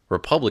Kramer,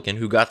 Republican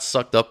who got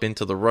sucked up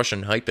into the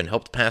Russian hype and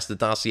helped pass the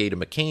dossier to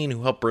McCain,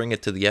 who helped bring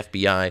it to the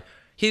FBI,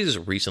 his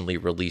recently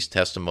released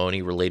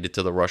testimony related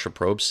to the Russia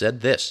probe said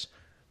this.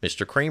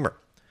 Mr. Kramer,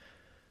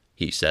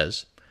 he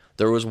says,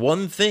 "There was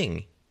one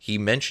thing he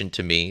mentioned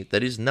to me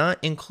that is not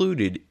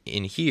included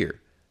in here,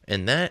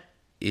 and that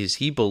is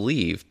he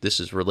believed," this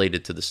is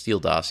related to the Steele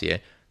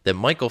dossier, "that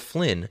Michael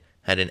Flynn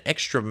had an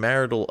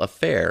extramarital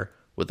affair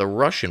with a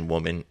Russian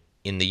woman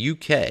in the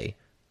UK,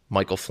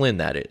 Michael Flynn,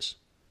 that is."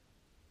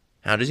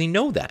 How does he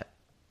know that?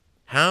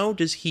 How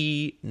does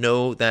he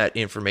know that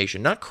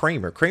information? Not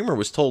Kramer. Kramer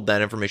was told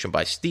that information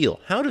by Steele.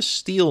 How does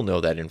Steele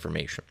know that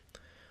information?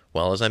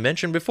 Well, as I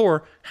mentioned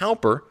before,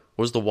 Halper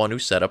was the one who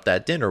set up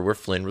that dinner where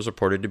Flynn was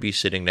reported to be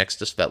sitting next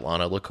to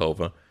Svetlana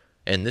Lakova,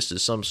 and this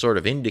is some sort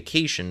of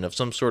indication of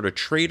some sort of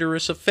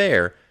traitorous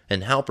affair,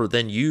 and Halper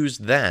then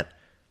used that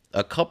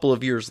a couple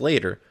of years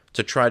later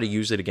to try to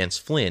use it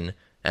against Flynn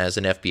as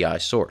an FBI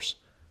source.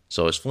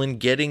 So is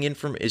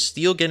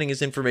Steele getting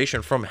his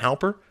information from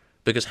Halper?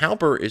 Because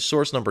Halper is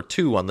source number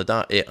 2 in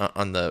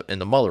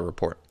the Mueller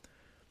report.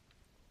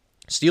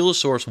 Steele is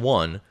source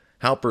 1,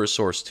 Halper is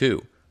source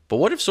 2. But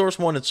what if source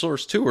 1 and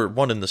source 2 are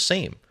one and the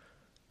same?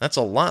 That's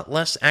a lot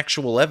less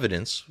actual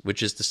evidence,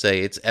 which is to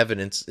say it's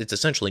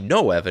essentially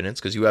no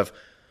evidence, because you have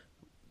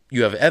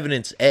you have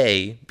evidence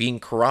A being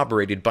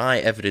corroborated by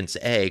evidence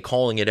A,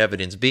 calling it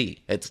evidence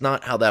B. It's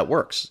not how that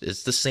works.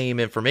 It's the same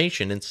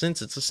information, and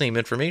since it's the same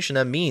information,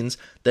 that means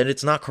that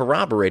it's not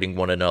corroborating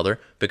one another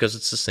because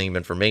it's the same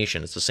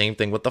information. It's the same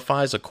thing with the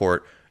FISA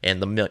court and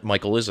the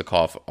Michael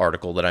Isikoff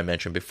article that I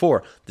mentioned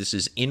before. This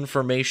is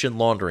information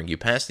laundering. You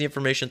pass the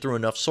information through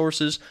enough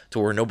sources to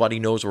where nobody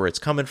knows where it's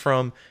coming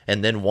from,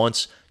 and then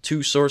once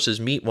two sources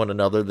meet one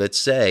another that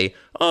say,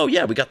 oh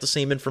yeah, we got the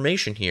same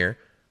information here,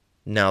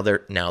 now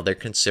they're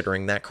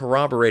considering that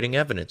corroborating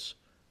evidence,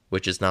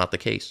 which is not the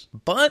case.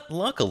 But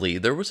luckily,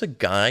 there was a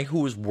guy who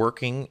was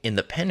working in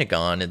the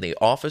Pentagon in the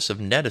Office of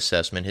Net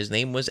Assessment. His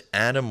name was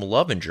Adam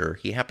Lovinger.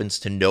 He happens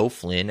to know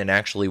Flynn and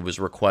actually was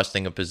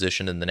requesting a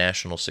position in the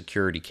National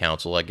Security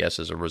Council, I guess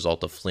as a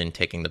result of Flynn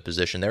taking the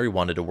position there. He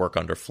wanted to work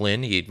under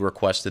Flynn. He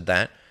requested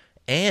that.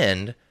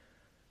 And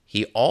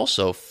he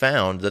also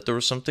found that there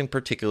was something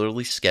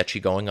particularly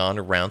sketchy going on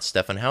around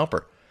Stephen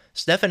Halper.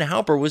 Stephen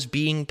Halper was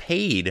being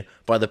paid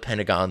by the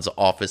Pentagon's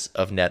Office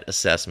of Net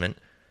Assessment,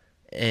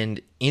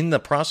 and in the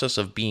process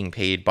of being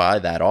paid by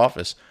that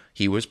office,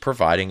 he was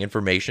providing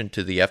information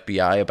to the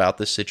FBI about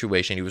this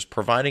situation. He was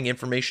providing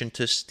information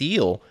to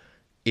steal,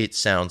 it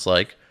sounds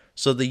like,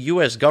 so the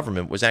U.S.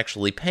 government was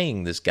actually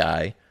paying this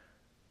guy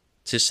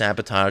to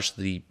sabotage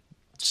the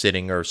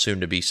sitting or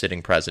soon-to-be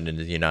sitting president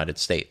of the United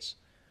States.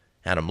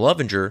 Adam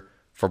Lovinger,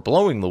 for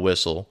blowing the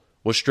whistle,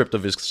 was stripped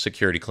of his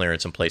security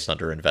clearance and placed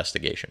under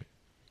investigation.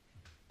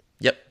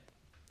 Yep,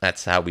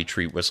 that's how we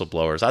treat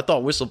whistleblowers. I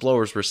thought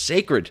whistleblowers were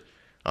sacred.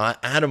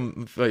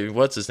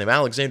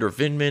 Alexander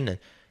Vindman and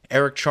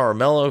Eric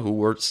Ciaramella, who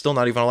were still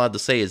not even allowed to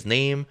say his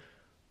name,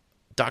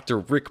 Dr.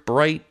 Rick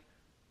Bright,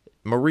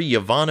 Marie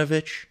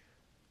Yovanovitch,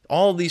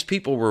 all these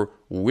people were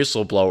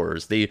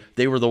whistleblowers.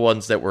 They were the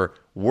ones that were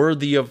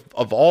worthy of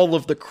all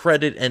of the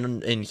credit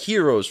and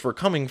heroes for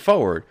coming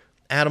forward.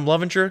 Adam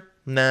Lovinger,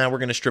 nah, we're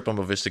going to strip him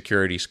of his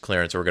security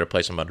clearance, or we're going to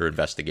place him under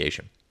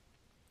investigation.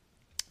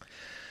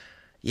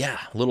 Yeah,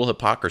 a little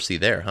hypocrisy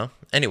there, huh?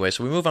 Anyway,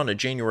 so we move on to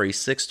January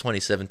 6,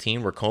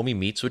 2017, where Comey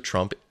meets with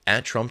Trump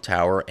at Trump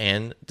Tower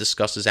and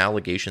discusses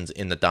allegations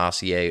in the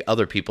dossier.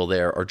 Other people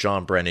there are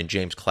John Brennan,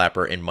 James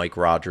Clapper, and Mike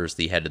Rogers,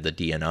 the head of the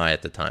DNI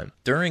at the time.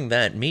 During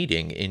that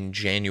meeting in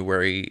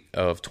January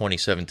of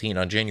 2017,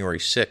 on January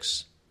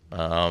 6,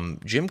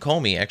 Jim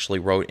Comey actually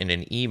wrote in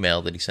an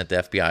email that he sent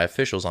to FBI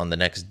officials on the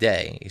next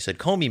day. He said,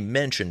 Comey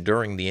mentioned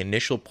during the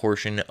initial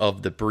portion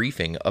of the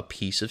briefing a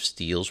piece of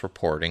Steele's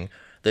reporting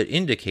that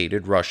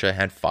indicated Russia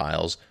had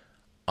files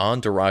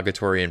on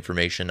derogatory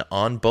information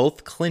on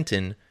both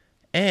Clinton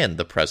and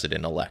the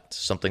president-elect,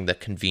 something that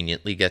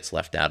conveniently gets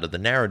left out of the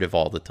narrative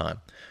all the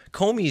time.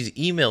 Comey's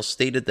email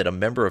stated that a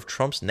member of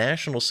Trump's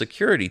national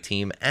security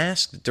team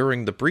asked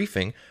during the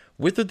briefing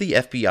whether the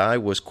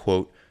FBI was,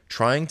 quote,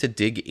 trying to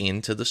dig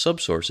into the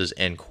subsources,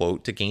 end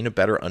quote, to gain a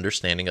better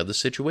understanding of the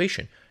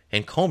situation,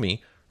 and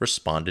Comey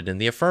responded in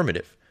the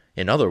affirmative.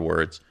 In other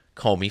words,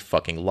 Comey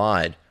fucking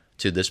lied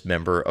to this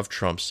member of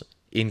Trump's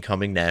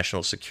incoming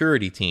national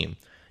security team.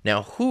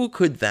 Now, who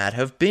could that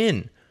have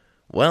been?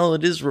 Well,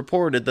 it is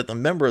reported that the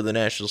member of the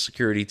national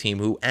security team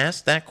who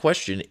asked that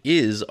question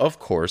is, of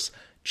course,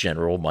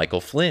 General Michael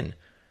Flynn.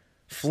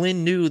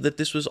 Flynn knew that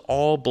this was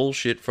all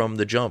bullshit from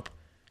the jump.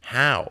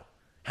 How?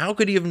 How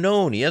could he have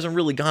known? He hasn't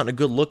really gotten a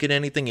good look at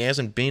anything. He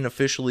hasn't been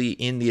officially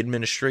in the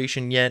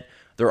administration yet.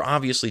 They're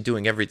obviously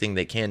doing everything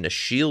they can to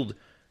shield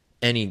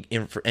any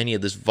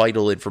of this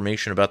vital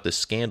information about this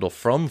scandal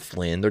from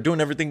Flynn. They're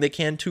doing everything they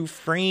can to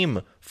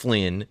frame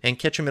Flynn and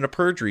catch him in a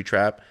perjury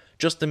trap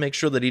just to make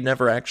sure that he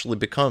never actually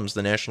becomes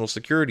the national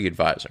security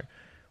advisor.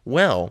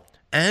 Well,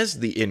 as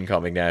the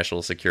incoming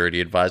national security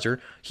advisor,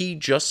 he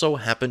just so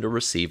happened to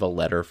receive a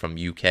letter from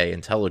UK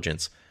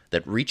intelligence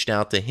that reached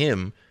out to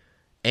him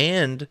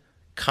and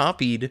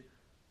copied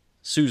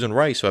Susan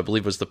Rice, who I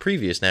believe was the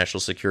previous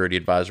national security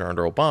advisor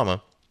under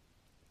Obama.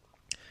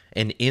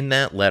 And in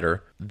that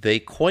letter, they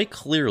quite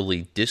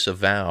clearly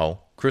disavow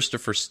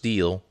Christopher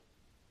Steele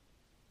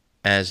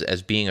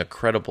as being a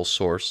credible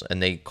source,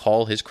 and they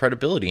call his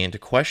credibility into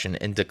question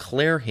and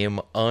declare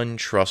him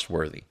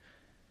untrustworthy.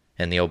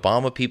 And the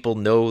Obama people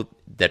know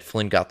that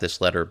Flynn got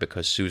this letter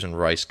because Susan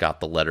Rice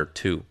got the letter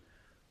too.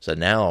 So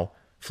now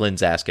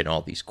Flynn's asking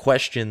all these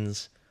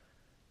questions.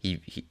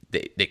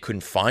 They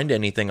couldn't find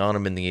anything on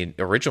him in the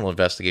original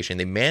investigation.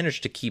 They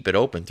managed to keep it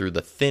open through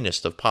the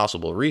thinnest of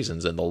possible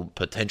reasons and the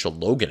potential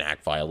Logan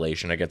Act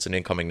violation against an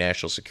incoming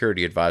national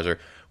security advisor,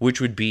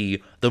 which would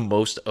be the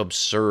most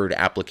absurd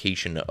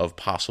application of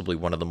possibly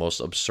one of the most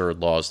absurd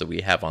laws that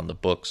we have on the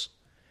books.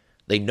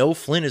 They know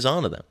Flynn is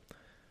onto them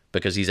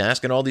because he's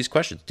asking all these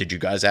questions. Did you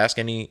guys ask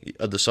any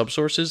of the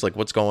subsources? Like,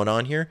 what's going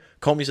on here?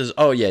 Comey says,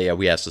 oh, yeah,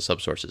 we asked the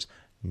subsources.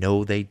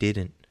 No, they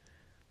didn't.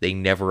 They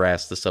never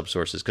asked the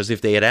subsources, because if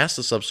they had asked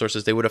the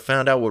subsources, they would have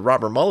found out what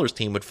Robert Mueller's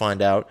team would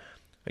find out,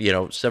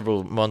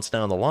 several months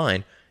down the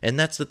line, and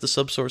that's that the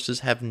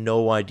subsources have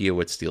no idea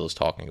what Steele is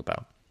talking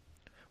about,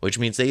 which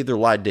means they either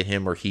lied to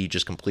him or he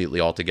just completely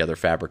altogether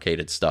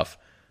fabricated stuff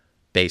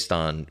based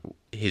on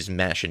his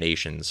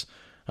machinations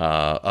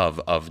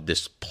of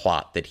this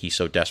plot that he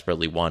so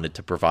desperately wanted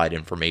to provide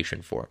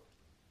information for.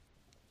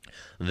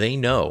 They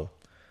know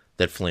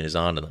that Flynn is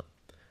onto them.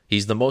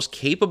 He's the most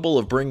capable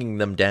of bringing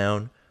them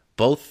down,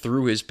 both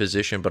through his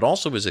position but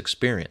also his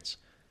experience.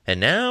 And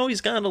now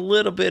he's got a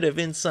little bit of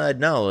inside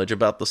knowledge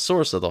about the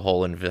source of the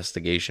whole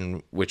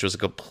investigation, which was a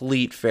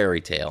complete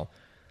fairy tale.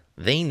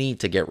 They need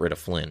to get rid of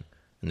Flynn,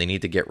 and they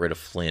need to get rid of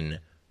Flynn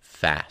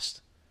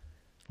fast.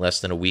 Less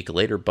than a week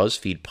later,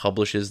 BuzzFeed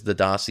publishes the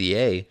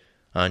dossier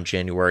on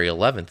January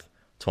 11th,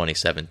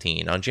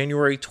 2017. On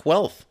January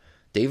 12th,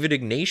 David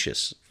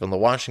Ignatius from the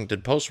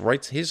Washington Post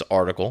writes his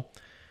article,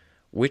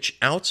 which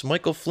outs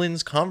Michael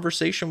Flynn's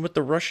conversation with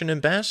the Russian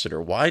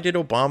ambassador. Why did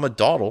Obama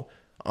dawdle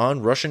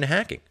on Russian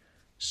hacking?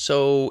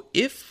 So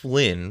if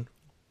Flynn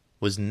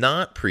was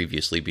not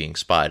previously being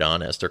spied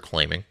on, as they're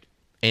claiming,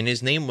 and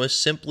his name was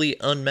simply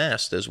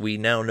unmasked, as we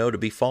now know to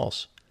be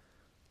false,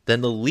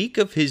 then the leak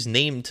of his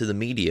name to the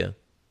media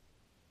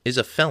is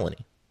a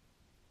felony,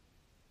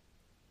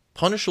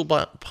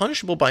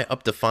 punishable by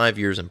up to 5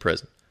 years in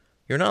prison.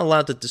 You're not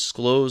allowed to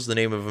disclose the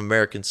name of an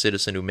American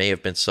citizen who may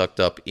have been sucked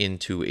up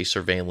into a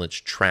surveillance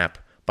trap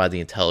by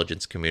the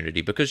intelligence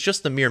community, because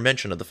just the mere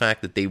mention of the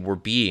fact that they were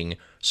being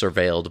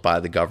surveilled by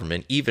the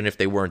government, even if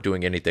they weren't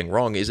doing anything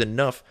wrong, is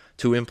enough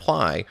to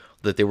imply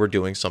that they were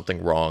doing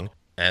something wrong,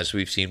 as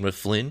we've seen with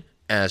Flynn,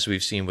 as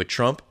we've seen with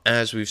Trump,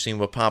 as we've seen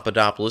with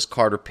Papadopoulos,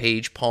 Carter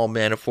Page, Paul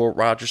Manafort,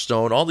 Roger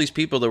Stone, all these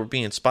people that were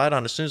being spied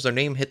on. As soon as their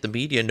name hit the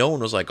media, no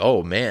one was like,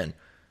 oh man,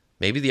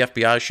 maybe the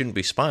FBI shouldn't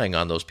be spying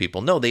on those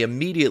people. No, they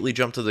immediately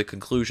jumped to the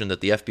conclusion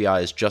that the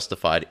FBI is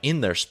justified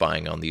in their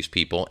spying on these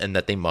people and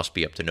that they must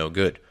be up to no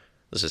good.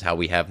 This is how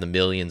we have the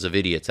millions of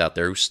idiots out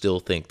there who still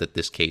think that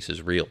this case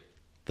is real.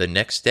 The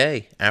next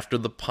day, after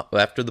the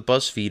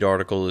BuzzFeed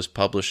article is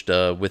published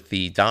with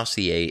the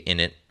dossier in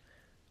it,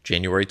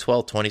 January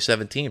 12,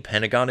 2017,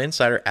 Pentagon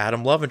insider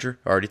Adam Lovinger,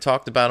 already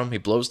talked about him, he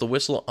blows the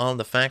whistle on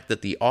the fact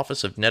that the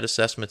Office of Net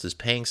Assessments is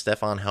paying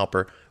Stefan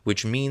Halper,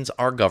 which means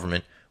our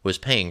government was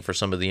paying for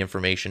some of the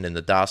information in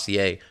the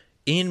dossier.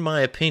 In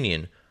my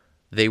opinion,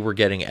 they were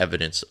getting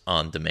evidence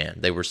on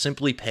demand. They were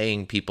simply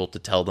paying people to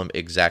tell them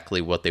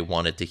exactly what they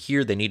wanted to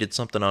hear. They needed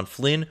something on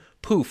Flynn.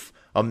 Poof,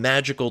 a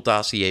magical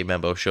dossier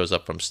memo shows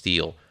up from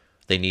Steele.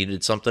 They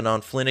needed something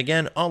on Flynn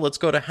again. Oh, let's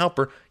go to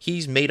Halper.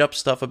 He's made up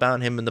stuff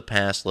about him in the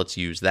past. Let's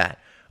use that.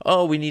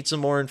 Oh, we need some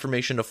more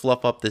information to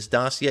fluff up this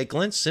dossier.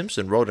 Glenn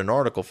Simpson wrote an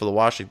article for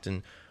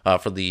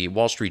the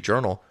Wall Street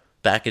Journal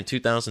back in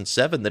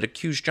 2007 that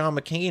accused John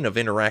McCain of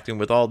interacting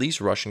with all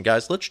these Russian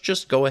guys. Let's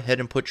just go ahead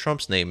and put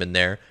Trump's name in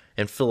there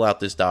and fill out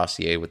this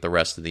dossier with the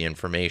rest of the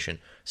information.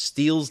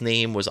 Steele's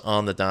name was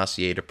on the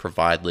dossier to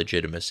provide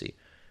legitimacy.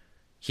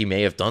 He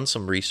may have done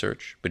some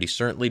research, but he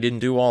certainly didn't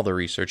do all the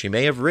research. He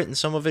may have written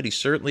some of it. He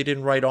certainly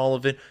didn't write all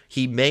of it.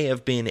 He may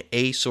have been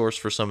a source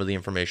for some of the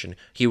information.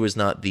 He was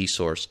not the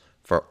source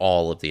for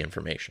all of the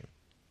information.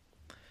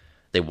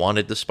 They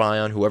wanted to spy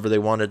on whoever they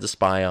wanted to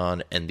spy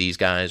on, and these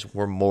guys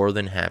were more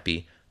than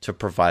happy to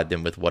provide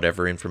them with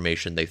whatever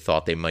information they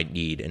thought they might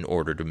need in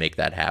order to make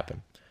that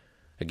happen.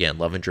 Again,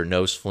 Lovinger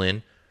knows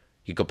Flynn.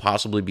 He could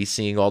possibly be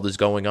seeing all this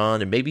going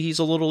on, and maybe he's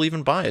a little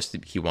even biased.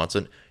 He wants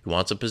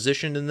a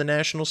position in the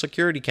National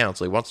Security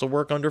Council. He wants to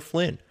work under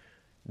Flynn.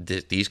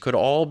 These could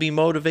all be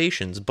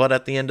motivations, but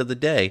at the end of the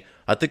day,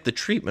 I think the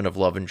treatment of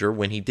Lovinger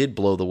when he did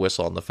blow the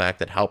whistle on the fact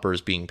that Halper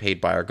is being paid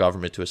by our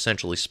government to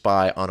essentially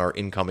spy on our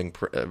incoming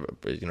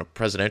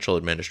presidential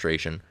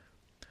administration,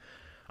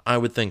 I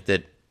would think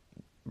that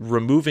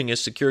removing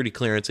his security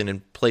clearance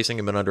and placing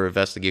him under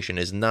investigation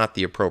is not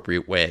the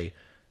appropriate way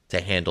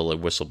to handle a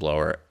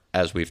whistleblower,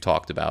 as we've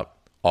talked about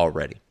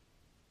already.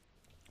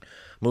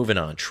 Moving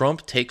on,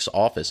 Trump takes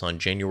office on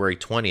January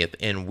 20th,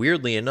 and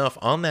weirdly enough,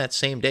 on that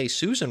same day,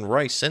 Susan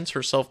Rice sends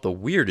herself the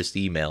weirdest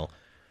email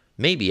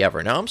maybe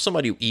ever. Now, I'm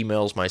somebody who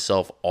emails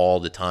myself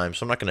all the time,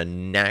 so I'm not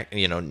going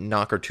to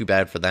knock her too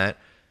bad for that.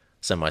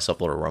 Send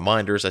myself little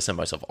reminders. I send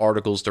myself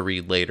articles to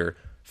read later.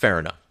 Fair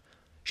enough.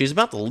 She's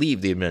about to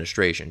leave the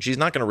administration. She's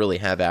not going to really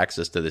have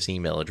access to this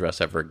email address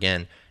ever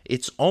again.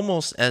 It's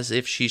almost as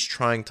if she's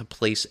trying to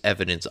place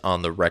evidence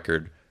on the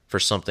record for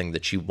something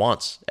that she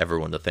wants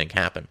everyone to think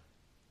happened.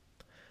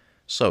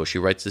 So she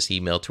writes this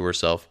email to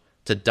herself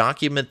to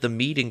document the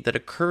meeting that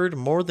occurred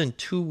more than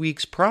 2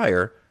 weeks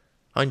prior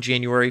on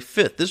January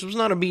 5th. This was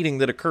not a meeting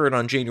that occurred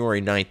on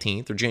January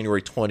 19th or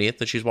January 20th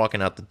that she's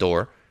walking out the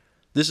door.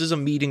 This is a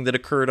meeting that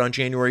occurred on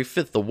January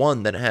 5th, the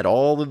one that had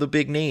all of the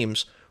big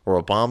names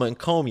where Obama and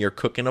Comey are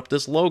cooking up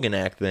this Logan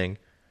Act thing.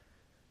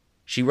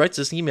 She writes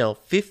this email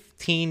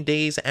 15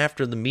 days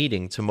after the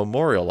meeting to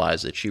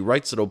memorialize it. She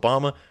writes that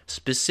Obama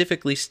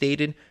specifically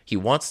stated he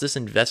wants this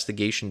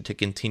investigation to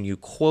continue,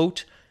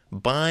 quote,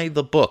 by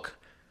the book,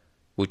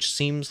 which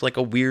seems like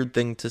a weird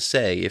thing to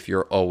say if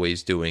you're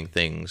always doing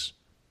things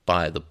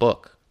by the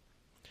book.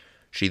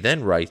 She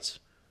then writes,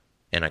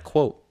 and I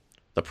quote,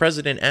 "The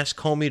president asked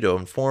Comey to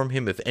inform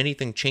him if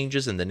anything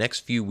changes in the next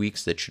few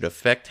weeks that should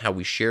affect how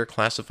we share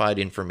classified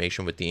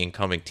information with the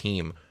incoming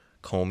team.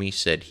 Comey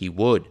said he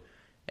would."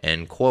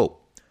 End quote.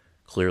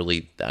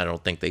 Clearly, I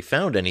don't think they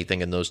found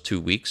anything in those 2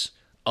 weeks.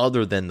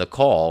 other than the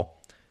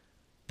call.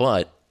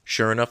 But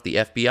sure enough, the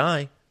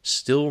FBI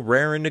still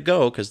raring to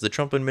go because the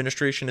Trump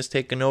administration has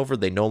taken over.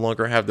 They no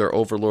longer have their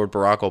overlord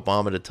Barack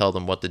Obama to tell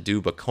them what to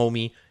do, but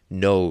Comey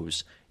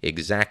knows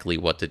exactly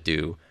what to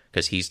do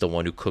because he's the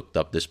one who cooked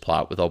up this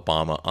plot with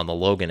Obama on the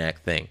Logan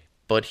Act thing.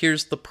 But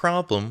here's the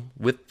problem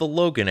with the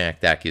Logan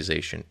Act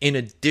accusation. In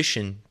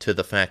addition to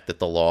the fact that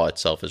the law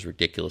itself is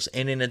ridiculous,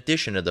 and in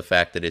addition to the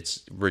fact that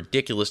it's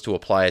ridiculous to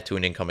apply it to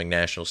an incoming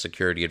national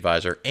security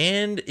advisor,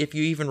 and if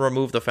you even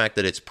remove the fact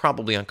that it's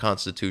probably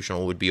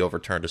unconstitutional, would be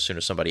overturned as soon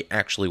as somebody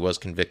actually was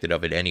convicted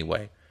of it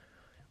anyway.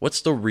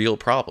 What's the real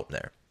problem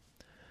there?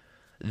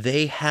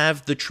 They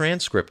have the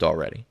transcript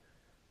already.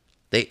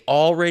 They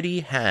already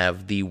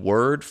have the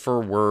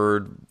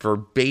word-for-word,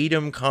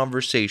 verbatim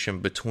conversation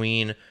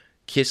between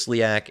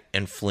Kislyak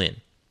and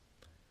Flynn.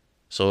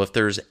 So if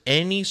there's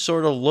any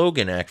sort of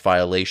Logan Act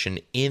violation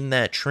in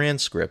that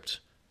transcript,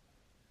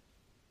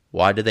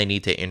 why do they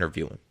need to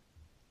interview him?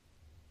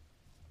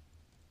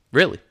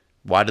 Really,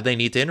 why do they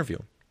need to interview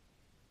him?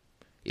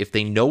 If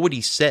they know what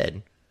he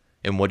said,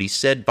 and what he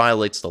said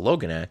violates the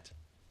Logan Act,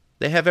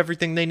 they have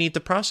everything they need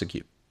to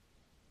prosecute.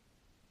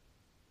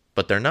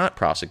 But they're not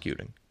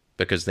prosecuting,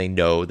 because they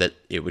know that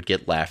it would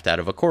get laughed out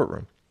of a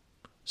courtroom.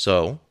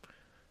 So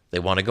they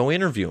want to go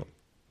interview him.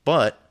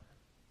 But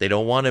they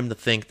don't want him to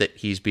think that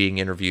he's being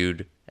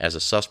interviewed as a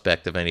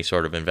suspect of any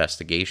sort of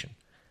investigation.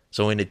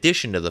 So in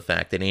addition to the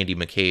fact that Andy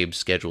McCabe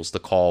schedules the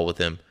call with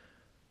him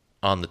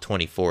on the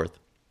 24th,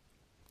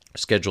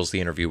 schedules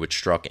the interview with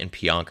Strzok and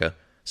Pianka,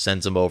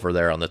 sends him over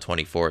there on the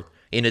 24th,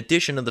 in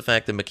addition to the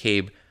fact that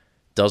McCabe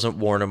doesn't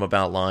warn him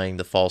about lying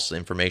the false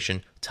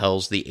information,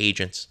 tells the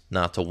agents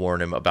not to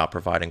warn him about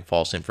providing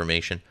false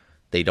information.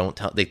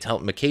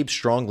 McCabe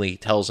strongly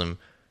tells him,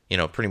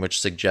 pretty much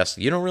suggests,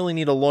 you don't really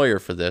need a lawyer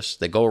for this.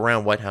 They go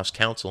around White House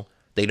counsel.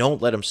 They don't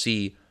let him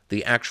see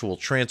the actual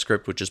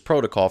transcript, which is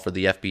protocol for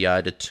the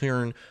FBI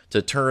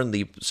to turn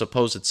the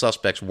supposed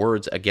suspect's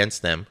words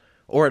against them,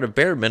 or at a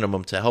bare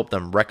minimum to help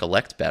them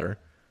recollect better.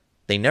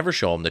 They never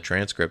show him the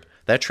transcript.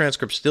 That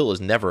transcript still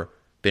has never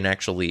been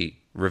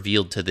actually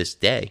revealed to this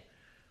day.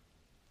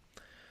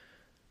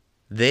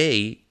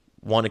 They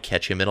want to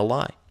catch him in a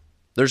lie.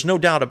 There's no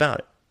doubt about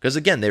it. Because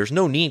again, there's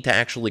no need to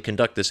actually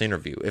conduct this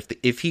interview.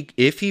 If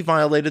he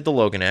violated the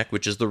Logan Act,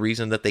 which is the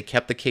reason that they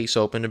kept the case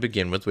open to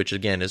begin with, which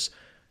again is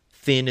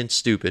thin and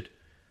stupid,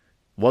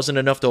 wasn't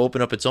enough to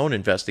open up its own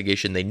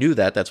investigation. They knew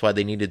that. That's why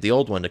they needed the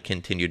old one to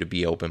continue to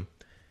be open.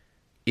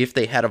 If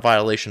they had a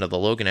violation of the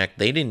Logan Act,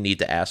 they didn't need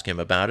to ask him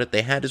about it.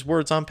 They had his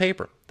words on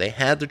paper. They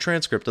had the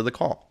transcript of the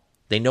call.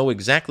 They know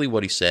exactly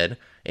what he said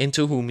and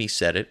to whom he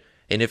said it.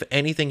 And if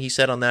anything he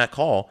said on that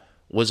call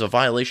was a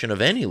violation of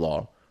any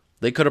law,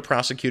 they could have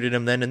prosecuted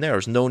him then and there.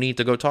 There's no need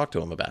to go talk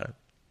to him about it.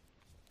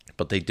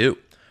 But they do.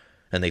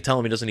 And they tell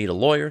him he doesn't need a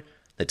lawyer.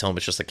 They tell him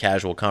it's just a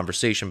casual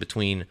conversation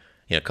between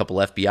a couple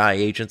FBI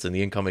agents and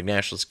the incoming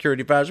national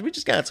security advisor. We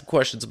just got some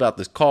questions about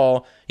this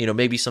call.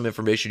 Maybe some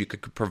information you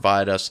could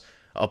provide us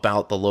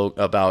about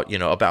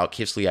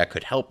Kislyak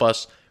could help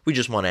us. We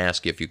just want to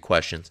ask you a few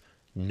questions.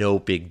 No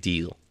big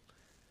deal.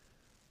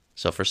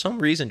 So for some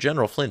reason,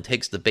 General Flynn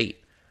takes the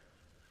bait.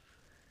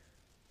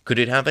 Could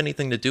it have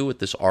anything to do with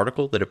this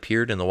article that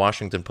appeared in the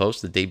Washington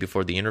Post the day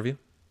before the interview?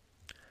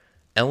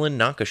 Ellen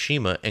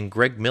Nakashima and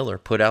Greg Miller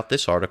put out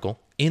this article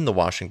in the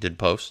Washington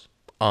Post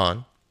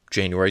on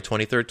January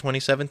 23,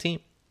 2017.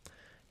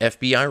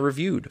 FBI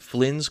reviewed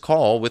Flynn's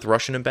call with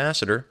Russian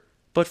ambassador,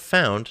 but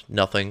found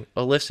nothing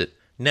illicit.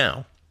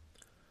 Now,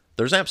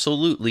 there's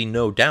absolutely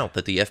no doubt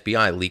that the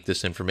FBI leaked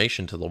this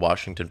information to the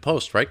Washington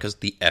Post, right? Because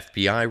the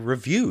FBI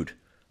reviewed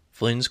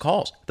Flynn's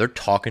calls. They're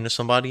talking to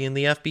somebody in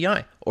the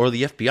FBI, or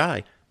the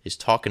FBI is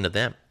talking to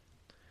them.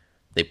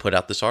 They put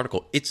out this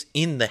article. It's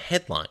in the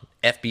headline.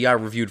 FBI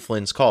reviewed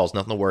Flynn's calls.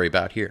 Nothing to worry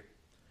about here.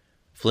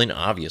 Flynn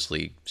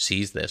obviously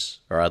sees this,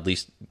 or at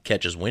least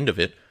catches wind of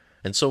it,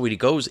 and so when he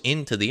goes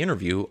into the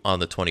interview on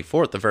the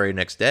 24th, the very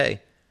next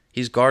day,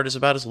 his guard is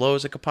about as low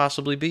as it could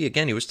possibly be.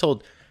 Again, he was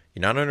told,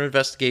 you're not under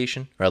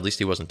investigation, or at least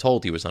he wasn't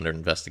told he was under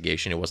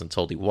investigation. He wasn't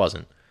told he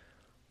wasn't.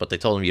 But they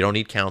told him, you don't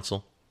need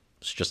counsel.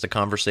 It's just a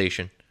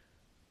conversation.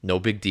 No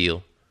big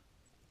deal.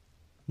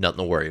 Nothing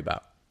to worry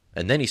about.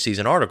 And then he sees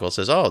an article that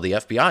says, oh, the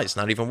FBI is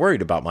not even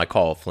worried about my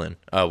call with Flynn,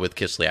 with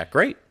Kislyak.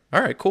 Great.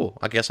 All right, cool.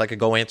 I guess I could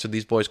go answer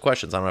these boys'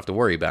 questions. I don't have to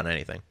worry about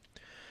anything.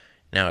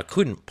 Now, it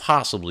couldn't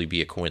possibly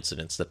be a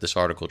coincidence that this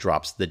article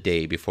drops the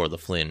day before the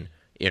Flynn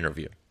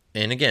interview.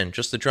 And again,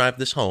 just to drive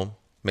this home,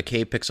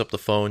 McCabe picks up the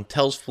phone,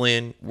 tells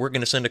Flynn, we're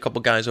going to send a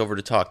couple guys over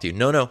to talk to you.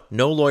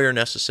 No lawyer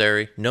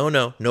necessary.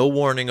 No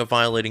warning of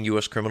violating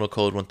U.S. Criminal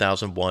Code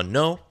 1001.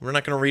 No, we're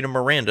not going to read him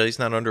Miranda. He's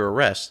not under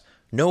arrest.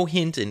 No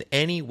hint in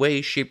any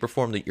way, shape, or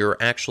form that you're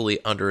actually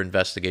under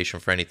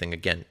investigation for anything.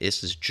 Again,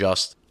 this is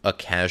just a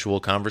casual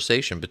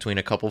conversation between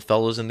a couple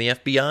fellows in the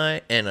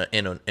FBI and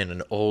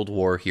an old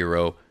war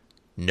hero.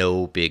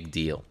 No big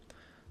deal.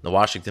 The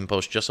Washington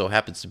Post just so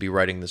happens to be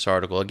writing this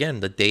article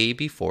again the day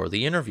before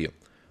the interview.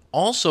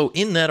 Also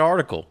in that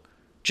article,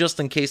 Just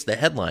in case the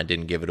headline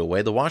didn't give it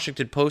away, the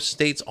Washington Post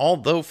states,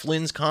 although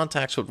Flynn's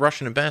contacts with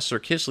Russian Ambassador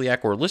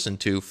Kislyak were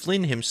listened to,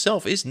 Flynn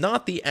himself is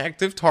not the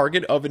active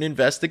target of an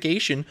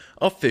investigation,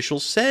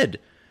 officials said.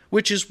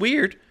 Which is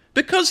weird,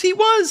 because he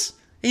was,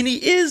 and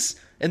he is.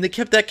 And they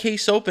kept that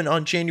case open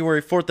on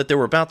January 4th that they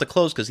were about to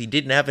close because he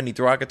didn't have any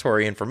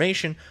derogatory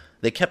information.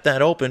 They kept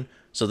that open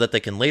so that they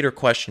can later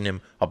question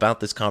him about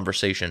this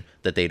conversation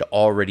that they'd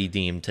already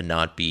deemed to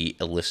not be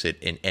illicit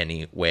in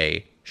any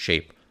way,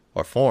 shape,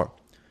 or form.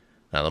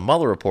 Now, the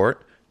Mueller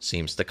report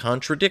seems to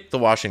contradict the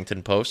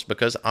Washington Post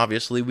because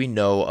obviously we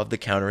know of the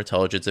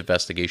counterintelligence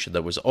investigation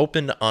that was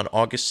opened on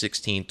August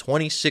 16,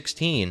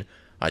 2016.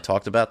 I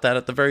talked about that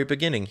at the very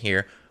beginning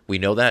here. We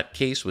know that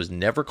case was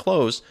never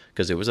closed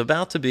because it was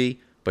about to be,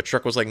 but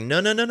Strzok was like,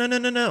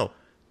 no.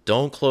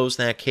 Don't close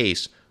that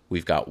case.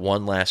 We've got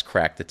one last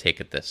crack to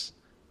take at this.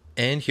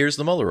 And here's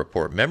the Mueller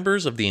report.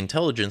 Members of the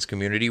intelligence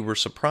community were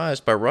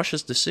surprised by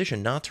Russia's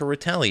decision not to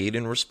retaliate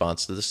in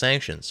response to the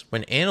sanctions.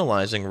 When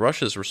analyzing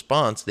Russia's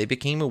response, they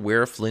became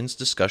aware of Flynn's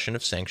discussion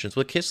of sanctions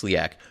with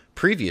Kislyak.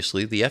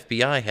 Previously, the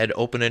FBI had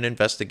opened an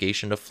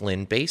investigation of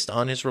Flynn based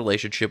on his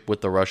relationship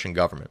with the Russian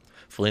government.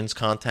 Flynn's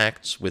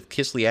contacts with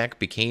Kislyak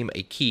became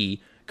a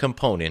key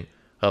component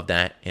of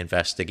that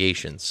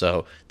investigation.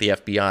 So the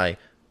FBI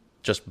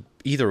just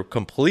either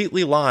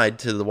completely lied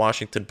to the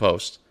Washington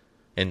Post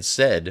and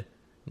said,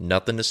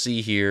 nothing to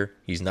see here,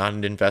 he's not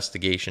an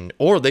investigation,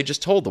 or they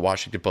just told the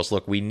Washington Post,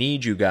 look, we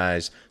need you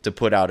guys to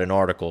put out an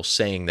article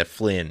saying that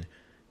Flynn,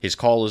 his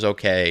call is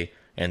okay,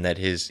 and that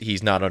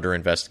he's not under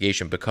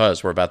investigation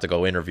because we're about to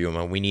go interview him,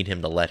 and we need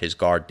him to let his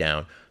guard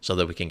down so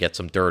that we can get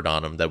some dirt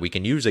on him that we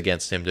can use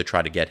against him to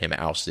try to get him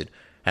ousted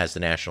as the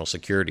national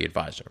security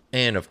advisor.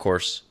 And, of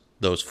course,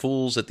 those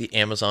fools at the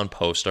Amazon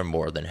Post are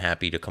more than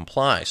happy to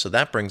comply. So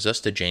that brings us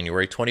to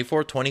January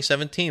 24,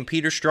 2017.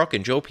 Peter Strzok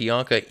and Joe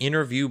Pianka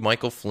interview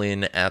Michael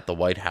Flynn at the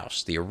White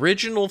House. The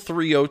original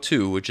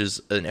 302, which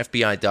is an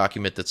FBI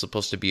document that's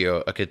supposed to be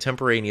a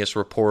contemporaneous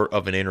report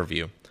of an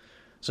interview.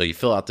 So you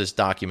fill out this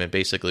document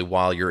basically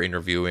while you're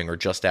interviewing or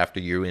just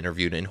after you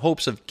interviewed in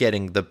hopes of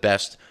getting the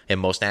best and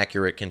most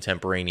accurate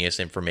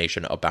contemporaneous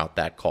information about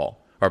that call.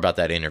 Or about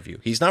that interview.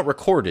 He's not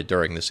recorded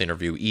during this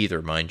interview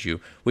either, mind you,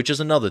 which is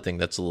another thing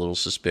that's a little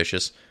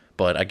suspicious,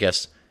 but I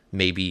guess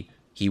maybe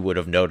he would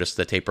have noticed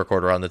the tape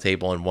recorder on the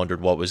table and wondered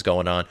what was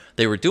going on.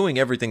 They were doing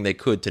everything they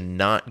could to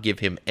not give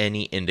him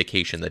any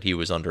indication that he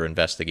was under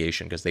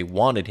investigation because they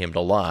wanted him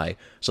to lie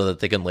so that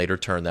they can later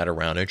turn that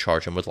around and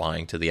charge him with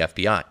lying to the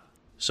FBI.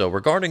 So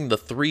regarding the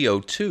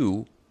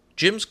 302,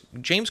 James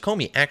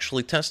Comey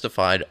actually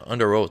testified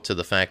under oath to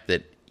the fact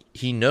that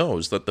he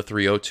knows that the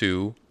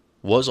 302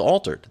 was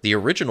altered. The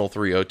original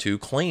 302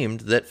 claimed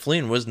that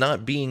Flynn was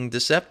not being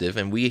deceptive,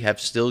 and we have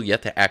still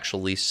yet to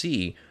actually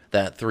see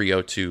that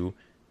 302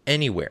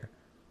 anywhere.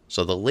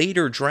 So the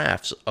later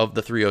drafts of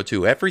the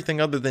 302,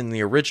 everything other than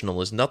the original,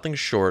 is nothing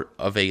short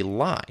of a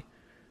lie.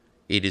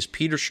 It is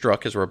Peter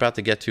Strzok, as we're about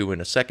to get to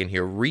in a second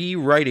here,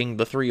 rewriting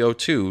the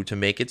 302 to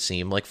make it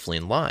seem like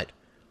Flynn lied.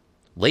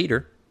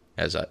 Later,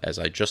 as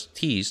I just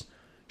teased,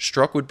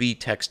 Strzok would be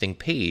texting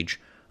Paige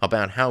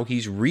about how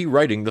he's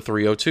rewriting the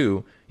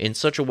 302 in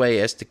such a way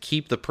as to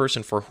keep the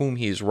person for whom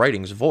he is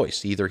writing's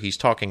voice. Either he's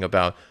talking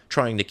about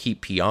trying to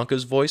keep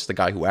Pianka's voice, the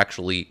guy who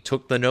actually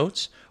took the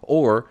notes,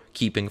 or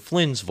keeping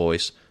Flynn's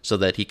voice so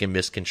that he can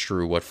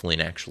misconstrue what Flynn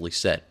actually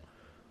said.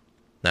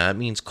 Now, that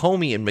means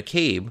Comey and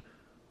McCabe,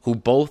 who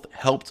both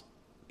helped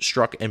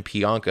Strzok and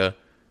Pianka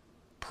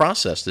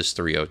process this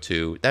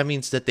 302, that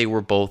means that they were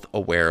both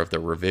aware of the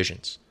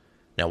revisions.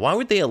 Now, why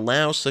would they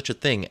allow such a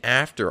thing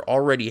after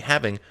already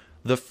having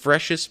the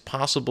freshest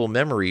possible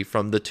memory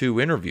from the two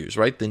interviews,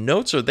 right? The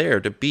notes are there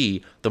to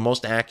be the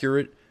most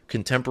accurate,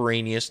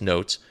 contemporaneous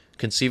notes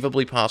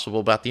conceivably possible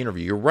about the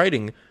interview. You're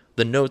writing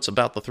the notes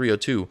about the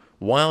 302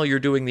 while you're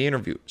doing the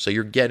interview. So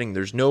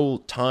there's no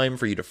time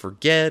for you to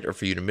forget or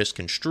for you to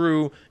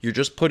misconstrue. You're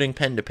just putting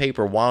pen to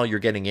paper while you're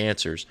getting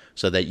answers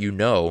so that you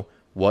know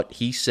what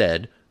he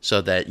said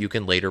so that you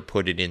can later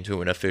put it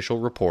into an official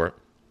report.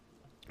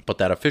 But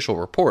that official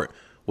report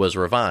was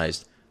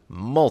revised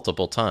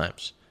multiple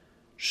times.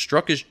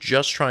 Strzok is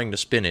just trying to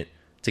spin it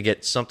to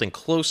get something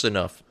close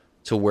enough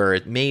to where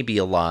it may be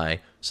a lie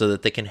so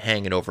that they can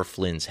hang it over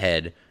Flynn's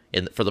head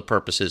for the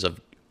purposes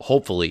of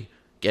hopefully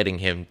getting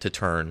him to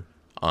turn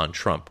on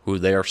Trump, who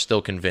they are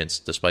still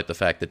convinced, despite the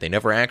fact that they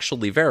never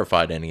actually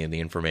verified any of the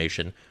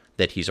information,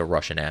 that he's a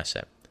Russian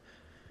asset.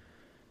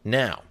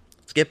 Now,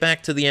 let's get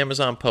back to the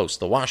Amazon Post,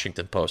 the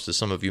Washington Post, as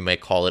some of you may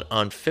call it.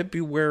 On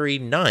February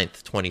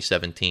 9th,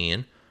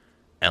 2017,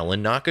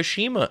 Ellen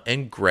Nakashima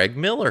and Greg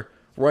Miller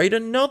write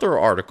another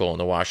article in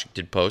the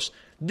Washington Post,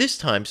 this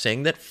time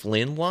saying that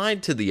Flynn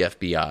lied to the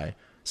FBI.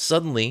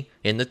 Suddenly,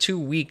 in the 2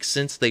 weeks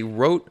since they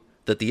wrote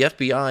that the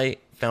FBI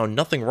found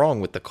nothing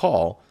wrong with the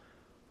call,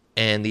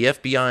 and the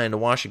FBI and the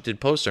Washington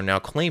Post are now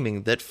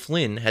claiming that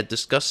Flynn had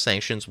discussed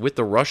sanctions with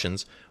the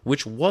Russians,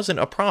 which wasn't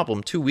a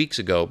problem 2 weeks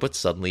ago, but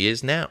suddenly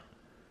is now.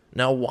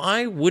 Now,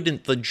 why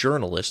wouldn't the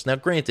journalists, now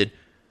granted,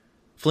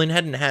 Flynn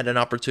hadn't had an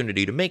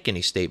opportunity to make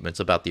any statements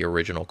about the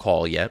original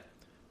call yet,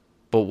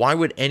 But why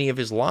would any of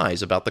his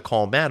lies about the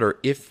call matter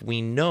if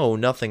we know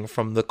nothing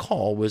from the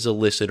call was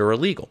illicit or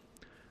illegal?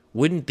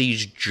 Wouldn't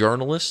these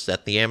journalists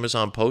at the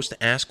Amazon Post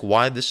ask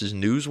why this is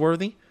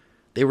newsworthy?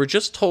 They were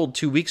just told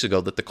 2 weeks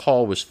ago that the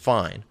call was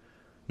fine,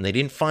 and they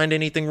didn't find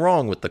anything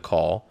wrong with the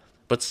call,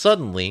 but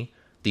suddenly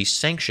these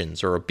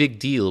sanctions are a big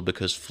deal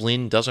because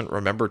Flynn doesn't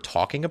remember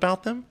talking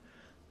about them?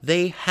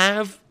 They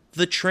have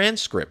the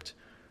transcript.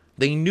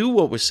 They knew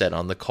what was said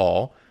on the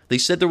call. They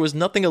said there was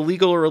nothing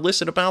illegal or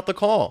illicit about the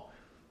call.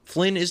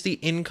 Flynn is the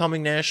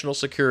incoming national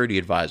security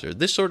advisor.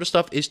 This sort of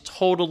stuff is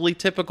totally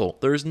typical.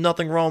 There is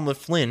nothing wrong with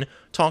Flynn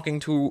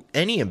talking to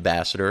any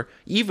ambassador,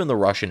 even the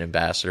Russian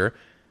ambassador,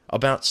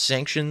 about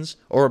sanctions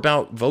or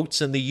about votes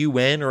in the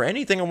UN or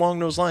anything along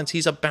those lines.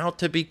 He's about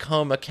to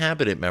become a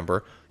cabinet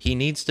member. He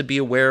needs to be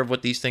aware of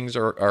what these things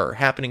are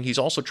happening. He's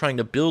also trying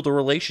to build a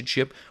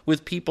relationship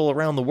with people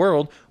around the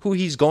world who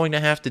he's going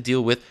to have to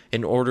deal with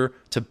in order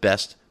to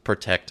best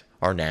protect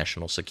our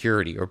national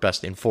security or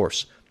best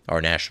enforce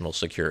our national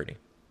security.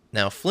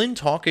 Now, Flynn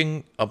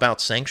talking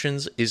about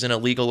sanctions isn't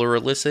illegal or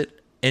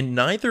illicit, and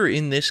neither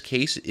in this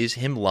case is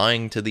him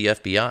lying to the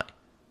FBI.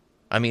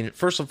 I mean,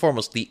 first and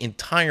foremost, the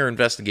entire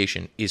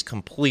investigation is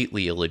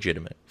completely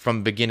illegitimate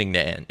from beginning to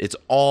end. It's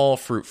all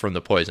fruit from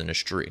the poisonous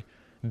tree.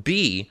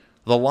 B,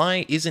 the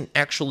lie isn't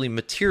actually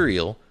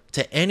material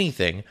to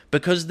anything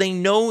because they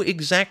know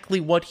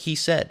exactly what he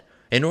said.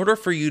 In order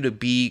for you to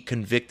be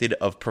convicted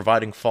of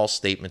providing false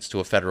statements to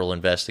a federal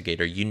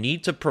investigator, you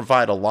need to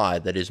provide a lie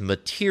that is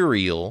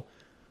material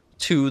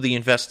to the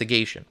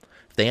investigation.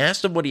 If they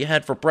asked him what he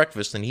had for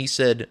breakfast and he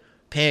said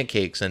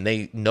pancakes and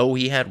they know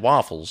he had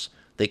waffles,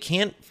 they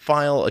can't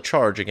file a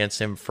charge against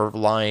him for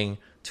lying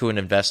to an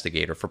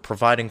investigator, for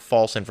providing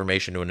false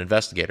information to an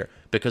investigator,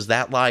 because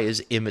that lie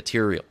is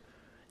immaterial.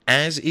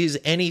 As is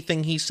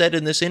anything he said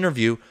in this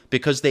interview,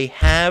 because they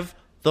have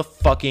the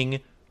fucking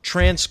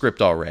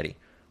transcript already.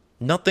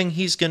 Nothing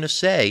he's going to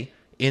say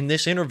in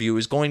this interview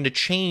is going to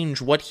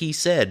change what he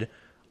said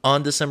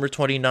on December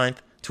 29th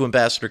to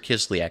Ambassador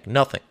Kislyak.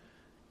 Nothing.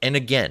 And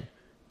again,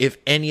 if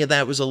any of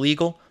that was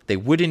illegal, they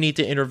wouldn't need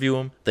to interview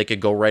him. They could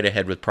go right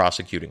ahead with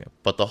prosecuting him.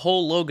 But the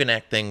whole Logan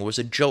Act thing was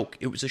a joke.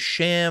 It was a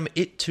sham.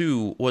 It,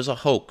 too, was a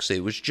hoax.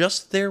 It was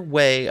just their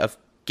way of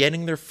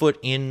getting their foot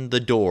in the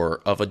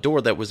door of a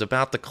door that was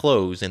about to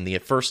close in the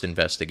first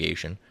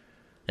investigation.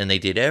 And they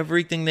did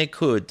everything they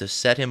could to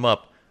set him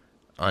up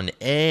on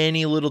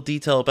any little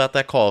detail about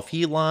that call. If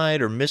he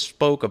lied or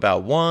misspoke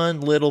about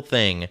one little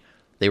thing,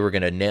 they were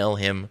going to nail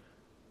him.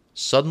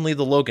 Suddenly,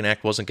 the Logan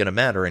Act wasn't going to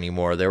matter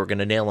anymore. They were going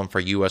to nail him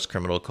for U.S.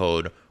 Criminal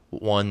Code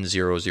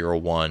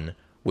 1001,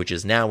 which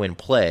is now in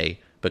play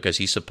because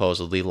he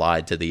supposedly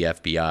lied to the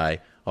FBI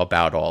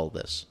about all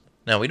this.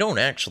 Now, we don't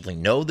actually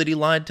know that he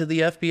lied to the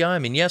FBI. I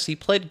mean, yes, he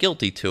pled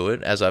guilty to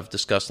it. As I've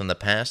discussed in the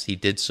past, he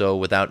did so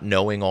without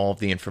knowing all of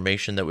the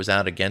information that was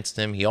out against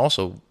him. He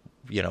also,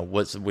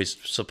 was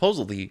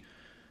supposedly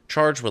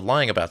charged with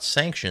lying about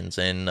sanctions,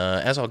 and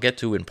as I'll get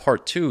to in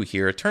part 2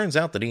 here, it turns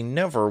out that he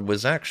never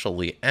was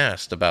actually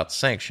asked about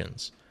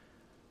sanctions.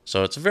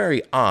 So it's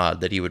very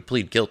odd that he would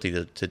plead guilty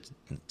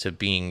to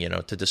being,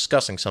 to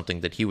discussing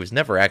something that he was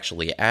never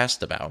actually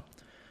asked about.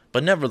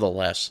 But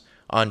nevertheless,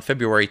 on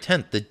February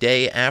 10th, the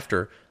day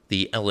after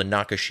the Ellen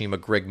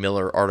Nakashima Greg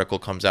Miller article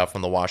comes out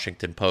from the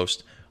Washington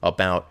Post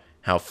about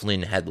how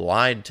Flynn had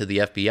lied to the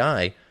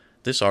FBI,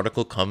 this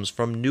article comes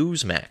from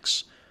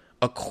Newsmax.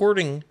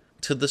 According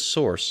to the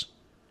source,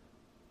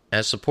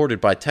 as supported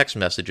by text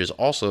messages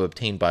also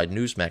obtained by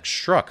Newsmax,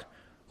 Strzok,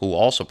 who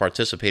also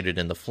participated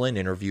in the Flynn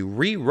interview,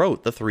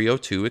 rewrote the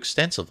 302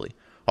 extensively.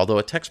 Although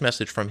a text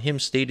message from him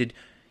stated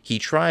he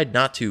tried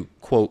not to,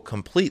 quote,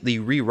 completely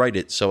rewrite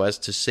it so as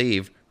to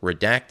save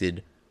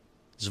Redacted's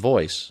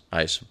voice.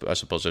 I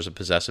suppose there's a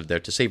possessive there,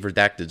 to save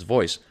Redacted's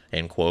voice,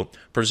 end quote,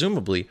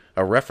 presumably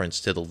a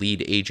reference to the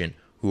lead agent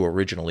who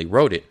originally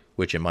wrote it,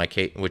 which in my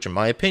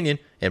opinion,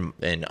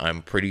 and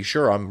I'm pretty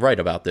sure I'm right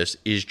about this,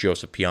 is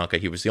Joseph Pianka.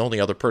 He was the only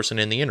other person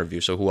in the interview,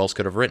 so who else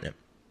could have written it?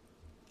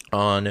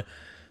 On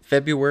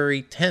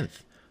February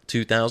 10th,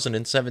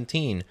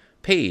 2017,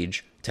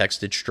 Page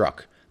texted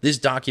Strzok, "This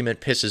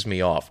document pisses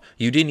me off.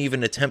 You didn't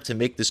even attempt to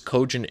make this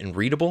cogent and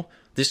readable?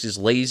 This is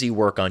lazy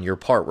work on your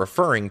part,"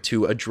 referring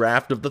to a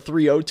draft of the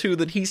 302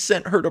 that he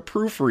sent her to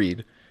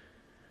proofread.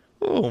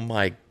 Oh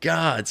my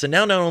God. So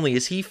now not only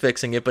is he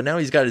fixing it, but now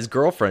he's got his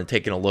girlfriend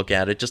taking a look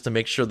at it just to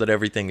make sure that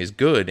everything is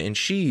good, and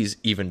she's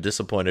even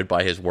disappointed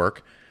by his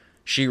work.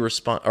 He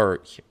responds,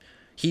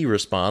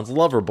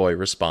 Loverboy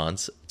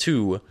responds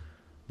to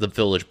the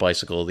Village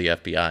Bicycle of the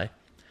FBI.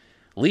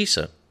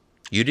 "Lisa,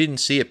 you didn't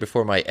see it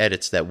before my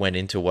edits that went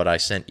into what I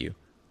sent you.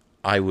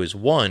 I was,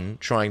 1,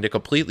 trying to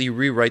completely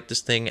rewrite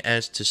this thing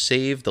as to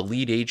save the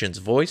lead agent's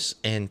voice,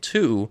 and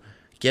 2,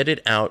 get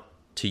it out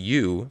to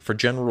you for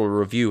general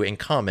review and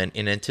comment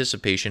in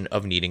anticipation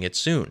of needing it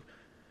soon.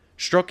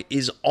 Strzok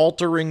is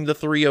altering the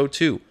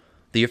 302,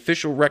 the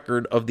official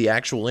record of the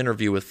actual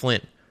interview with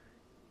Flynn.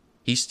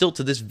 He still,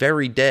 to this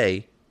very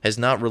day, has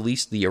not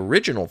released the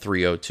original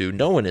 302.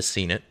 No one has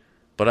seen it,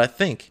 but I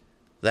think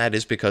that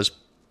is because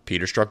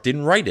Peter Strzok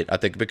didn't write it. I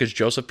think because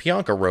Joseph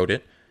Pianka wrote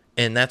it,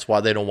 and that's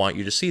why they don't want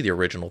you to see the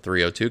original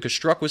 302, because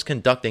Strzok was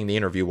conducting the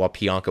interview while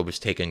Pianka was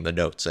taking the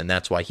notes, and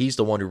that's why he's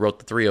the one who wrote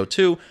the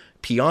 302.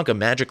 Pianka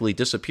magically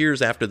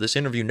disappears after this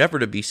interview, never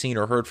to be seen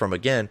or heard from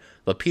again,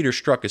 but Peter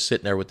Strzok is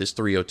sitting there with this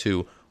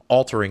 302,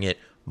 altering it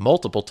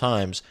multiple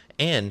times,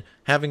 and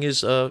having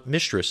his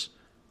mistress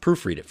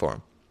proofread it for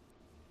him.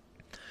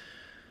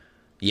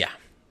 Yeah,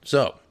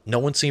 so no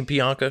one's seen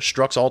Pianka.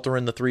 Strzok's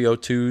altering the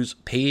 302s.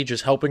 Page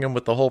is helping him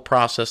with the whole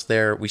process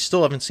there. We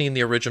still haven't seen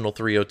the original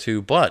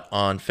 302, but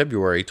on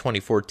February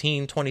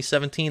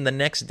 2017, the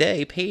next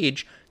day,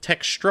 Page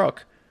texts Strzok,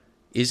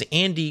 "Is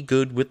Andy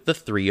good with the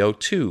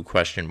 302?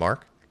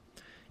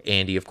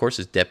 Andy, of course,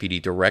 is Deputy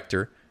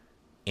Director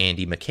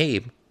Andy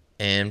McCabe,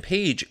 and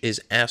Page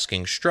is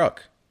asking Strzok,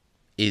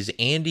 "Is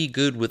Andy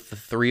good with the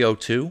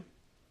 302?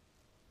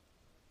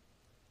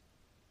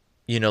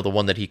 You know, the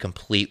one that he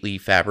completely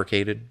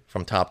fabricated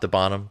from top to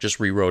bottom, just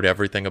rewrote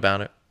everything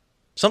about it.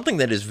 Something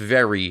that is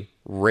very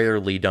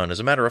rarely done. As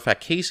a matter of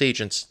fact, case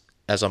agents,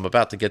 as I'm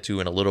about to get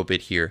to in a little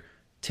bit here,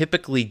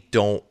 typically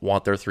don't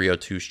want their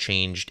 302s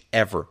changed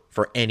ever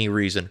for any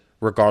reason,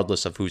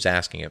 regardless of who's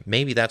asking it.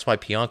 Maybe that's why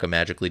Pianka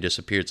magically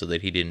disappeared, so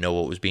that he didn't know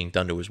what was being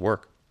done to his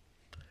work.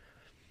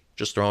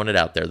 Just throwing it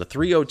out there. The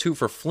 302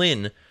 for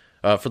Flynn,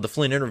 for the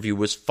Flynn interview,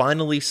 was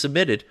finally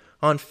submitted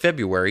on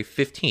February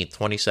 15th,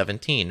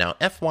 2017. Now,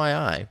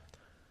 FYI,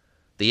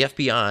 the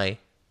FBI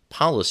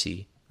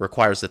policy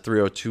requires that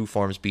 302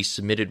 forms be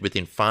submitted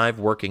within 5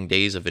 working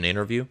days of an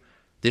interview.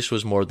 This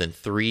was more than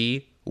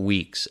 3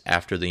 weeks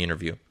after the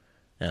interview.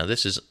 Now,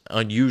 this is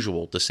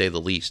unusual, to say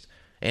the least.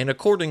 And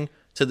according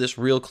to this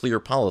Real Clear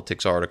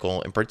Politics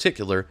article, in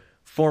particular,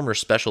 former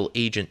Special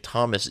Agent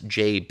Thomas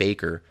J.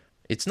 Baker,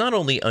 it's not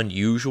only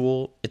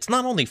unusual, it's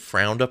not only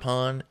frowned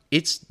upon,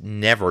 it's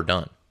never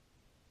done.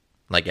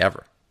 Like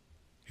ever.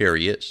 Here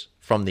he is,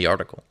 from the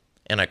article,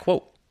 and I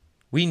quote,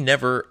 "We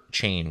never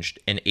changed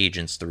an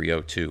agent's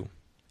 302.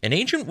 An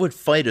agent would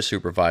fight a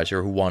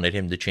supervisor who wanted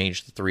him to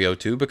change the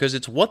 302 because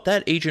it's what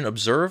that agent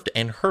observed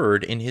and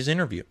heard in his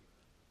interview.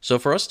 So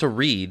for us to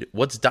read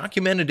what's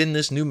documented in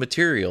this new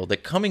material,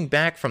 that coming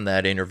back from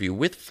that interview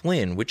with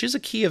Flynn, which is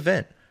a key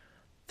event,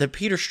 that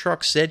Peter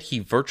Strzok said he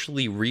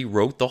virtually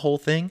rewrote the whole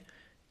thing,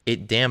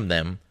 it damned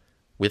them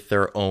with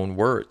their own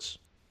words."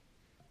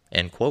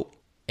 End quote.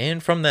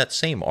 And from that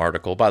same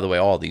article, by the way,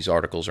 all these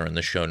articles are in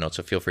the show notes,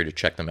 so feel free to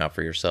check them out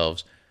for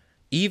yourselves.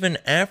 Even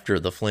after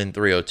the Flynn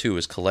 302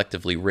 is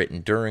collectively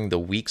written during the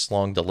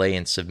weeks-long delay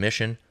in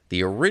submission,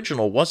 the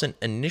original wasn't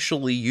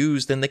initially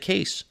used in the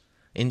case.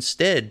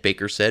 Instead,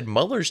 Baker said,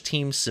 Mueller's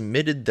team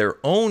submitted their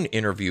own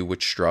interview with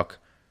Strzok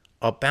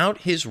about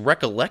his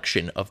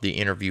recollection of the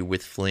interview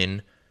with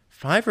Flynn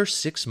 5 or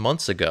 6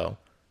 months ago.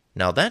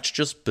 Now, that's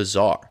just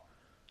bizarre.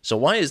 So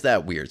why is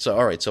that weird? So,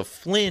 all right, so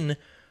Flynn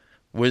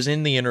was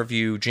in the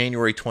interview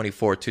January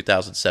 24,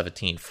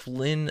 2017.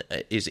 Flynn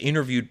is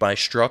interviewed by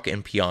Strzok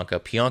and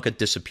Pianka. Pianka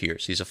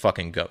disappears. He's a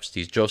fucking ghost.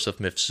 He's Joseph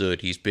Mifsud.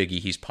 He's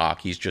Biggie. He's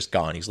Pac. He's just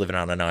gone. He's living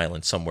on an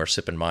island somewhere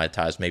sipping Mai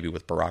Tais, maybe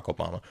with Barack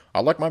Obama.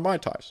 I like my Mai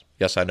Tais.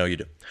 Yes, I know you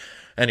do.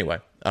 Anyway,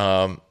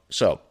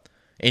 so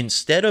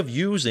instead of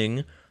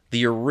using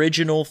the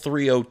original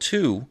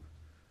 302,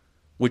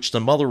 which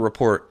the Mueller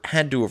report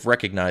had to have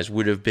recognized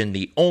would have been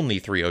the only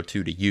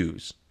 302 to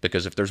use,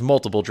 because if there's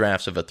multiple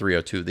drafts of a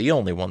 302, the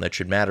only one that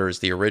should matter is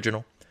the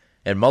original.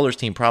 And Mueller's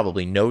team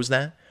probably knows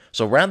that.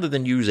 So rather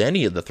than use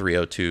any of the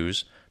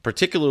 302s,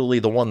 particularly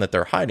the one that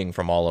they're hiding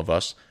from all of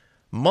us,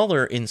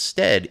 Mueller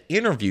instead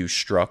interviews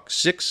Strzok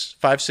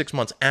 6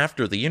 months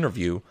after the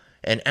interview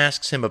and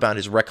asks him about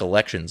his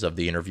recollections of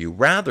the interview,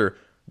 rather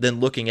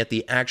than looking at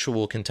the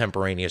actual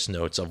contemporaneous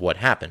notes of what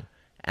happened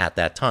at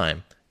that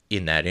time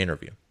in that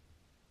interview.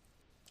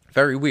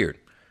 Very weird.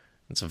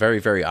 It's a very,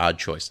 very odd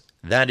choice.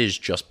 That is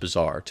just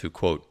bizarre, to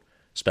quote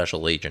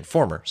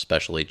former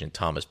Special Agent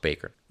Thomas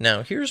Baker.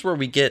 Now, here's where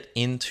we get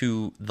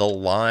into the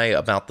lie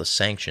about the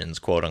sanctions,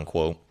 quote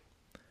unquote.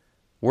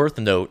 Worth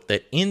note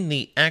that in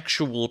the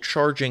actual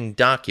charging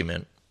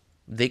document,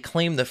 they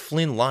claim that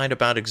Flynn lied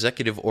about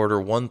Executive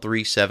Order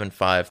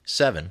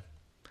 13757,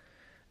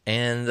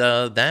 and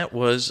that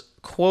was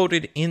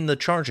quoted in the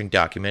charging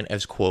document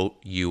as, quote,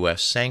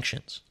 U.S.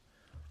 sanctions.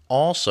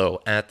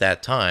 Also, at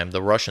that time,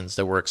 the Russians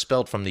that were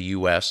expelled from the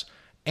U.S.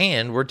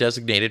 and were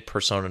designated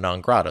persona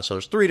non grata. So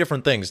there's 3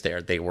 different things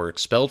there. They were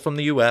expelled from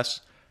the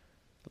U.S.,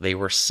 they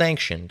were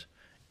sanctioned,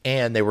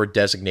 and they were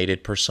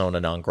designated persona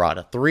non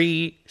grata.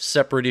 3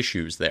 separate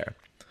issues there.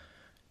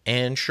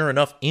 And sure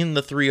enough, in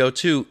the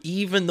 302,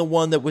 even the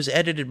one that was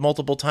edited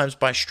multiple times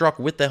by Strzok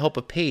with the help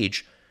of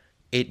Page,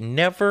 it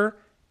never,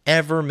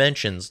 ever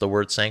mentions the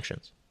word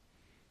sanctions.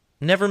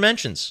 Never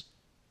mentions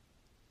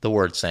the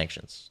word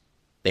sanctions.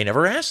 They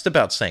never asked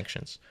about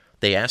sanctions.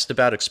 They asked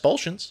about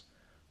expulsions.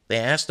 They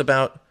asked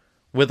about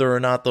whether or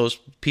not those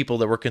people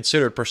that were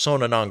considered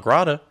persona non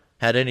grata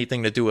had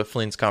anything to do with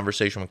Flynn's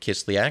conversation with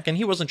Kislyak, and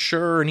he wasn't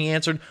sure, and he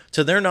answered,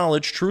 to their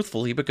knowledge,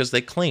 truthfully, because they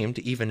claimed,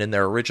 even in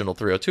their original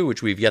 302,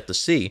 which we've yet to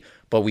see,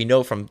 but we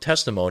know from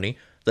testimony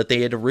that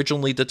they had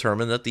originally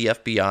determined that the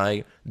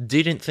FBI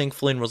didn't think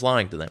Flynn was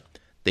lying to them.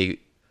 They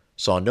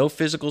saw no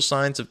physical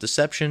signs of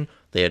deception.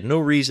 They had no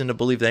reason to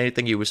believe that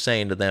anything he was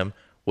saying to them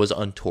was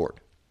untoward.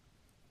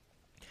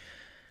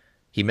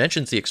 He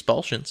mentions the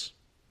expulsions.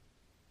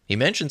 He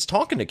mentions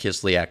talking to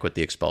Kislyak with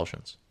the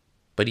expulsions.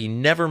 But he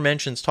never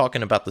mentions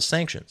talking about the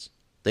sanctions.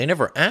 They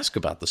never ask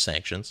about the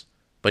sanctions,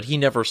 but he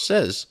never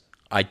says,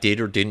 I did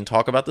or didn't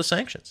talk about the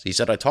sanctions. He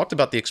said, I talked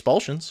about the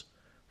expulsions,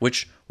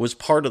 which was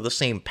part of the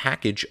same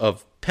package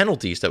of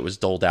penalties that was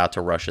doled out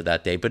to Russia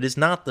that day, but is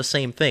not the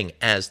same thing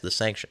as the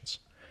sanctions.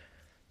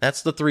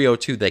 That's the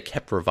 302 they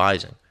kept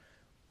revising.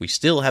 We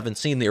still haven't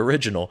seen the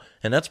original,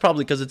 and that's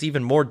probably because it's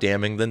even more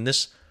damning than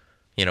this,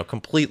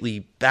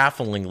 completely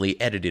bafflingly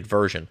edited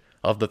version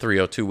of the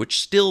 302, which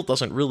still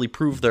doesn't really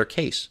prove their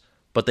case.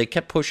 But they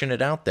kept pushing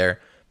it out there.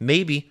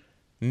 Maybe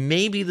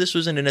this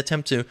was in an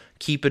attempt to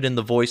keep it in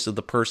the voice of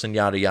the person,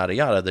 yada, yada,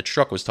 yada, that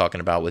Strzok was talking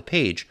about with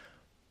Page.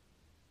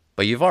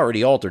 But you've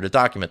already altered a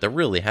document that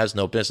really has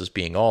no business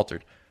being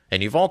altered.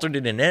 And you've altered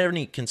it in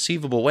any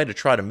conceivable way to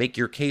try to make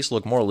your case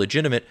look more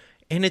legitimate,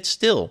 and it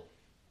still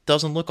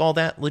doesn't look all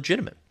that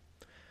legitimate.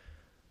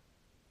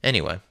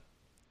 Anyway,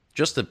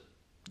 just to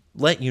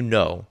let you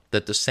know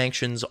that the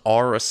sanctions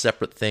are a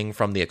separate thing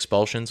from the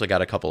expulsions, I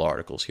got a couple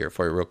articles here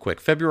for you real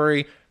quick.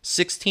 February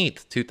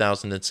 16th,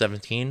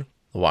 2017,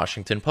 the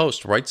Washington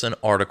Post writes an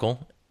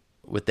article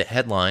with the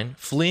headline,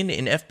 Flynn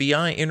in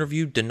FBI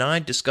interview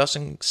denied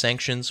discussing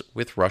sanctions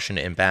with Russian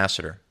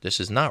ambassador. This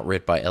is not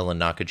written by Ellen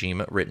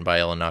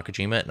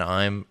Nakajima, and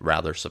I'm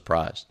rather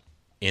surprised.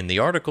 In the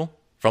article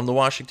from the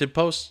Washington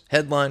Post,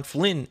 headline,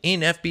 Flynn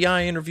in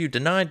FBI interview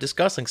denied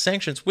discussing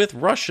sanctions with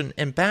Russian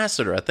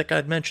ambassador. I think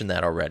I'd mentioned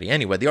that already.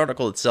 Anyway, the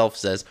article itself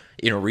says,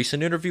 in a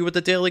recent interview with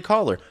the Daily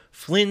Caller,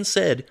 Flynn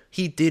said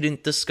he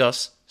didn't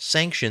discuss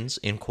sanctions,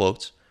 in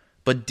quotes,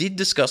 but did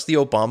discuss the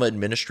Obama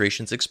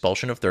administration's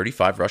expulsion of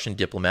 35 Russian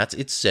diplomats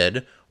it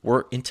said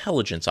were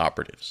intelligence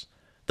operatives.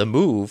 The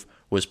move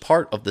was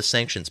part of the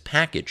sanctions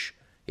package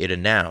it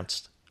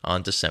announced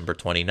on December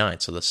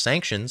 29th. So the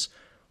sanctions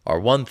are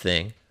one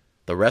thing.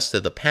 The rest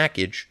of the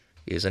package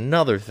is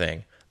another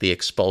thing. The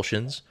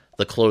expulsions,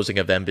 the closing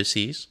of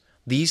embassies,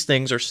 these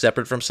things are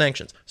separate from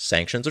sanctions.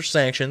 Sanctions are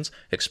sanctions,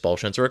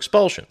 expulsions are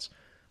expulsions.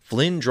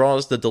 Flynn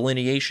draws the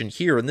delineation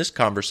here in this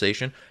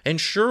conversation,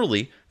 and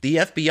surely the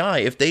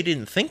FBI, if they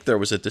didn't think there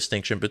was a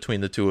distinction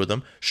between the two of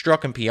them,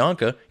 Strzok and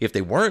Pianka, if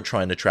they weren't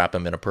trying to trap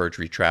him in a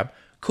perjury trap,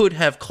 could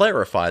have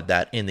clarified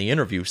that in the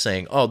interview,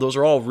 saying, oh, those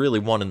are all really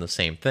one and the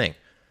same thing.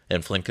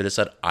 And Flynn could have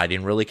said, I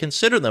didn't really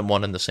consider them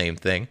one and the same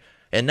thing,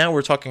 and now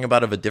we're talking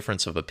about a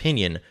difference of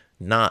opinion,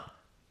 not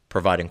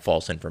providing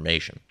false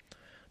information.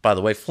 By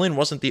the way, Flynn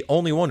wasn't the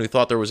only one who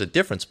thought there was a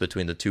difference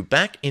between the two.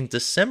 Back in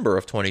December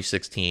of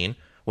 2016,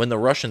 when the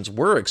Russians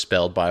were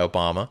expelled by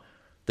Obama,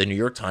 the New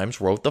York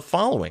Times wrote the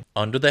following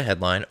under the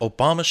headline,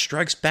 Obama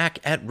strikes back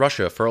at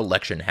Russia for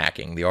election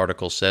hacking. The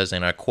article says,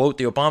 and I quote,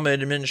 the Obama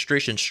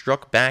administration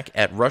struck back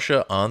at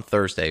Russia on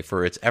Thursday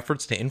for its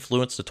efforts to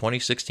influence the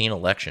 2016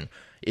 election,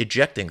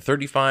 ejecting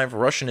 35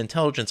 Russian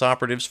intelligence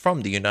operatives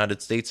from the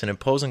United States and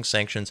imposing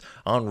sanctions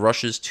on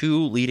Russia's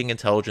two leading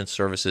intelligence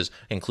services,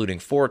 including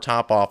 4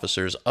 top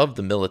officers of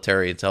the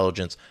military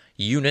intelligence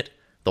unit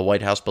the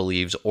White House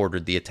believes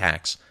ordered the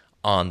attacks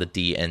on the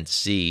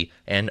DNC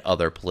and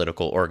other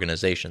political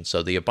organizations.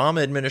 So the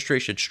Obama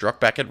administration struck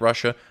back at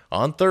Russia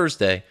on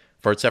Thursday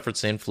for its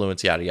efforts to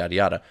influence yada, yada,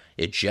 yada,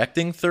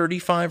 ejecting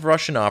 35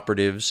 Russian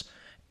operatives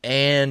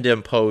and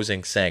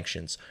imposing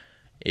sanctions.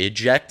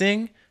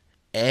 Ejecting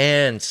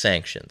and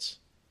sanctions.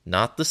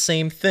 Not the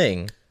same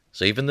thing.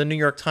 So even the New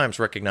York Times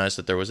recognized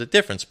that there was a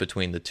difference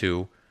between the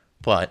two,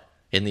 but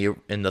in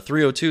the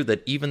 302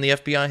 that even the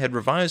FBI had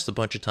revised a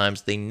bunch of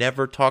times, they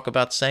never talk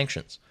about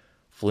sanctions.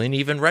 Flynn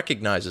even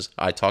recognizes,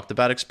 I talked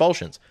about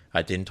expulsions.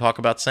 I didn't talk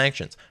about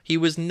sanctions. He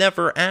was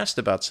never asked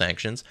about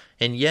sanctions,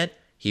 and yet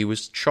he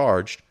was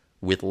charged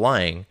with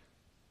lying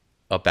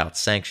about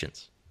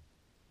sanctions.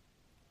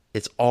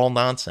 It's all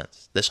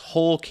nonsense. This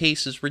whole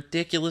case is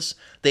ridiculous.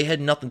 They had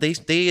nothing.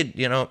 They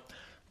had,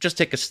 just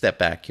take a step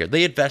back here.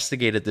 They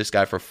investigated this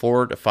guy for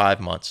 4 to 5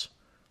 months.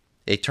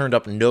 They turned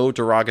up no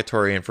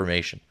derogatory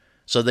information.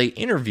 So they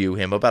interview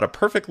him about a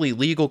perfectly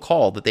legal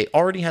call that they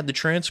already had the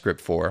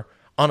transcript for,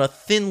 on a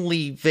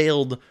thinly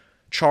veiled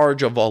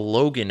charge of a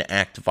Logan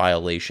Act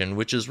violation,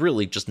 which is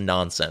really just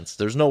nonsense.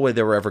 There's no way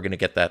they were ever going to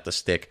get that to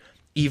stick,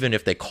 even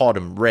if they caught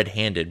him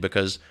red-handed,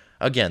 because,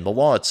 again, the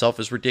law itself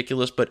is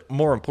ridiculous, but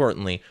more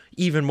importantly,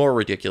 even more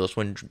ridiculous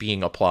when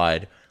being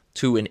applied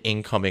to an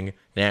incoming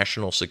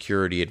national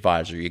security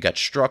advisor. You got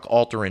Strzok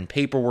altering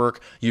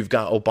paperwork, you've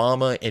got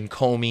Obama and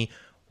Comey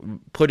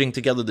putting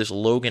together this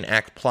Logan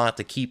Act plot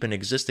to keep an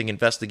existing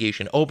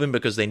investigation open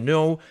because they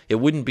know it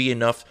wouldn't be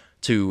enough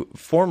to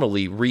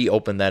formally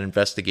reopen that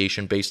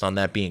investigation based on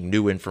that being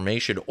new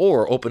information,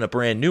 or open a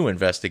brand new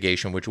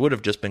investigation, which would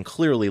have just been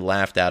clearly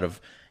laughed out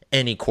of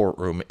any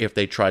courtroom if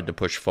they tried to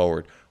push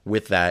forward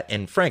with that.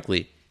 And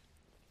frankly,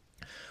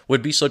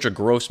 would be such a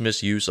gross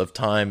misuse of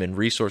time and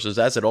resources,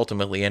 as it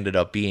ultimately ended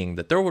up being,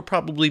 that there would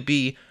probably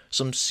be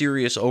some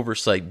serious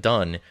oversight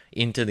done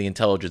into the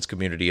intelligence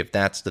community if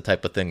that's the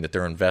type of thing that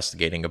they're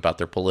investigating about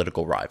their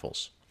political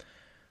rivals.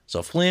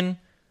 So Flynn,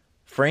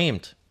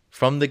 framed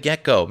from the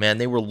get-go, man.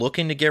 They were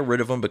looking to get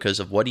rid of him because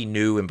of what he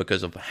knew and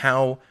because of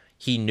how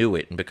he knew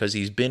it, and because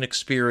he's been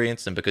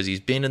experienced, and because he's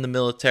been in the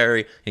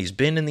military, and he's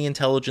been in the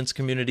intelligence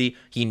community.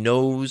 He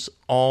knows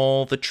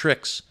all the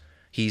tricks.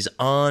 He's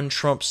on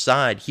Trump's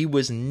side. He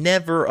was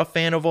never a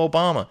fan of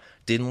Obama.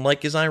 Didn't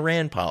like his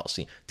Iran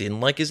policy.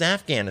 Didn't like his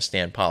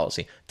Afghanistan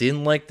policy.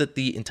 Didn't like that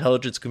the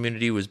intelligence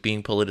community was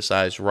being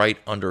politicized right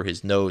under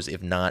his nose,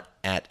 if not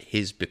at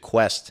his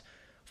bequest.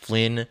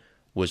 Flynn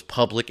was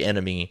public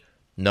enemy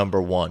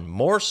number one.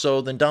 More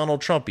so than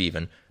Donald Trump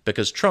even,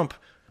 because Trump,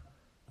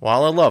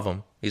 while I love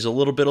him, he's a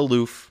little bit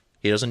aloof.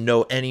 He doesn't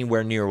know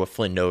anywhere near what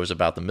Flynn knows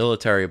about the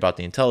military, about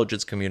the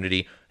intelligence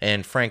community,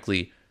 and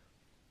frankly,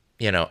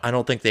 I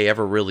don't think they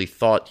ever really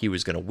thought he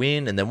was going to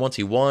win. And then once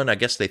he won, I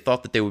guess they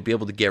thought that they would be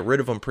able to get rid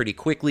of him pretty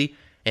quickly.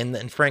 And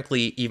then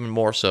frankly, even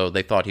more so,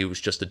 they thought he was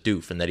just a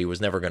doof and that he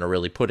was never going to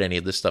really put any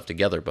of this stuff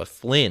together. But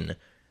Flynn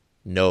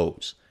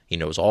knows. He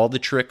knows all the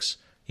tricks.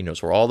 He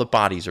knows where all the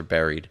bodies are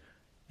buried.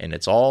 And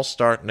it's all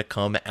starting to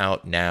come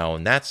out now.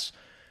 And that's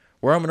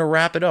where I'm going to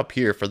wrap it up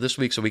here for this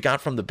week. So we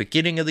got from the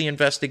beginning of the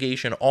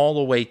investigation all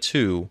the way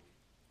to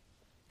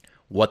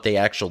what they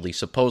actually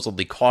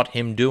supposedly caught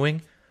him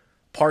doing.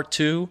 Part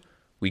 2,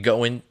 we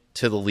go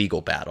into the legal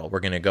battle. We're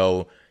going to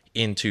go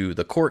into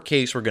the court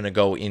case. We're going to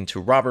go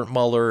into Robert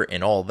Mueller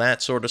and all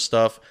that sort of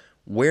stuff.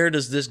 Where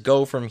does this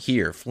go from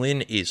here?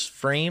 Flynn is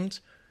framed.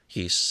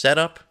 He's set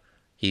up.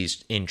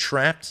 He's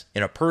entrapped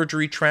in a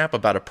perjury trap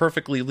about a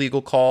perfectly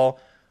legal call,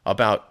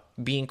 about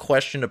being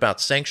questioned about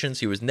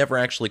sanctions he was never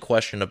actually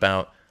questioned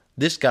about.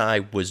 This guy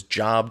was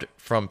jobbed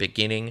from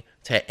beginning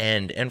to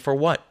end. And for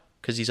what?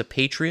 Because he's a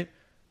patriot?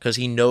 Because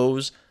he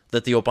knows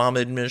that the Obama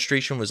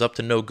administration was up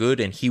to no good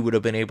and he would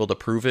have been able to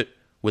prove it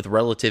with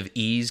relative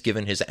ease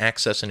given his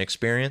access and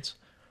experience?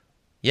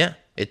 Yeah,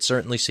 it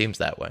certainly seems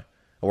that way.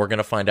 And we're going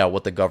to find out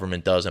what the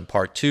government does in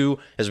part 2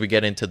 as we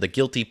get into the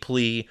guilty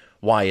plea,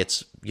 why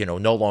it's,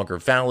 no longer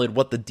valid,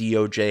 what the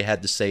DOJ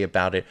had to say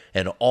about it,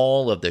 and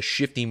all of the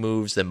shifty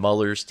moves that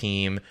Mueller's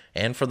team,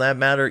 and for that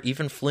matter,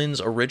 even Flynn's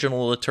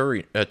original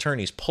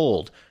attorneys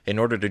pulled in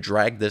order to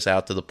drag this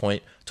out to the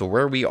point to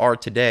where we are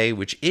today,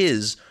 which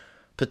is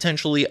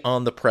potentially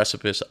on the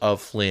precipice of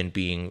Flynn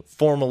being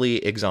formally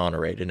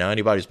exonerated. Now,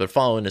 anybody who's been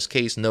following this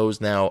case knows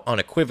now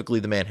unequivocally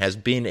the man has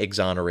been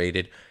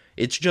exonerated.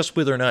 It's just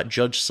whether or not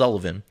Judge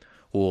Sullivan,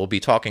 who we'll be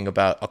talking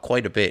about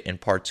quite a bit in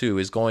part 2,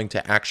 is going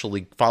to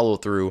actually follow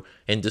through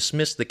and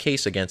dismiss the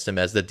case against him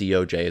as the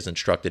DOJ has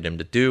instructed him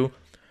to do.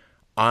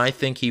 I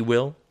think he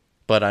will,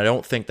 but I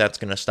don't think that's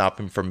going to stop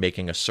him from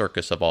making a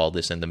circus of all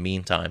this in the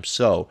meantime.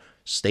 So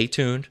stay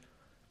tuned.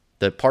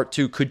 The part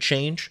 2 could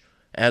change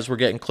as we're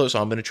getting closer.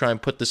 I'm going to try and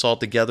put this all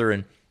together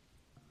and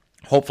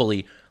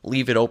hopefully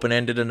leave it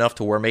open-ended enough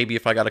to where maybe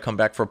if I got to come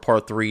back for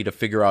part 3 to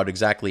figure out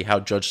exactly how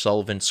Judge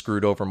Sullivan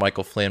screwed over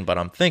Michael Flynn, but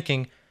I'm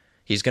thinking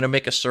he's going to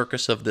make a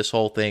circus of this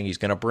whole thing. He's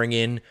going to bring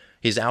in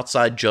his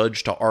outside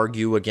judge to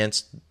argue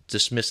against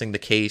dismissing the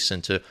case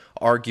and to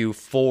argue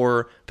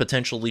for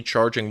potentially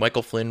charging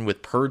Michael Flynn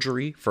with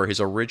perjury for his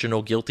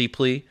original guilty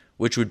plea,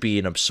 which would be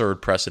an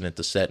absurd precedent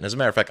to set. And as a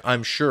matter of fact,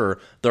 I'm sure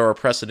there are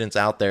precedents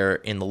out there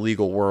in the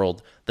legal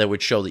world that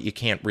would show that you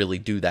can't really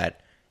do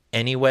that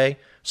anyway.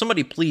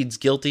 Somebody pleads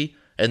guilty,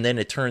 and then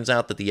it turns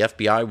out that the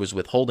FBI was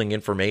withholding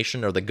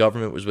information or the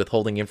government was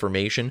withholding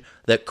information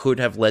that could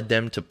have led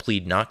them to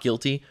plead not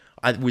guilty.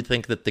 I would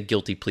think that the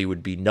guilty plea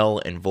would be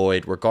null and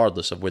void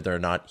regardless of whether or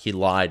not he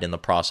lied in the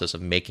process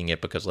of making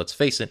it, because let's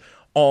face it,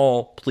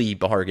 all plea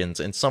bargains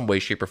in some way,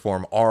 shape, or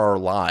form are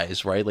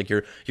lies, right? Like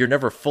you're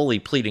never fully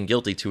pleading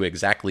guilty to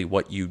exactly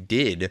what you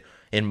did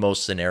in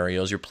most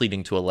scenarios. You're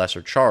pleading to a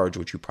lesser charge,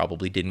 which you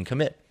probably didn't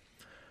commit.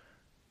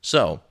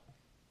 So,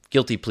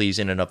 guilty pleas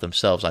in and of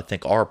themselves, I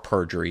think, are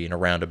perjury in a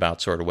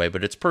roundabout sort of way,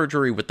 but it's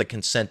perjury with the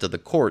consent of the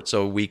court,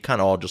 so we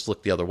kind of all just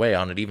look the other way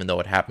on it, even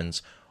though it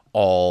happens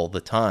all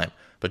the time.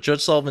 But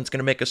Judge Sullivan's going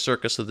to make a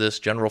circus of this.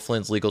 General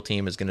Flynn's legal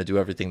team is going to do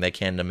everything they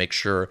can to make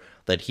sure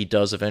that he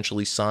does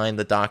eventually sign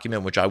the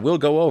document, which I will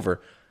go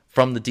over,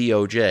 from the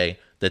DOJ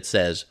that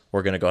says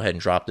we're going to go ahead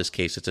and drop this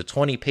case. It's a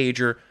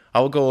 20-pager. I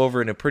will go over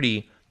it in a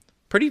pretty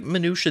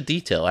minutia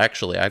detail,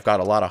 actually. I've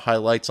got a lot of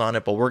highlights on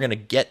it, but we're going to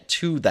get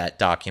to that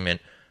document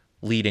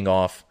leading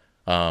off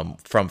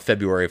from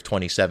February of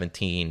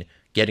 2017,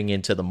 getting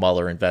into the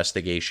Mueller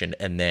investigation,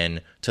 and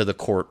then to the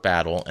court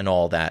battle and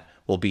all that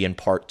will be in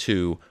part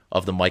 2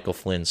 of the Michael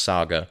Flynn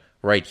saga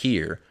right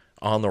here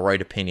on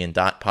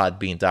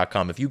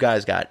therightopinion.podbean.com. If you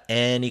guys got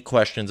any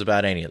questions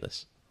about any of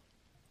this,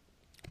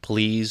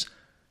 please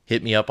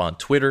hit me up on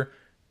Twitter,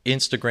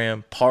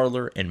 Instagram,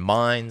 Parler, and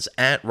Minds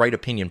at Right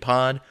Opinion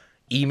Pod.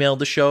 Email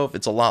the show if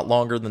it's a lot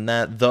longer than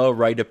that,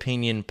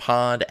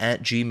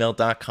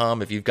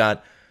 therightopinionpod@gmail.com. If you've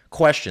got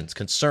questions,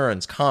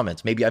 concerns,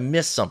 comments, maybe I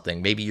missed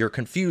something, maybe you're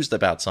confused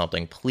about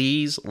something,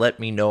 please let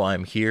me know.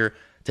 I'm here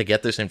to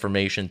get this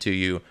information to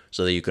you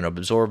so that you can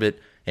absorb it.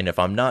 And if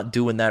I'm not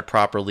doing that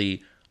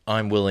properly,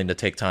 I'm willing to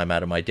take time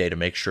out of my day to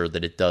make sure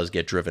that it does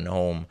get driven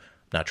home.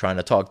 I'm not trying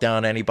to talk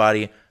down to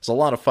anybody. There's a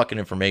lot of fucking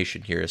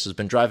information here. This has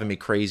been driving me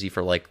crazy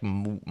for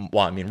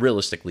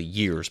realistically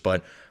years,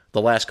 but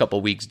the last couple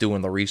of weeks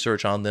doing the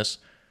research on this,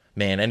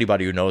 man,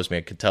 anybody who knows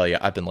me could tell you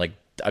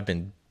I've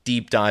been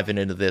deep diving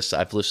into this.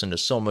 I've listened to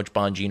so much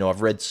Bongino.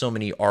 I've read so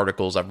many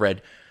articles. I've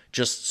read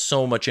just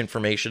so much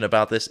information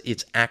about this.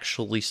 It's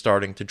actually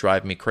starting to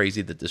drive me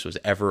crazy that this was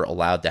ever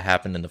allowed to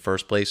happen in the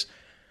first place.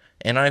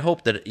 And I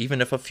hope that even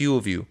if a few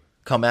of you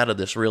come out of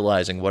this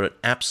realizing what an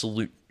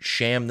absolute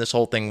sham this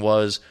whole thing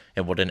was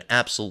and what an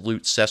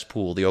absolute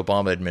cesspool the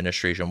Obama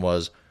administration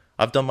was,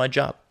 I've done my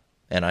job.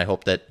 And I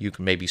hope that you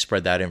can maybe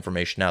spread that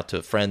information out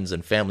to friends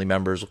and family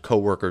members,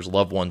 coworkers,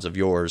 loved ones of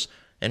yours.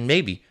 And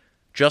maybe,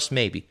 just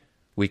maybe,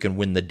 we can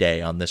win the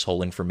day on this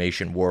whole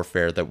information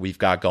warfare that we've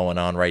got going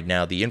on right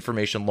now. The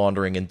information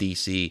laundering in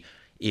D.C.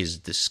 is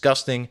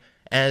disgusting,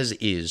 as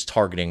is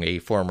targeting a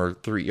former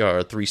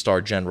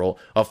three-star general,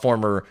 a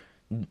former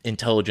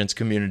intelligence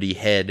community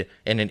head,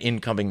 and an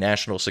incoming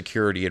national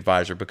security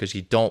advisor, because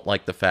you don't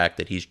like the fact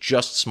that he's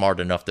just smart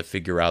enough to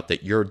figure out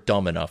that you're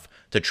dumb enough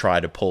to try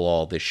to pull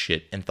all this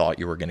shit and thought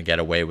you were going to get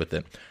away with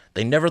it.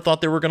 They never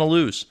thought they were going to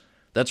lose.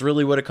 That's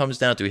really what it comes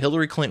down to.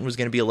 Hillary Clinton was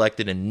going to be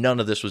elected, and none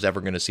of this was ever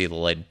going to see the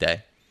light of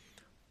day.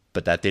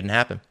 But that didn't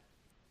happen.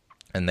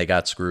 And they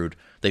got screwed.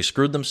 They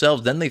screwed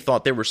themselves. Then they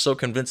thought they were so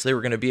convinced they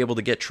were going to be able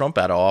to get Trump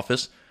out of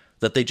office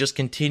that they just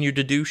continued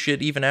to do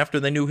shit even after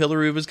they knew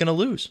Hillary was going to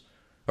lose.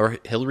 Or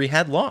Hillary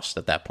had lost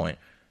at that point.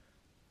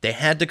 They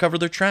had to cover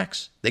their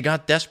tracks. They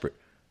got desperate.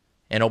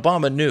 And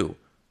Obama knew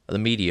the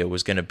media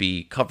was going to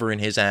be covering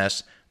his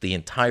ass the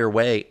entire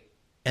way,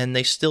 and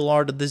they still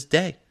are to this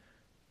day.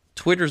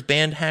 Twitter's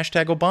banned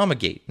hashtag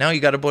Obamagate. Now you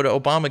got to put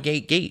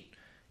Obamagate gate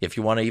if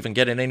you want to even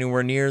get it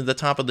anywhere near the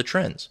top of the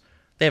trends.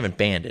 They haven't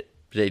banned it.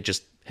 They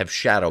just have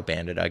shadow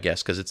banned it, I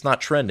guess, because it's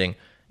not trending,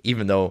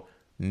 even though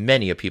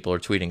many of people are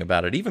tweeting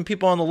about it. Even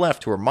people on the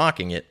left who are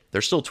mocking it,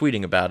 they're still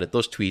tweeting about it.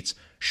 Those tweets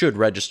should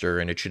register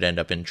and it should end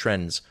up in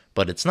trends,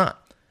 but it's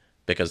not,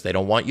 because they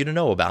don't want you to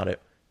know about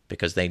it,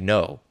 because they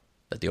know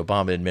that the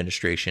Obama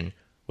administration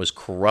was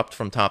corrupt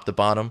from top to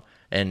bottom.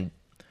 And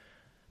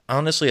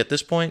honestly, at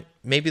this point,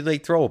 maybe they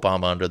throw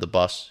Obama under the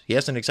bus. He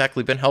hasn't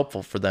exactly been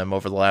helpful for them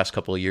over the last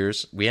couple of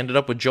years. We ended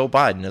up with Joe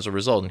Biden as a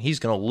result, and he's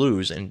going to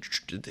lose in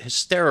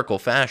hysterical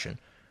fashion.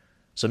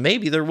 So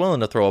maybe they're willing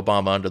to throw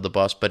Obama under the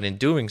bus, but in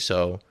doing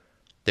so,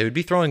 they would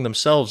be throwing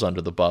themselves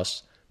under the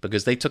bus,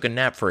 because they took a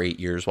nap for 8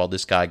 years while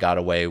this guy got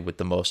away with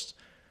the most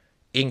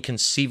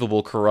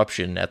inconceivable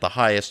corruption at the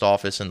highest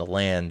office in the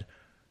land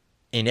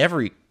in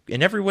every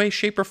way,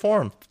 shape, or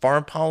form.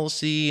 Foreign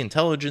policy,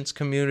 intelligence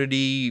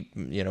community,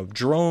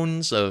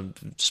 drones,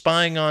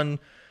 spying on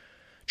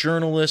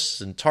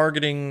journalists and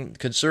targeting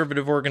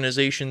conservative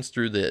organizations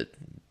through the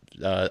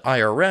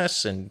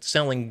IRS, and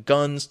selling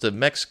guns to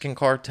Mexican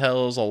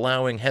cartels,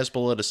 allowing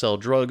Hezbollah to sell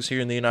drugs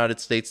here in the United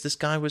States. This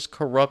guy was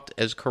corrupt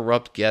as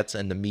corrupt gets,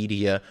 and the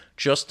media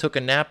just took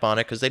a nap on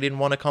it because they didn't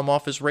want to come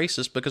off as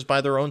racist, because by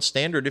their own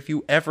standard, if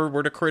you ever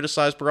were to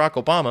criticize Barack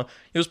Obama,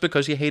 it was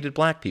because you hated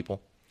black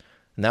people.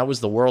 And that was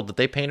the world that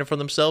they painted for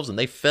themselves, and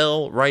they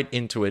fell right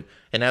into it.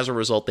 And as a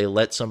result, they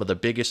let some of the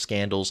biggest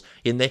scandals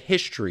in the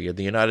history of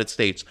the United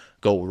States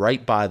go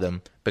right by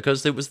them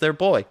because it was their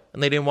boy,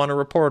 and they didn't want to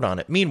report on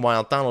it.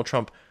 Meanwhile, Donald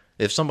Trump,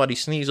 if somebody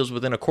sneezes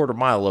within a quarter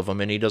mile of him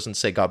and he doesn't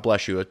say God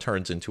bless you, it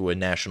turns into a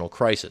national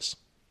crisis.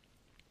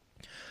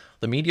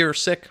 The media are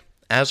sick,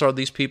 as are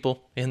these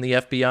people in the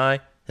FBI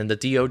and the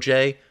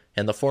DOJ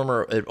and the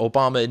former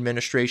Obama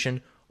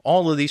administration.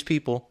 All of these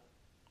people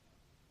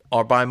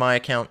are, by my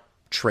account,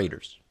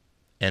 traitors,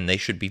 and they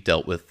should be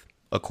dealt with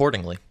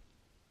accordingly.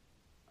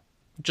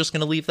 Just going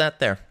to leave that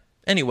there.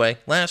 Anyway,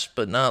 last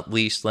but not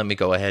least, let me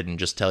go ahead and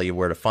just tell you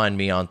where to find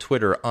me on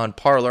Twitter, on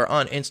Parler,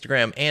 on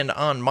Instagram, and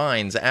on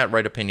Minds at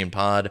Right Opinion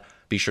Pod.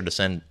 Be sure to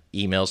send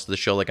emails to the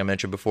show, like I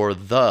mentioned before,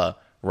 the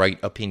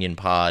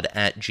rightopinionpod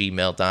at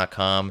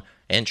gmail.com,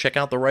 and check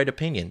out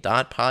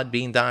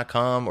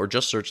therightopinion.podbean.com, or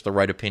just search The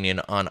Right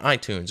Opinion on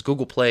iTunes,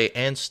 Google Play,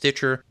 and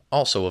Stitcher.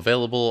 Also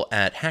available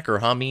at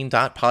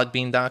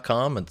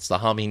hackerhameen.podbean.com. It's the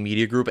Hameen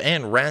Media Group,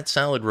 and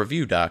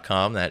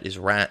ratsaladreview.com. That is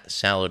Rat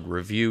Salad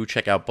Review.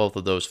 Check out both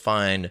of those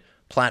fine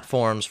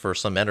platforms for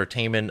some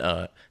entertainment.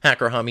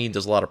 Hacker Hameen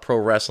does a lot of pro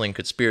wrestling,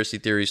 conspiracy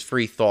theories,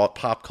 free thought,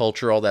 pop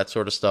culture, all that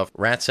sort of stuff.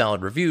 Rat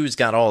Salad Review's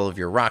got all of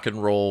your rock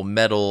and roll,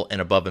 metal,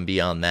 and above and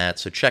beyond that.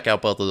 So check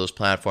out both of those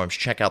platforms.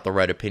 Check out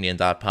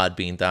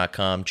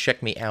therightopinion.podbean.com.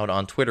 Check me out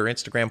on Twitter,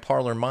 Instagram,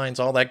 Parler, Minds,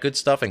 all that good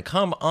stuff. And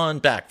come on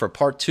back for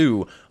part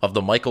 2 of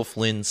the Michael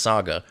Flynn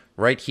saga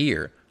right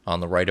here on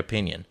The Right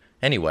Opinion.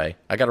 Anyway,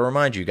 I gotta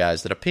remind you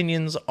guys that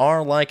opinions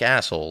are like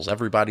assholes.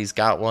 Everybody's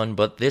got one,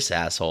 but this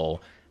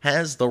asshole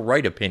has the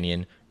right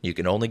opinion. You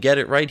can only get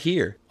it right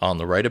here on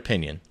The Right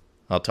Opinion.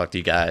 I'll talk to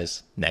you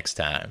guys next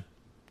time.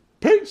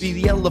 Peace. Be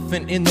the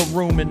elephant in the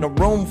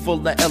room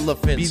full of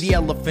elephants. Be the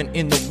elephant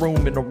in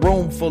the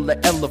room full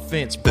of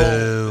elephants.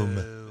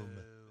 Boom.